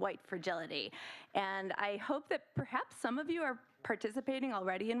reading White Fragility. And I hope that perhaps some of you are participating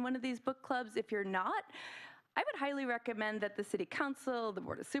already in one of these book clubs. If you're not, I would highly recommend that the city council, the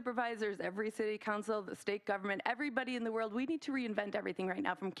board of supervisors, every city council, the state government, everybody in the world, we need to reinvent everything right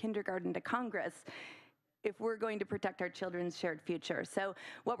now from kindergarten to Congress if we're going to protect our children's shared future. So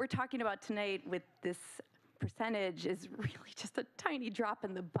what we're talking about tonight with this percentage is really just a tiny drop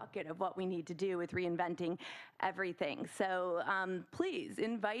in the bucket of what we need to do with reinventing everything. So please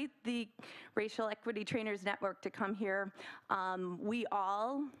invite the Racial Equity Trainers Network to come here. We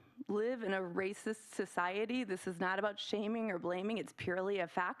all live in a racist society. This is not about shaming or blaming. It's purely a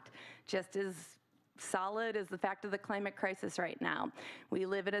fact, just as solid as the fact of the climate crisis right now. We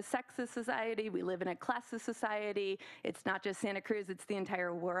live in a sexist society. We live in a classist society. It's not just Santa Cruz, it's the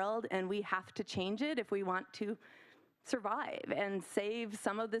entire world, and we have to change it if we want to survive and save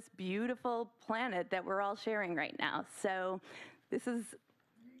some of this beautiful planet that we're all sharing right now. So this is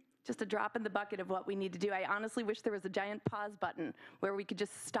just a drop in the bucket of what we need to do. I honestly wish there was a giant pause button where we could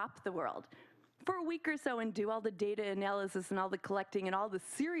just stop the world for a week or so and do all the data analysis and all the collecting and all the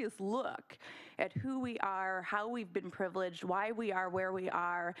serious look at who we are, how we've been privileged, why we are where we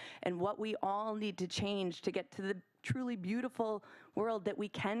are, and what we all need to change to get to the truly beautiful world that we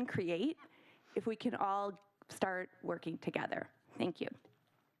can create if we can all start working together. Thank you.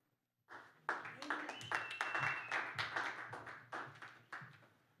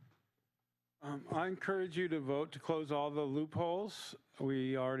 I encourage you to vote to close all the loopholes.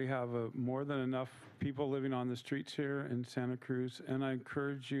 We already have more than enough people living on the streets here in Santa Cruz, and I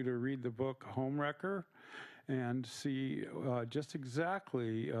encourage you to read the book Homewrecker and see just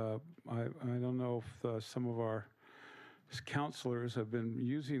exactly, I don't know if some of our counselors have been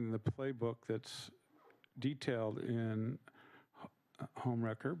using the playbook that's detailed in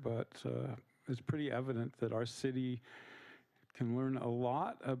Homewrecker, but it's pretty evident that our city can learn a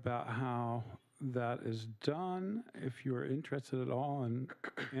lot about how that is done if you're interested at all in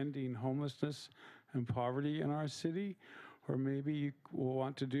ending homelessness and poverty in our city. Or maybe you will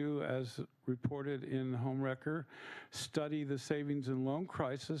want to do, as reported in Homewrecker, study the savings and loan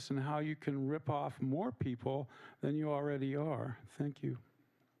crisis and how you can rip off more people than you already are. Thank you.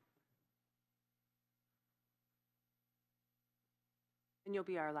 And you'll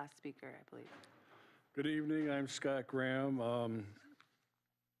be our last speaker, I believe. Good evening, I'm Scott Graham.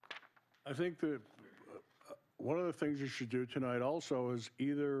 I think that one of the things you should do tonight also is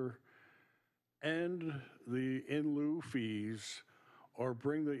either end the in lieu fees or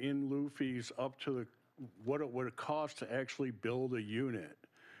bring the in lieu fees up to what it would cost to actually build a unit.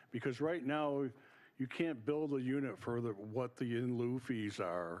 Because right now, you can't build a unit for what the in lieu fees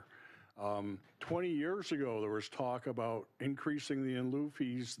are. 20 years ago, there was talk about increasing the in lieu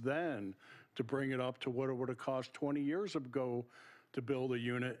fees then to bring it up to what it would have cost 20 years ago to build a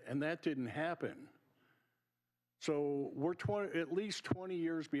unit, and that didn't happen. So we're at least 20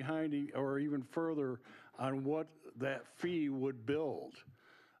 years behind, or even further, on what that fee would build.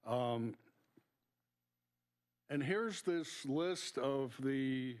 And here's this list of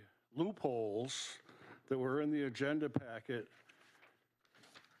the loopholes that were in the agenda packet.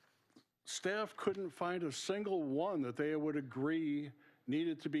 Staff couldn't find a single one that they would agree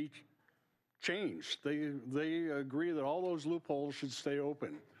needed to be changed. They agree that all those loopholes should stay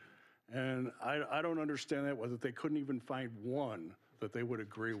open. And I don't understand that, whether they couldn't even find one that they would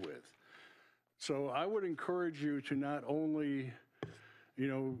agree with. So I would encourage you to not only,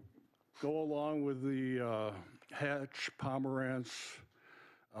 go along with the Hatch-Pomerantz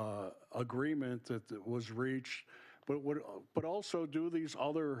agreement that was reached, but also do these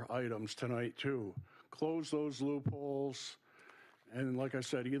other items tonight too. Close those loopholes, and like I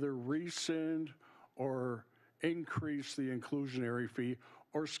said, either rescind or increase the inclusionary fee,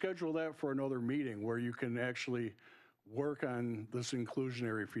 or schedule that for another meeting where you can actually work on this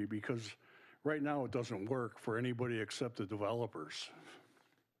inclusionary fee, because right now it doesn't work for anybody except the developers.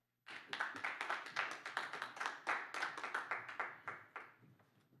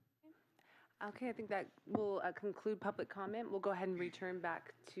 Okay, I think that will conclude public comment. We'll go ahead and return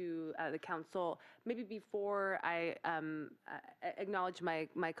back to the council. Maybe before I acknowledge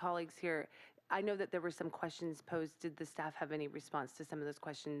my colleagues here, I know that there were some questions posed. Did the staff have any response to some of those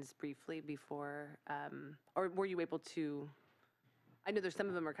questions briefly before, or were you able to? I know there's some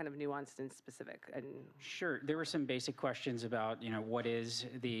of them are kind of nuanced and specific. And sure, there were some basic questions about, what is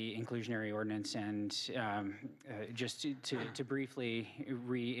the inclusionary ordinance, and just to briefly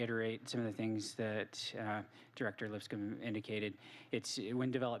reiterate some of the things that Director Lipscomb indicated. It's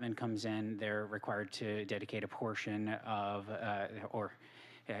when development comes in, they're required to dedicate a portion of,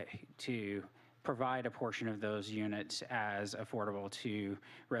 to provide a portion of those units as affordable to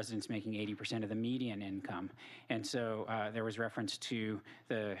residents making 80% of the median income. And so there was reference to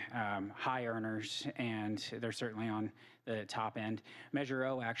the high earners, and they're certainly on the top end. Measure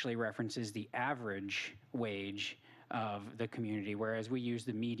O actually references the average wage of the community, whereas we use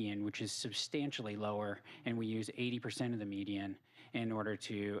the median, which is substantially lower, and we use 80% of the median in order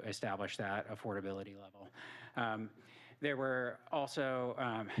to establish that affordability level. There were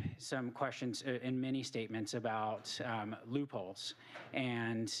also some questions in many statements about loopholes,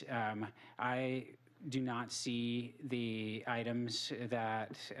 and I do not see the items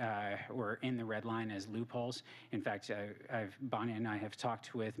that were in the red line as loopholes. In fact, Bonnie and I have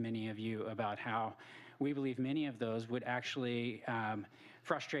talked with many of you about how we believe many of those would actually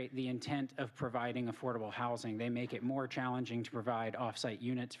frustrate the intent of providing affordable housing. They make it more challenging to provide off-site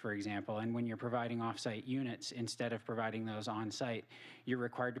units, for example, and when you're providing off-site units, instead of providing those on-site, you're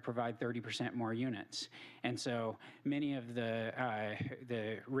required to provide 30% more units. And so many of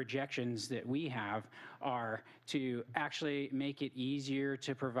the rejections that we have are to actually make it easier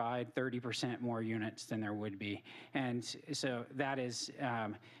to provide 30% more units than there would be. And so that is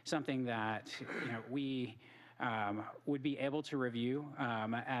something that we would be able to review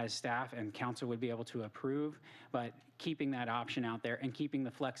as staff, and council would be able to approve, but keeping that option out there and keeping the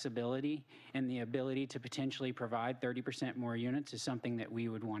flexibility and the ability to potentially provide 30% more units is something that we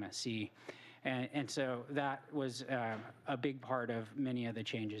would want to see. And so that was a big part of many of the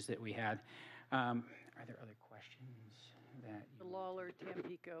changes that we had. Are there other questions that The Lawler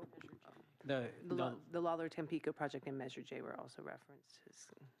Tampico. The Lawler Tampico project and Measure J were also referenced.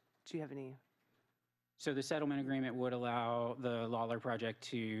 Do you have any? So the settlement agreement would allow the Lawler project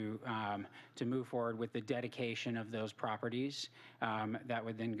to move forward with the dedication of those properties. That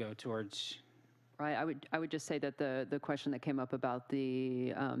would then go towards. Right. I would just say that the question that came up about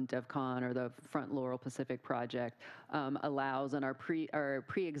the DevCon or the Front Laurel Pacific project allows, and our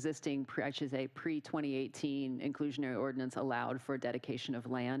pre-existing, pre-2018 inclusionary ordinance allowed for dedication of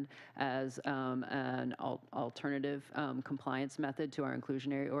land as an alternative compliance method to our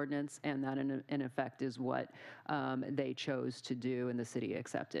inclusionary ordinance, and that in effect is what they chose to do and the city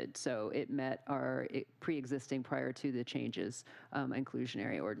accepted. So it met our pre-existing, prior to the changes,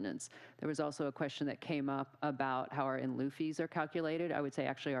 inclusionary ordinance. There was also a question that came up about how our in-lieu fees are calculated. I would say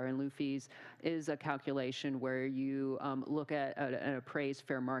actually our in-lieu fees is a calculation where you look at an appraised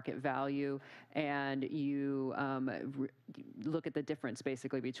fair market value, and you look at the difference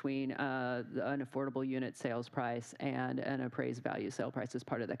basically between an affordable unit sales price and an appraised value sale price as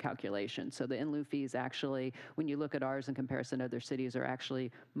part of the calculation. So the in-lieu fees actually, when you look at ours in comparison to other cities, are actually,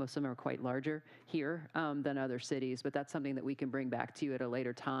 most of them are quite larger here than other cities, but that's something that we can bring back to you at a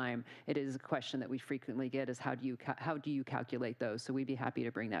later time. It is a question that we frequently get, is how do you calculate those? So we'd be happy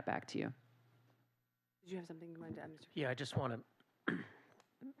to bring that back to you. Did you have something you wanted to add, Mr.? Yeah, I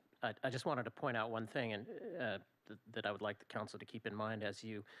just wanted to point out one thing, and that I would like the council to keep in mind as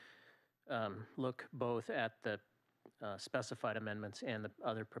you look both at the specified amendments and the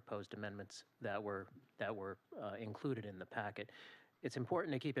other proposed amendments that were included in the packet. It's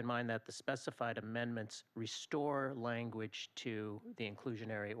important to keep in mind that the specified amendments restore language to the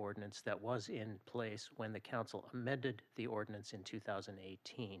inclusionary ordinance that was in place when the council amended the ordinance in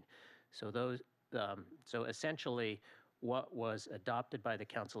 2018. So essentially, what was adopted by the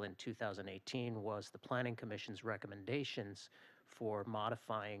council in 2018 was the Planning Commission's recommendations for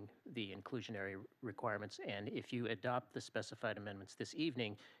modifying the inclusionary requirements. And if you adopt the specified amendments this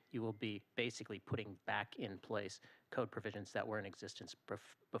evening, you will be basically putting back in place code provisions that were in existence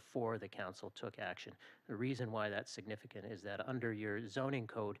before the council took action. The reason why that's significant is that under your zoning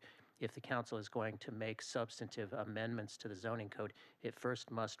code, if the council is going to make substantive amendments to the zoning code, it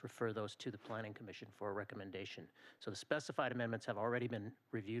first must refer those to the Planning Commission for a recommendation. So the specified amendments have already been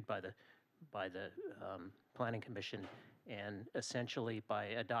reviewed by the Planning Commission, and essentially by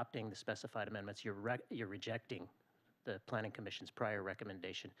adopting the specified amendments, you're rejecting the Planning Commission's prior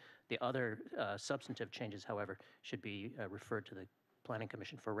recommendation. The other substantive changes, however, should be referred to the Planning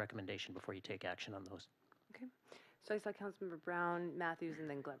Commission for recommendation before you take action on those. Okay. So I saw Councilmember Brown, Matthews, and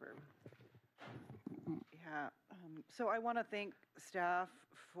then Glover. Yeah. So I want to thank staff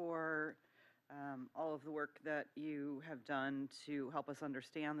for all of the work that you have done to help us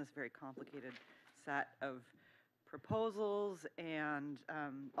understand this very complicated set of proposals, and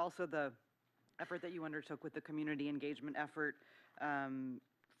also the effort that you undertook with the community engagement effort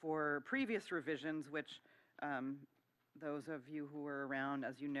for previous revisions, which those of you who were around,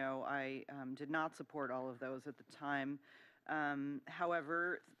 as you know, I did not support all of those at the time.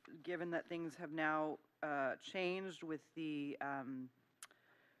 However, given that things have now changed with the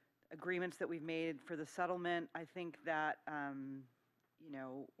agreements that we've made for the settlement, I think that,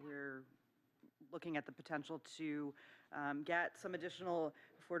 we're looking at the potential to get some additional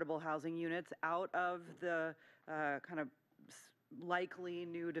affordable housing units out of the kind of likely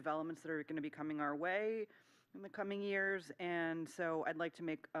new developments that are going to be coming our way in the coming years. And so I'd like to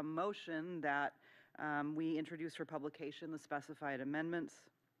make a motion that we introduce for publication the specified amendments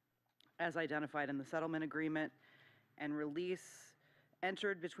as identified in the settlement agreement, and release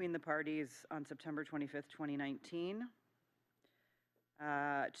entered between the parties on September 25th, 2019,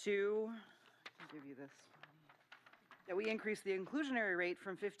 to give you this. That we increase the inclusionary rate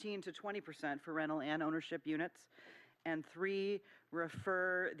from 15 to 20% for rental and ownership units. And 3,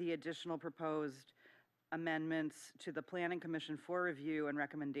 refer the additional proposed amendments to the Planning Commission for review and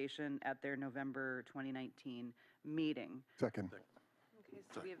recommendation at their November 2019 meeting. Second. Okay,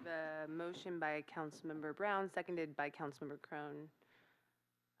 so we have a motion by Councilmember Brown, seconded by Councilmember Crone.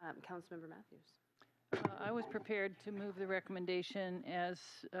 Councilmember Matthews. I was prepared to move the recommendation as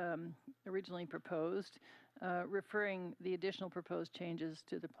originally proposed, referring the additional proposed changes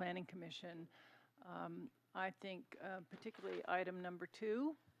to the Planning Commission. I think particularly item number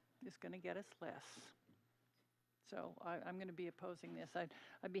 2 is going to get us less. So I'm going to be opposing this.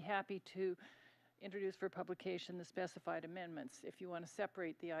 I'd be happy to introduce for publication the specified amendments. If you want to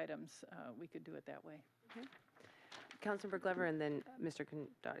separate the items, we could do it that way. Okay. Councilmember Glover, and then Mr.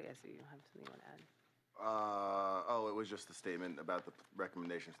 Condotti, I see you have something you want to add. It was just a statement about the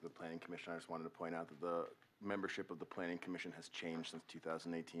recommendations to the Planning Commission. I just wanted to point out that the membership of the Planning Commission has changed since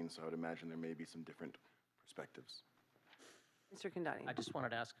 2018, so I would imagine there may be some different perspectives. Mr. Condotti. I just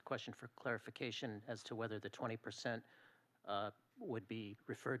wanted to ask a question for clarification as to whether the 20% would be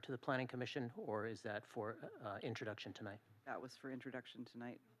referred to the Planning Commission, or is that for introduction tonight? That was for introduction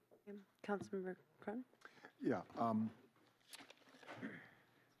tonight. Okay. Councilmember Crone? Yeah.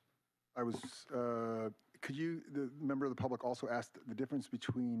 I was, could you, the member of the public also asked the difference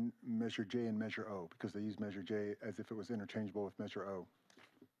between Measure J and Measure O, because they use Measure J as if it was interchangeable with Measure O.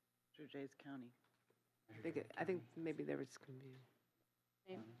 Measure J is county. I think maybe there was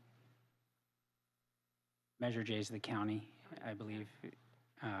confusion. Measure J is the county, I believe,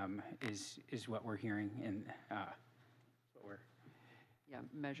 is what we're hearing and what we're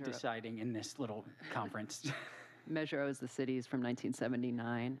Measure deciding in this little conference. Measure O is the cities from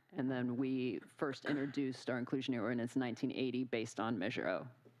 1979, and then we first introduced our inclusionary ordinance in 1980 based on Measure O.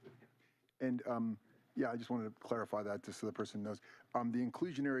 And yeah, I just wanted to clarify that just so the person knows. The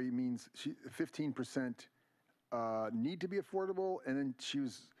inclusionary means 15% need to be affordable, and then she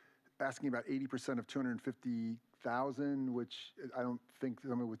was asking about 80% of 250,000, which I don't think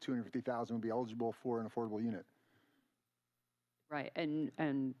someone with 250,000 would be eligible for an affordable unit. Right,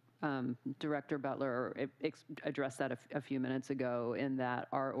 and Director Butler addressed that a few minutes ago in that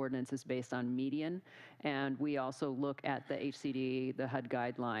our ordinance is based on median, and we also look at the HCD, the HUD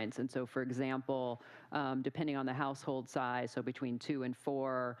guidelines. And so, for example, depending on the household size, so between 2 and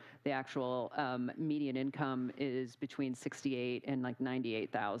 4, the actual median income is between 68 and like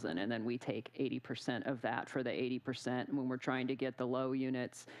 98,000, and then we take 80% of that for the 80%. When we're trying to get the low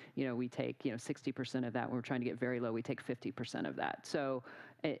units, we take 60% of that. When we're trying to get very low, we take 50% of that. So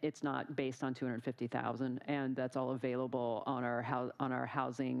it's not based on 250,000, and that's all available on our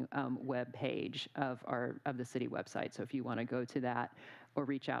housing web page of the city website. So if you want to go to that or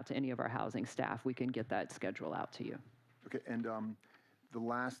reach out to any of our housing staff, we can get that schedule out to you. Okay, and the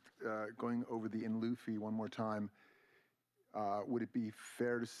last, going over the in lieu fee one more time, would it be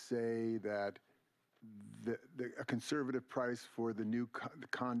fair to say that a conservative price for the new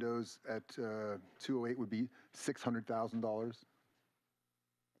condos at 208 would be $600,000?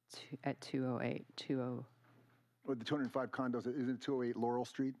 At 208, Well, the 205 condos, isn't it 208 Laurel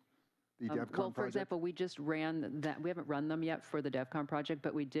Street? The DevCon well, for project? example, we just ran that. We haven't run them yet for the DevCon project,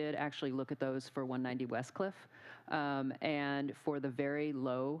 but we did actually look at those for 190 Westcliff. And for the very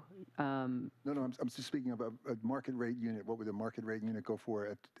low. No, I'm just speaking of a market rate unit. What would the market rate unit go for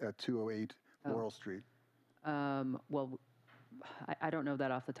at 208 Laurel Street? Well, I don't know that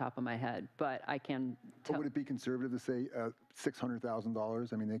off the top of my head, but I can tell. But would it be conservative to say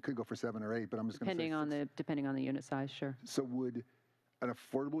 $600,000? I mean, they could go for 7 or 8, but I'm just going to say depending on the unit size, sure. So would an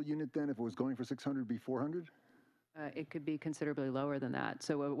affordable unit then, if it was going for 600, be 400? It could be considerably lower than that.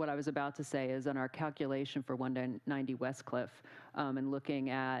 So what I was about to say is on our calculation for 190 Westcliff, and looking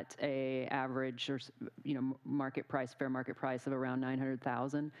at a average or market price, fair market price of around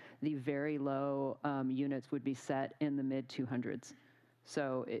 900,000, the very low units would be set in the mid 200s.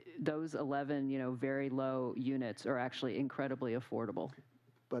 So those 11 very low units are actually incredibly affordable.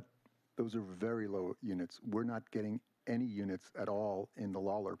 But those are very low units. We're not getting any units at all in the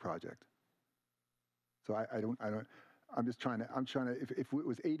Lawler project. So I'm trying to, if it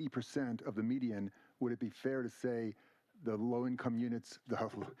was 80% of the median, would it be fair to say the low-income units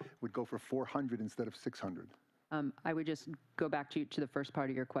would go for 400 instead of 600? I would just go back to the first part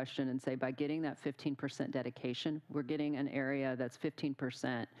of your question and say by getting that 15% dedication, we're getting an area that's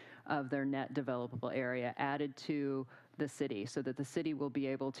 15% of their net developable area added to the city so that the city will be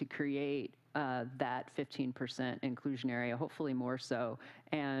able to create that 15% inclusionary, hopefully more so.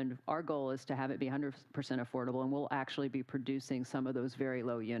 And our goal is to have it be 100% affordable, and we'll actually be producing some of those very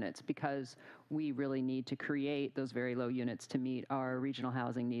low units because we really need to create those very low units to meet our regional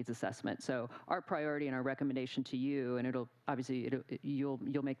housing needs assessment. So our priority and our recommendation to you, and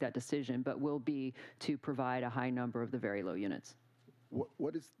you'll make that decision, but will be to provide a high number of the very low units.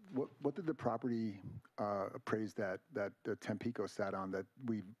 What did the property appraised that Tampico sat on that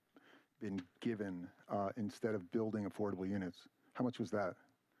we've been given instead of building affordable units? How much was that?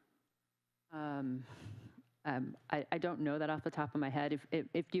 I don't know that off the top of my head.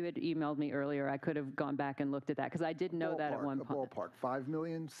 If you had emailed me earlier, I could have gone back and looked at that because I did know that at one point. A ballpark, 5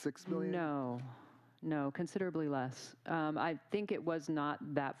 million, 6 million? No, considerably less. I think it was not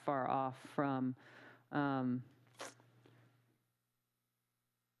that far off from.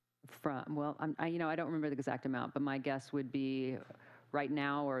 Well, I don't remember the exact amount, but my guess would be right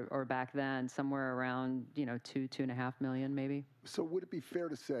now or back then somewhere around 2.5 million maybe. So would it be fair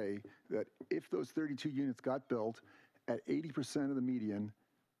to say that if those 32 units got built at 80% of the median,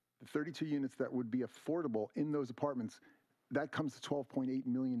 the 32 units that would be affordable in those apartments, that comes to $12.8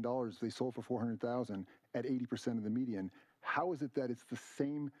 million they sold for $400,000 at 80% of the median? How is it that it's the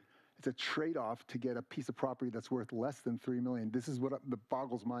same? It's a trade-off to get a piece of property that's worth less than $3 million. This is what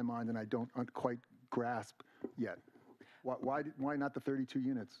boggles my mind, and I don't quite grasp yet. Why not the 32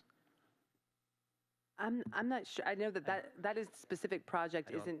 units? I'm not sure. I know that is specific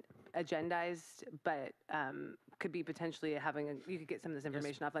project isn't agendized, but could be potentially you could get some of this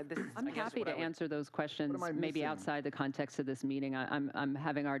information off like this. I'm happy to answer those questions maybe outside the context of this meeting. I'm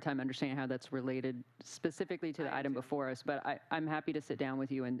having a hard time understanding how that's related specifically to the item before us, but I'm happy to sit down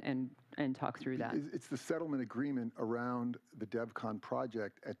with you and talk through that. It's the settlement agreement around the DevCon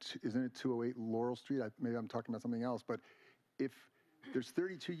project isn't it 208 Laurel Street? Maybe I'm talking about something else, but if there's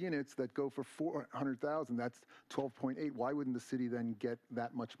 32 units that go for $400,000, that's 12.8. Why wouldn't the city then get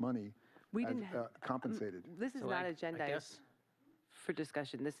that much money? We didn't compensated. This is not agendized for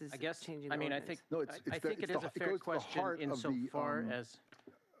discussion. This is changing the ordinance. I think it is a fair question insofar as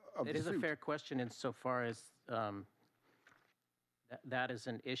it is a fair question insofar as that is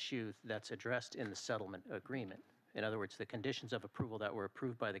an issue that's addressed in the settlement agreement. In other words, the conditions of approval that were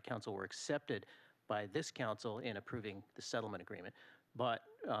approved by the council were accepted by this council in approving the settlement agreement. But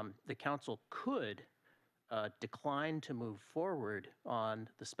the council could decline to move forward on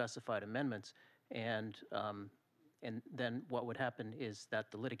the specified amendments, and then what would happen is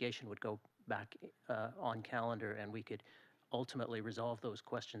that the litigation would go back on calendar, and we could ultimately resolve those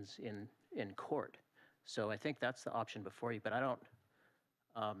questions in court. So I think that's the option before you, but I don't.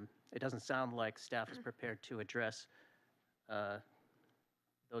 It doesn't sound like staff is prepared to address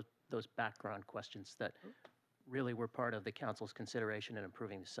those background questions that really were part of the council's consideration in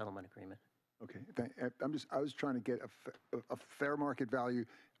approving the settlement agreement. Okay, I was trying to get a fair market value.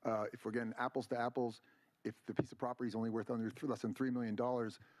 If we're getting apples to apples, if the piece of property is only worth less than $3 million,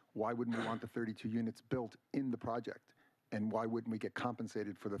 why wouldn't we want the 32 units built in the project? And why wouldn't we get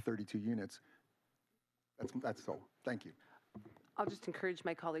compensated for the 32 units? That's all. Thank you. I'll just encourage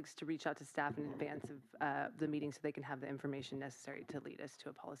my colleagues to reach out to staff in advance of the meeting so they can have the information necessary to lead us to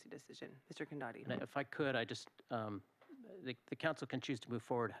a policy decision. Mr. Condotti. If I could, the council can choose to move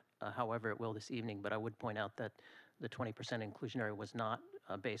forward however it will this evening, but I would point out that the 20% inclusionary was not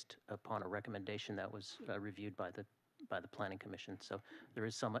based upon a recommendation that was reviewed by the Planning Commission. So there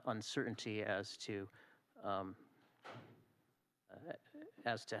is some uncertainty as to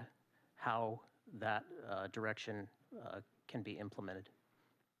how that direction can be implemented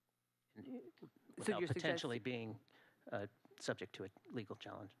without potentially being subject to a legal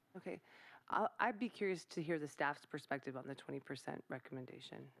challenge. Okay. I'd be curious to hear the staff's perspective on the 20%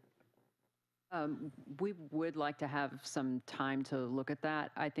 recommendation. We would like to have some time to look at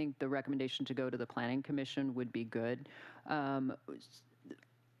that. I think the recommendation to go to the Planning Commission would be good.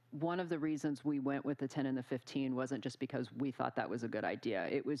 One of the reasons we went with the 10 and the 15 wasn't just because we thought that was a good idea.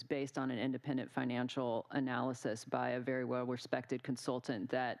 It was based on an independent financial analysis by a very well-respected consultant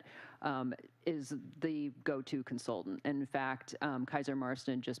that is the go-to consultant. And in fact, Kaiser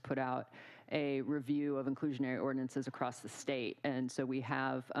Marston just put out a review of inclusionary ordinances across the state. And so we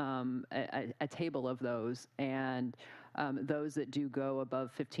have a table of those, and those that do go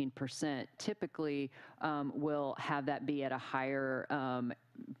above 15% typically will have that be at a higher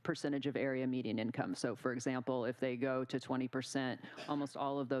percentage of area median income. So for example, if they go to 20%, almost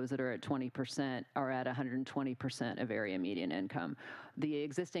all of those that are at 20% are at 120% of area median income. The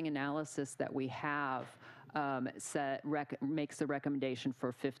existing analysis that we have makes the recommendation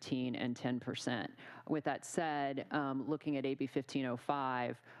for 15 and 10%. With that said, looking at AB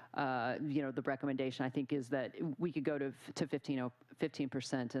 1505, the recommendation, I think, is that we could go to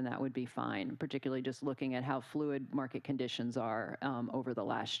 15%, and that would be fine, particularly just looking at how fluid market conditions are over the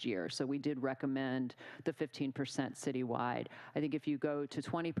last year. So we did recommend the 15% citywide. I think if you go to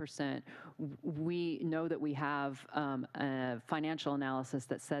 20%, we know that we have a financial analysis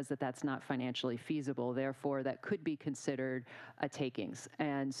that says that that's not financially feasible. Therefore, that could be considered a takings.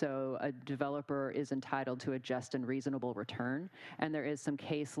 And so a developer is entitled to a just and reasonable return. And there is some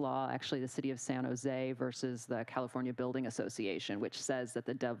case law, actually the city of San Jose versus the California Building Association, which says that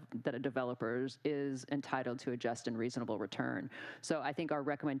that a developer is entitled to a just and reasonable return. So I think our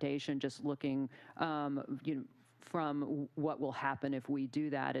recommendation, just looking, from what will happen if we do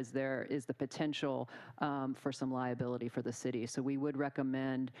that, is there is the potential for some liability for the city. So we would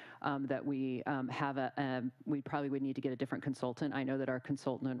recommend that we we probably would need to get a different consultant. I know that our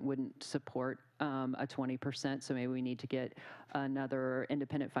consultant wouldn't support a 20%, so maybe we need to get another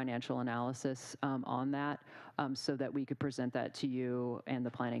independent financial analysis on that so that we could present that to you and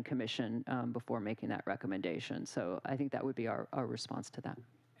the Planning Commission before making that recommendation. So I think that would be our response to that.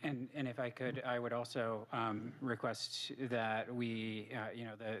 And if I could, I would also request that we,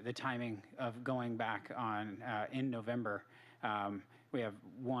 the timing of going back on in November, we have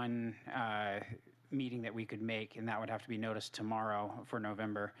one meeting that we could make, and that would have to be noticed tomorrow for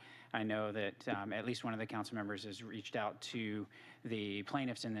November. I know that at least one of the council members has reached out to the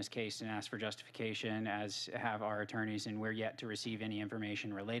plaintiffs in this case and asked for justification, as have our attorneys, and we're yet to receive any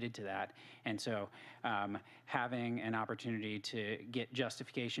information related to that. And so having an opportunity to get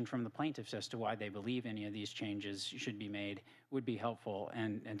justification from the plaintiffs as to why they believe any of these changes should be made would be helpful.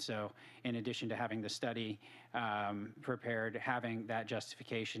 And so in addition to having the study prepared, having that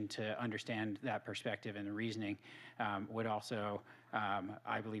justification to understand that perspective and the reasoning would also,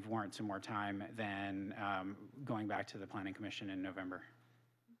 I believe, warrant some more time than going back to the Planning Commission in November.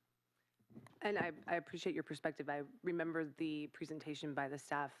 And I appreciate your perspective. I remember the presentation by the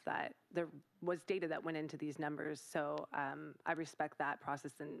staff that there was data that went into these numbers. So I respect that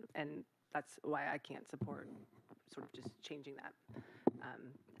process, and that's why I can't support sort of just changing that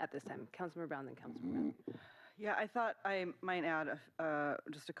at this time. Councilmember Brown, then Councilmember Brown. Yeah, I thought I might add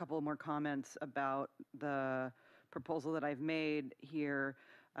just a couple more comments about the proposal that I've made here.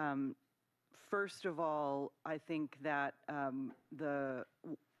 First of all, I think that the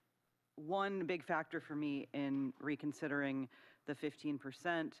one big factor for me in reconsidering the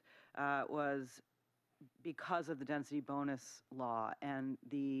 15% was because of the density bonus law and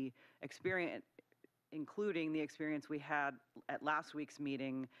the experience, including the experience we had at last week's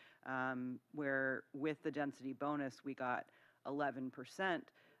meeting, where with the density bonus we got 11%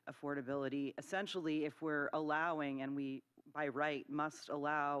 affordability. Essentially, if we're allowing, and we by right must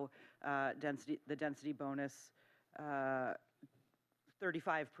allow the density bonus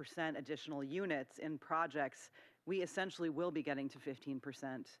 35% additional units in projects, we essentially will be getting to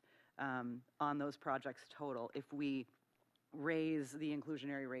 15% on those projects total if we raise the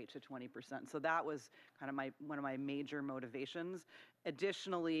inclusionary rate to 20%. So that was kind of one of my major motivations.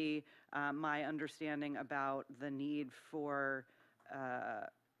 Additionally, my understanding about the need for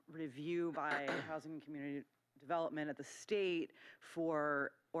review by Housing and Community Development at the state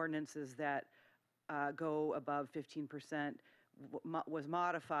for ordinances that go above 15% was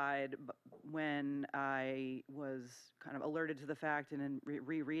modified when I was kind of alerted to the fact, and in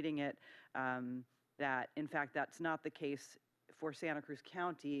rereading it, that in fact that's not the case for Santa Cruz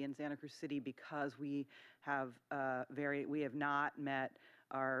County and Santa Cruz City, because we have not met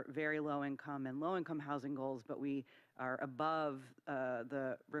our very low income and low income housing goals, but we are above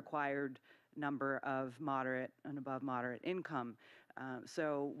the required number of moderate and above moderate income.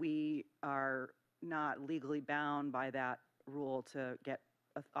 So we are not legally bound by that rule to get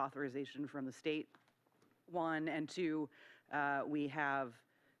authorization from the state, one, and two, we have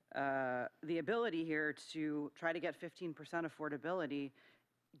the ability here to try to get 15% affordability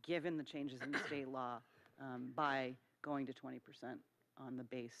given the changes in the state law by going to 20% on the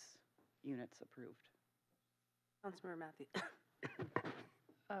base units approved. Councilmember Matthews.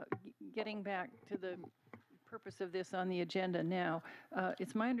 Getting back to the purpose of this on the agenda now,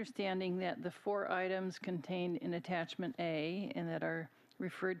 it's my understanding that the 4 items contained in attachment A and that are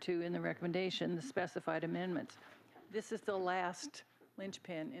referred to in the recommendation, the specified amendments, this is the last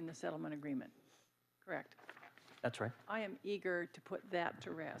linchpin in the settlement agreement, correct? That's right. I am eager to put that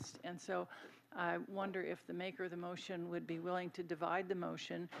to rest. And so I wonder if the maker of the motion would be willing to divide the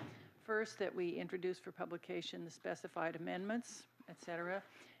motion. First, that we introduce for publication the specified amendments, et cetera.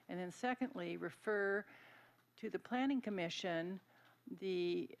 And then secondly, refer to the Planning Commission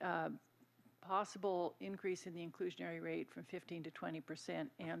the possible increase in the inclusionary rate from 15 to 20%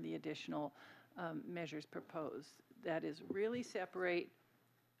 and the additional measures proposed. That is really separate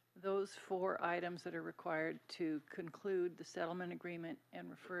those 4 items that are required to conclude the settlement agreement and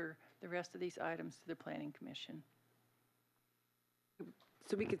refer the rest of these items to the Planning Commission.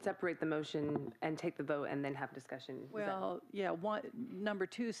 So we could separate the motion and take the vote and then have discussion. Well, yeah, number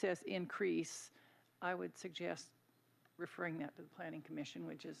 2 says increase. I would suggest referring that to the Planning Commission,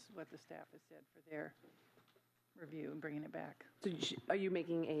 which is what the staff has said for their review and bringing it back. So are you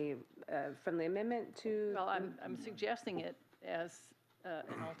making a friendly amendment to? Well, I'm suggesting it as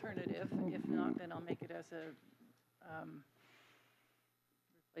an alternative. If not, then I'll make it as a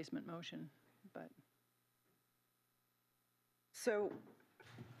replacement motion, but. So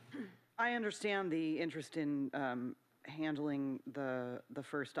I understand the interest in handling the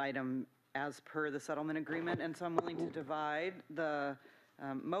first item as per the settlement agreement, and so I'm willing to divide the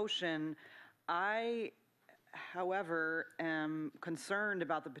motion. I, however, am concerned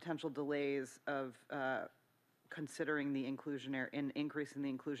about the potential delays of considering the increase in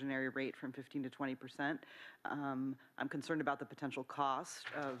the inclusionary rate from 15 to 20%. I'm concerned about the potential cost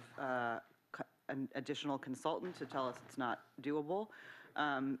of an additional consultant to tell us it's not doable.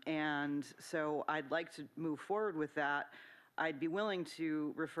 And so I'd like to move forward with that. I'd be willing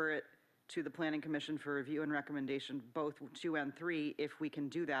to refer it to the Planning Commission for review and recommendation, both 2 and 3, if we can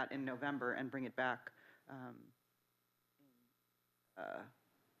do that in November and bring it back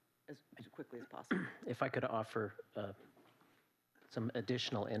as quickly as possible. If I could offer some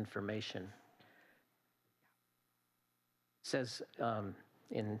additional information. It says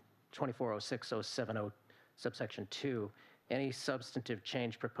in 2406-070 subsection 2, any substantive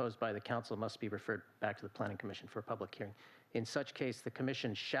change proposed by the council must be referred back to the Planning Commission for a public hearing. In such case, the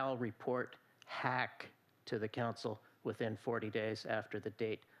commission shall report hack to the council within 40 days after the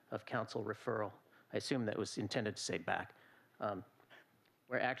date of council referral. I assume that was intended to say back.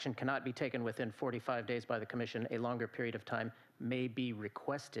 Where action cannot be taken within 45 days by the commission, a longer period of time may be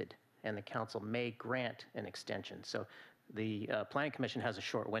requested and the council may grant an extension. So the Planning Commission has a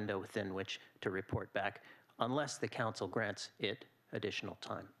short window within which to report back unless the council grants it additional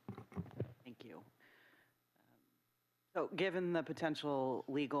time. Thank you. So given the potential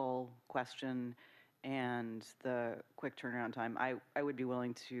legal question and the quick turnaround time, I would be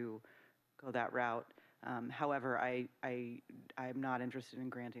willing to go that route. However, I'm not interested in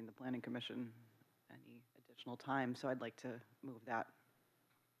granting the Planning Commission any additional time, so I'd like to move that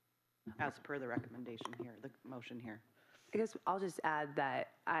as per the recommendation here, the motion here. I guess I'll just add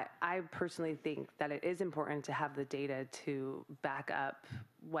that I personally think that it is important to have the data to back up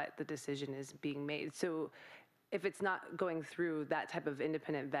what the decision is being made. So if it's not going through that type of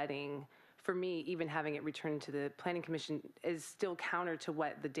independent vetting, for me, even having it returned to the Planning Commission is still counter to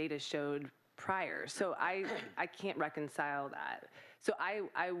what the data showed prior. So I can't reconcile that. So I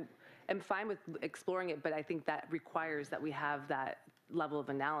am fine with exploring it, but I think that requires that we have that level of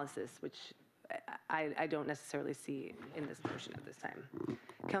analysis, which I don't necessarily see in this motion at this time.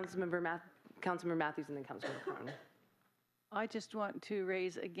 Councilmember Matthews and then Councilmember Cron. I just want to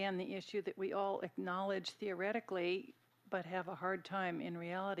raise again the issue that we all acknowledge theoretically, but have a hard time in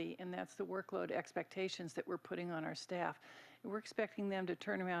reality, and that's the workload expectations that we're putting on our staff. We're expecting them to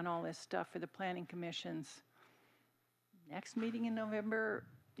turn around all this stuff for the Planning Commission's next meeting in November,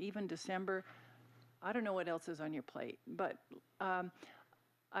 even December. I don't know what else is on your plate, but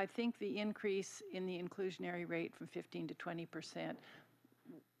I think the increase in the inclusionary rate from 15 to 20%,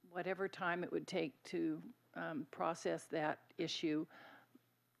 whatever time it would take to process that issue,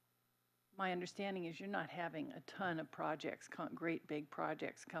 my understanding is you're not having a ton of projects, great big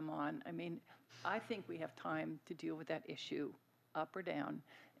projects come on. I mean, I think we have time to deal with that issue up or down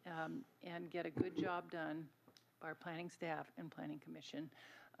and get a good job done by our planning staff and Planning Commission.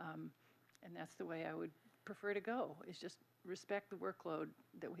 And that's the way I would prefer to go, is just respect the workload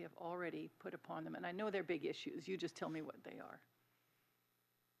that we have already put upon them. And I know they're big issues. You just tell me what they are.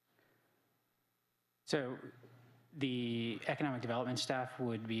 So the economic development staff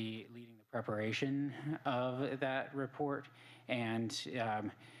would be leading the preparation of that report. And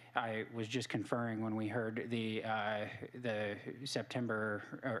I was just conferring when we heard the November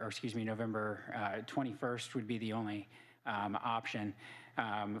 21st would be the only option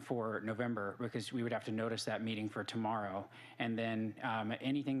for November, because we would have to notice that meeting for tomorrow. And then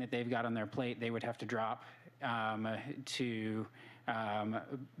anything that they've got on their plate, they would have to drop to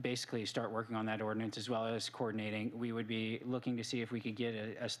basically start working on that ordinance, as well as coordinating. We would be looking to see if we could get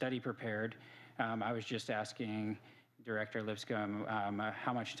a study prepared. I was just asking Director Lipscomb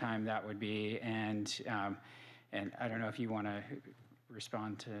how much time that would be, and I don't know if you want to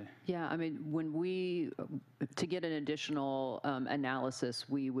respond to. Yeah, I mean, to get an additional analysis,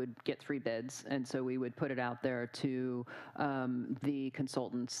 we would get 3 bids, and so we would put it out there to the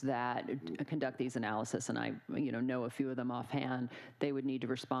consultants that conduct these analysis, and I, know a few of them offhand. They would need to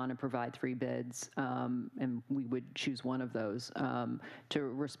respond and provide 3 bids, and we would choose one of those. To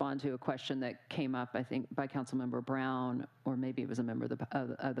respond to a question that came up, I think, by Councilmember Brown, or maybe it was a member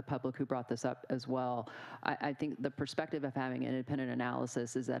of the public who brought this up as well. I think the perspective of having an independent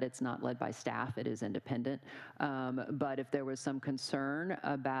analysis is that it's not led by staff, it is independent. But if there was some concern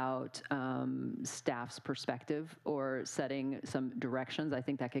about staff's perspective or setting some directions, I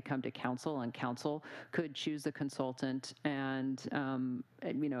think that could come to council, and council could choose the consultant and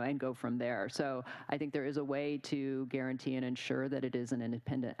go from there. So I think there is a way to guarantee and ensure that it is an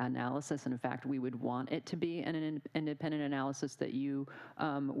independent analysis. And in fact, we would want it to be an independent analysis that you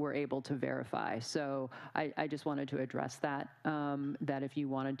were able to verify. So I just wanted to address that. That if you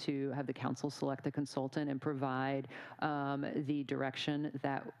wanted to have the council select the consultant and provide the direction,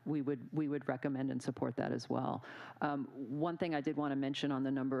 that we would recommend and support that as well. One thing I did want to mention on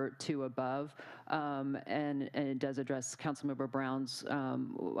the number 2 above, and it does address Councilmember Brown's,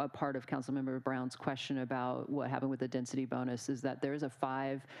 a part of Councilmember Brown's question about what happened with the density bonus, is that there is a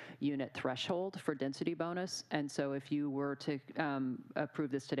 5-unit threshold for density bonus. And so if you were to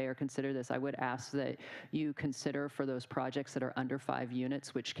approve this today or consider this, I would ask that you consider for those projects that are under 5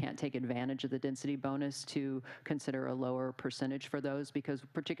 units, which can't take advantage of the density bonus, to consider a lower percentage for those, because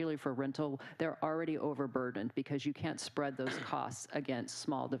particularly for rental, they're already overburdened because you can't spread those costs against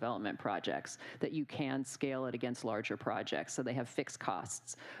small development projects, that you can scale it against larger projects. So they have fixed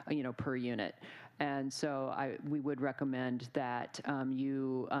costs, per unit. And so we would recommend that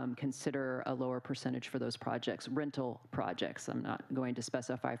you consider a lower percentage for those projects, rental projects. I'm not going to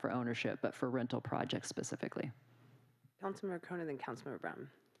specify for ownership, but for rental projects specifically. Councilmember Cronin, then Councilmember Brown.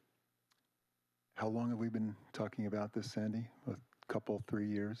 How long have we been talking about this, Sandy? A couple, 3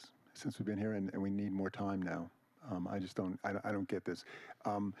 years since we've been here, and we need more time now. I just don't, I don't get this.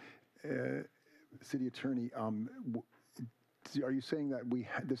 City Attorney, are you saying that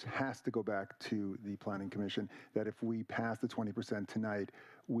this has to go back to the Planning Commission, that if we pass the 20% tonight,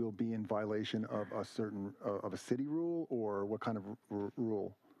 we'll be in violation of a certain, of a city rule, or what kind of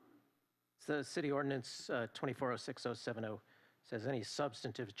rule? So City Ordinance 2406-070 says any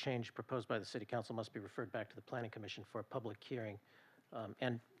substantive change proposed by the City Council must be referred back to the Planning Commission for a public hearing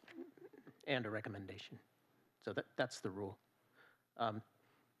and a recommendation. So that's the rule.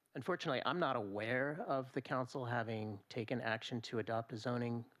 Unfortunately, I'm not aware of the council having taken action to adopt a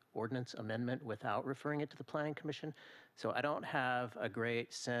zoning ordinance amendment without referring it to the Planning Commission. So I don't have a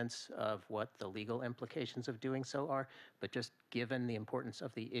great sense of what the legal implications of doing so are, but just given the importance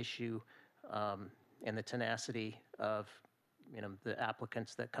of the issue and the tenacity of the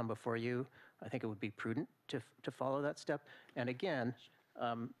applicants that come before you, I think it would be prudent to follow that step. And again,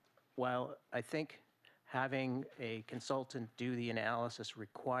 while I think having a consultant do the analysis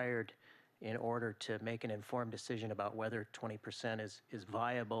required in order to make an informed decision about whether 20% is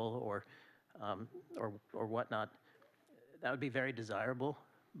viable or whatnot, that would be very desirable.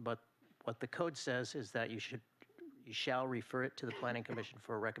 But what the code says is that you shall refer it to the Planning Commission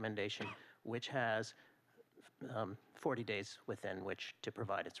for a recommendation, which has 40 days within which to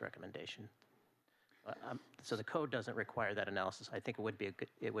provide its recommendation. So the code doesn't require that analysis. I think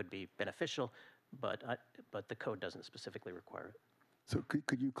it would be beneficial, but the code doesn't specifically require it. So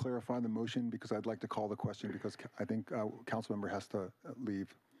could you clarify the motion, because I'd like to call the question, because I think council member has to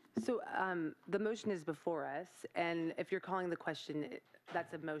leave. So the motion is before us, and if you're calling the question,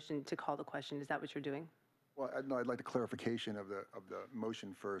 that's a motion to call the question. Is that what you're doing? Well, no, I'd like a clarification of the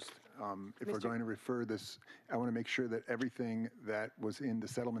motion first. If we're going to refer this, I want to make sure that everything that was in the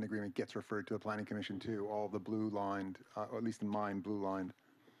settlement agreement gets referred to the Planning Commission too, all the blue-lined, or at least in mine, blue-lined.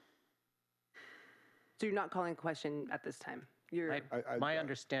 So you're not calling a question at this time? My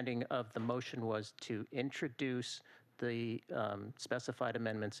understanding of the motion was to introduce the specified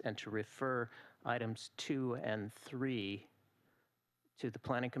amendments and to refer items 2 and 3 to the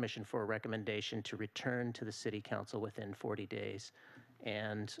Planning Commission for a recommendation to return to the City Council within 40 days.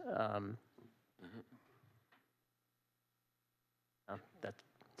 And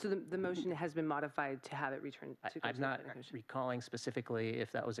So the motion has been modified to have it returned to I'm not recalling specifically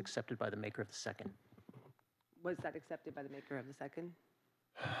if that was accepted by the maker of the second. Was that accepted by the maker of the second?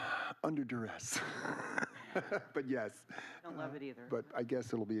 Under duress. But yes. I don't love it either. But I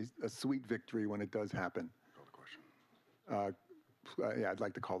guess it'll be a sweet victory when it does happen. Call the question. Yeah, I'd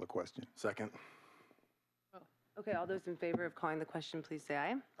like to call the question. Second. Okay, all those in favor of calling the question, please say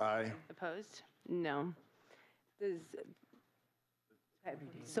aye. Aye. Opposed? No. Okay,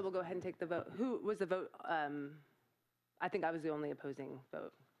 so we'll go ahead and take the vote. Who was the vote? I think I was the only opposing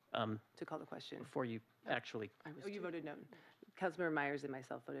vote to call the question. Before you actually, Oh, you voted no. Councilmember Myers and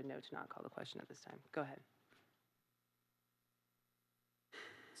myself voted no to not call the question at this time. Go ahead.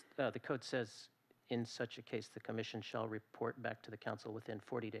 the code says, in such a case, the commission shall report back to the council within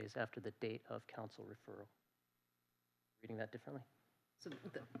 40 days after the date of council referral. Reading that differently? So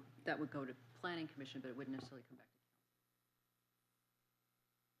that would go to planning commission, but it wouldn't necessarily come back to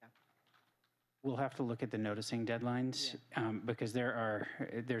We'll have to look at the noticing deadlines because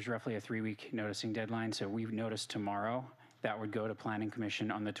there's roughly a 3-week noticing deadline. So we've noticed tomorrow. That would go to Planning Commission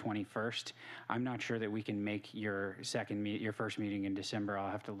on the 21st. I'm not sure that we can make your first meeting in December.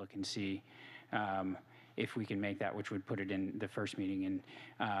 I'll have to look and see if we can make that, which would put it in the first meeting in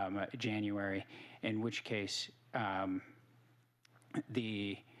January. In which case, a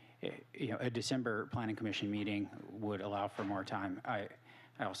December Planning Commission meeting would allow for more time. I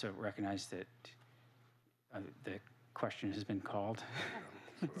also recognize that the question has been called,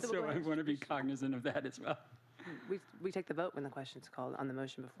 so I want to be cognizant of that as well. We take the vote when the question's called on the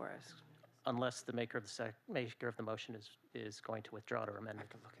motion before us. Unless the maker of the motion is going to withdraw it or amend it.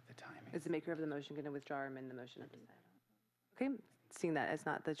 Look at the timing. Is the maker of the motion going to withdraw or amend the motion at this time? Okay, seeing that as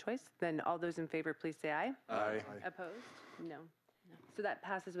not the choice, then all those in favor, please say aye. Aye. Opposed? No. So that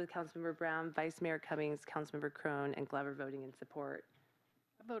passes with Councilmember Brown, Vice Mayor Cummings, Councilmember Crone, and Glover voting in support.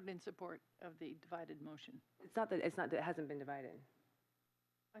 I voted in support of the divided motion. It's not that it hasn't been divided.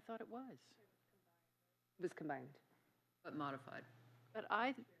 I thought it was. It was combined. But modified. But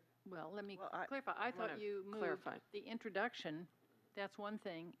let me clarify. I thought you moved the introduction, that's one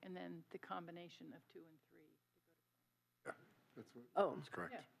thing, and then the combination of 2 and 3. That's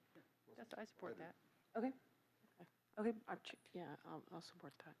correct. Yeah, I support that. Okay. Okay. I'll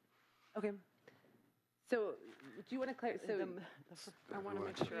support that. Okay. So, do you want to clarify? So, I want to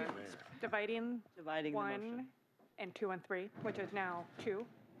make sure it's dividing the 1 motion. and 2 and 3, which is now 2.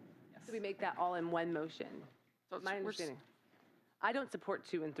 So we make that all in one motion. So My understanding. I don't support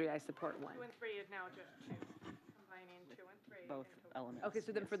 2 and 3. I support 1. 2 and 3 is now just 2, combining 2 and 3. Both elements. Okay.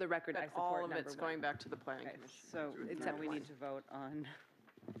 So then, for the record, I But support all of number it's 1. going back to the planning Okay, commission. So Except now we one. need to vote on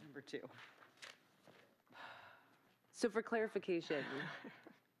number 2. So for clarification,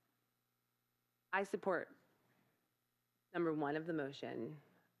 I support number 1 of the motion.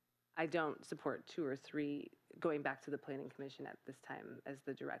 I don't support 2 or 3 going back to the planning commission at this time as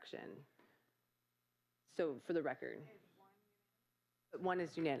the direction. So for the record, 1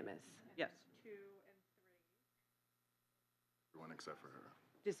 is unanimous. Yes. 2 and 3. Everyone except for her.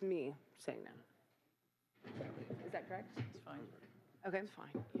 Just me saying no. Is that correct? It's fine. Okay. It's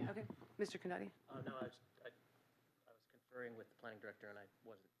fine, yeah. Okay. Mr. Condotti? No, I was conferring with the planning director and I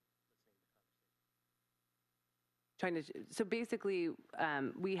wasn't So basically,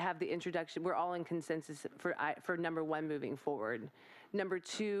 we have the introduction, we're all in consensus for number 1 moving forward. Number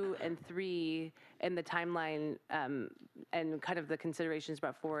 2 and 3 and the timeline and kind of the considerations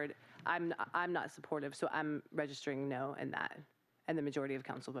brought forward, I'm not supportive, so I'm registering no in that. And the majority of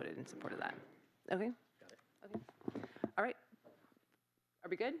council voted in support of that. Okay? Got it. Okay. All right. Are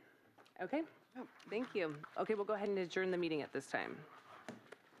we good? Okay. Thank you. Okay, we'll go ahead and adjourn the meeting at this time.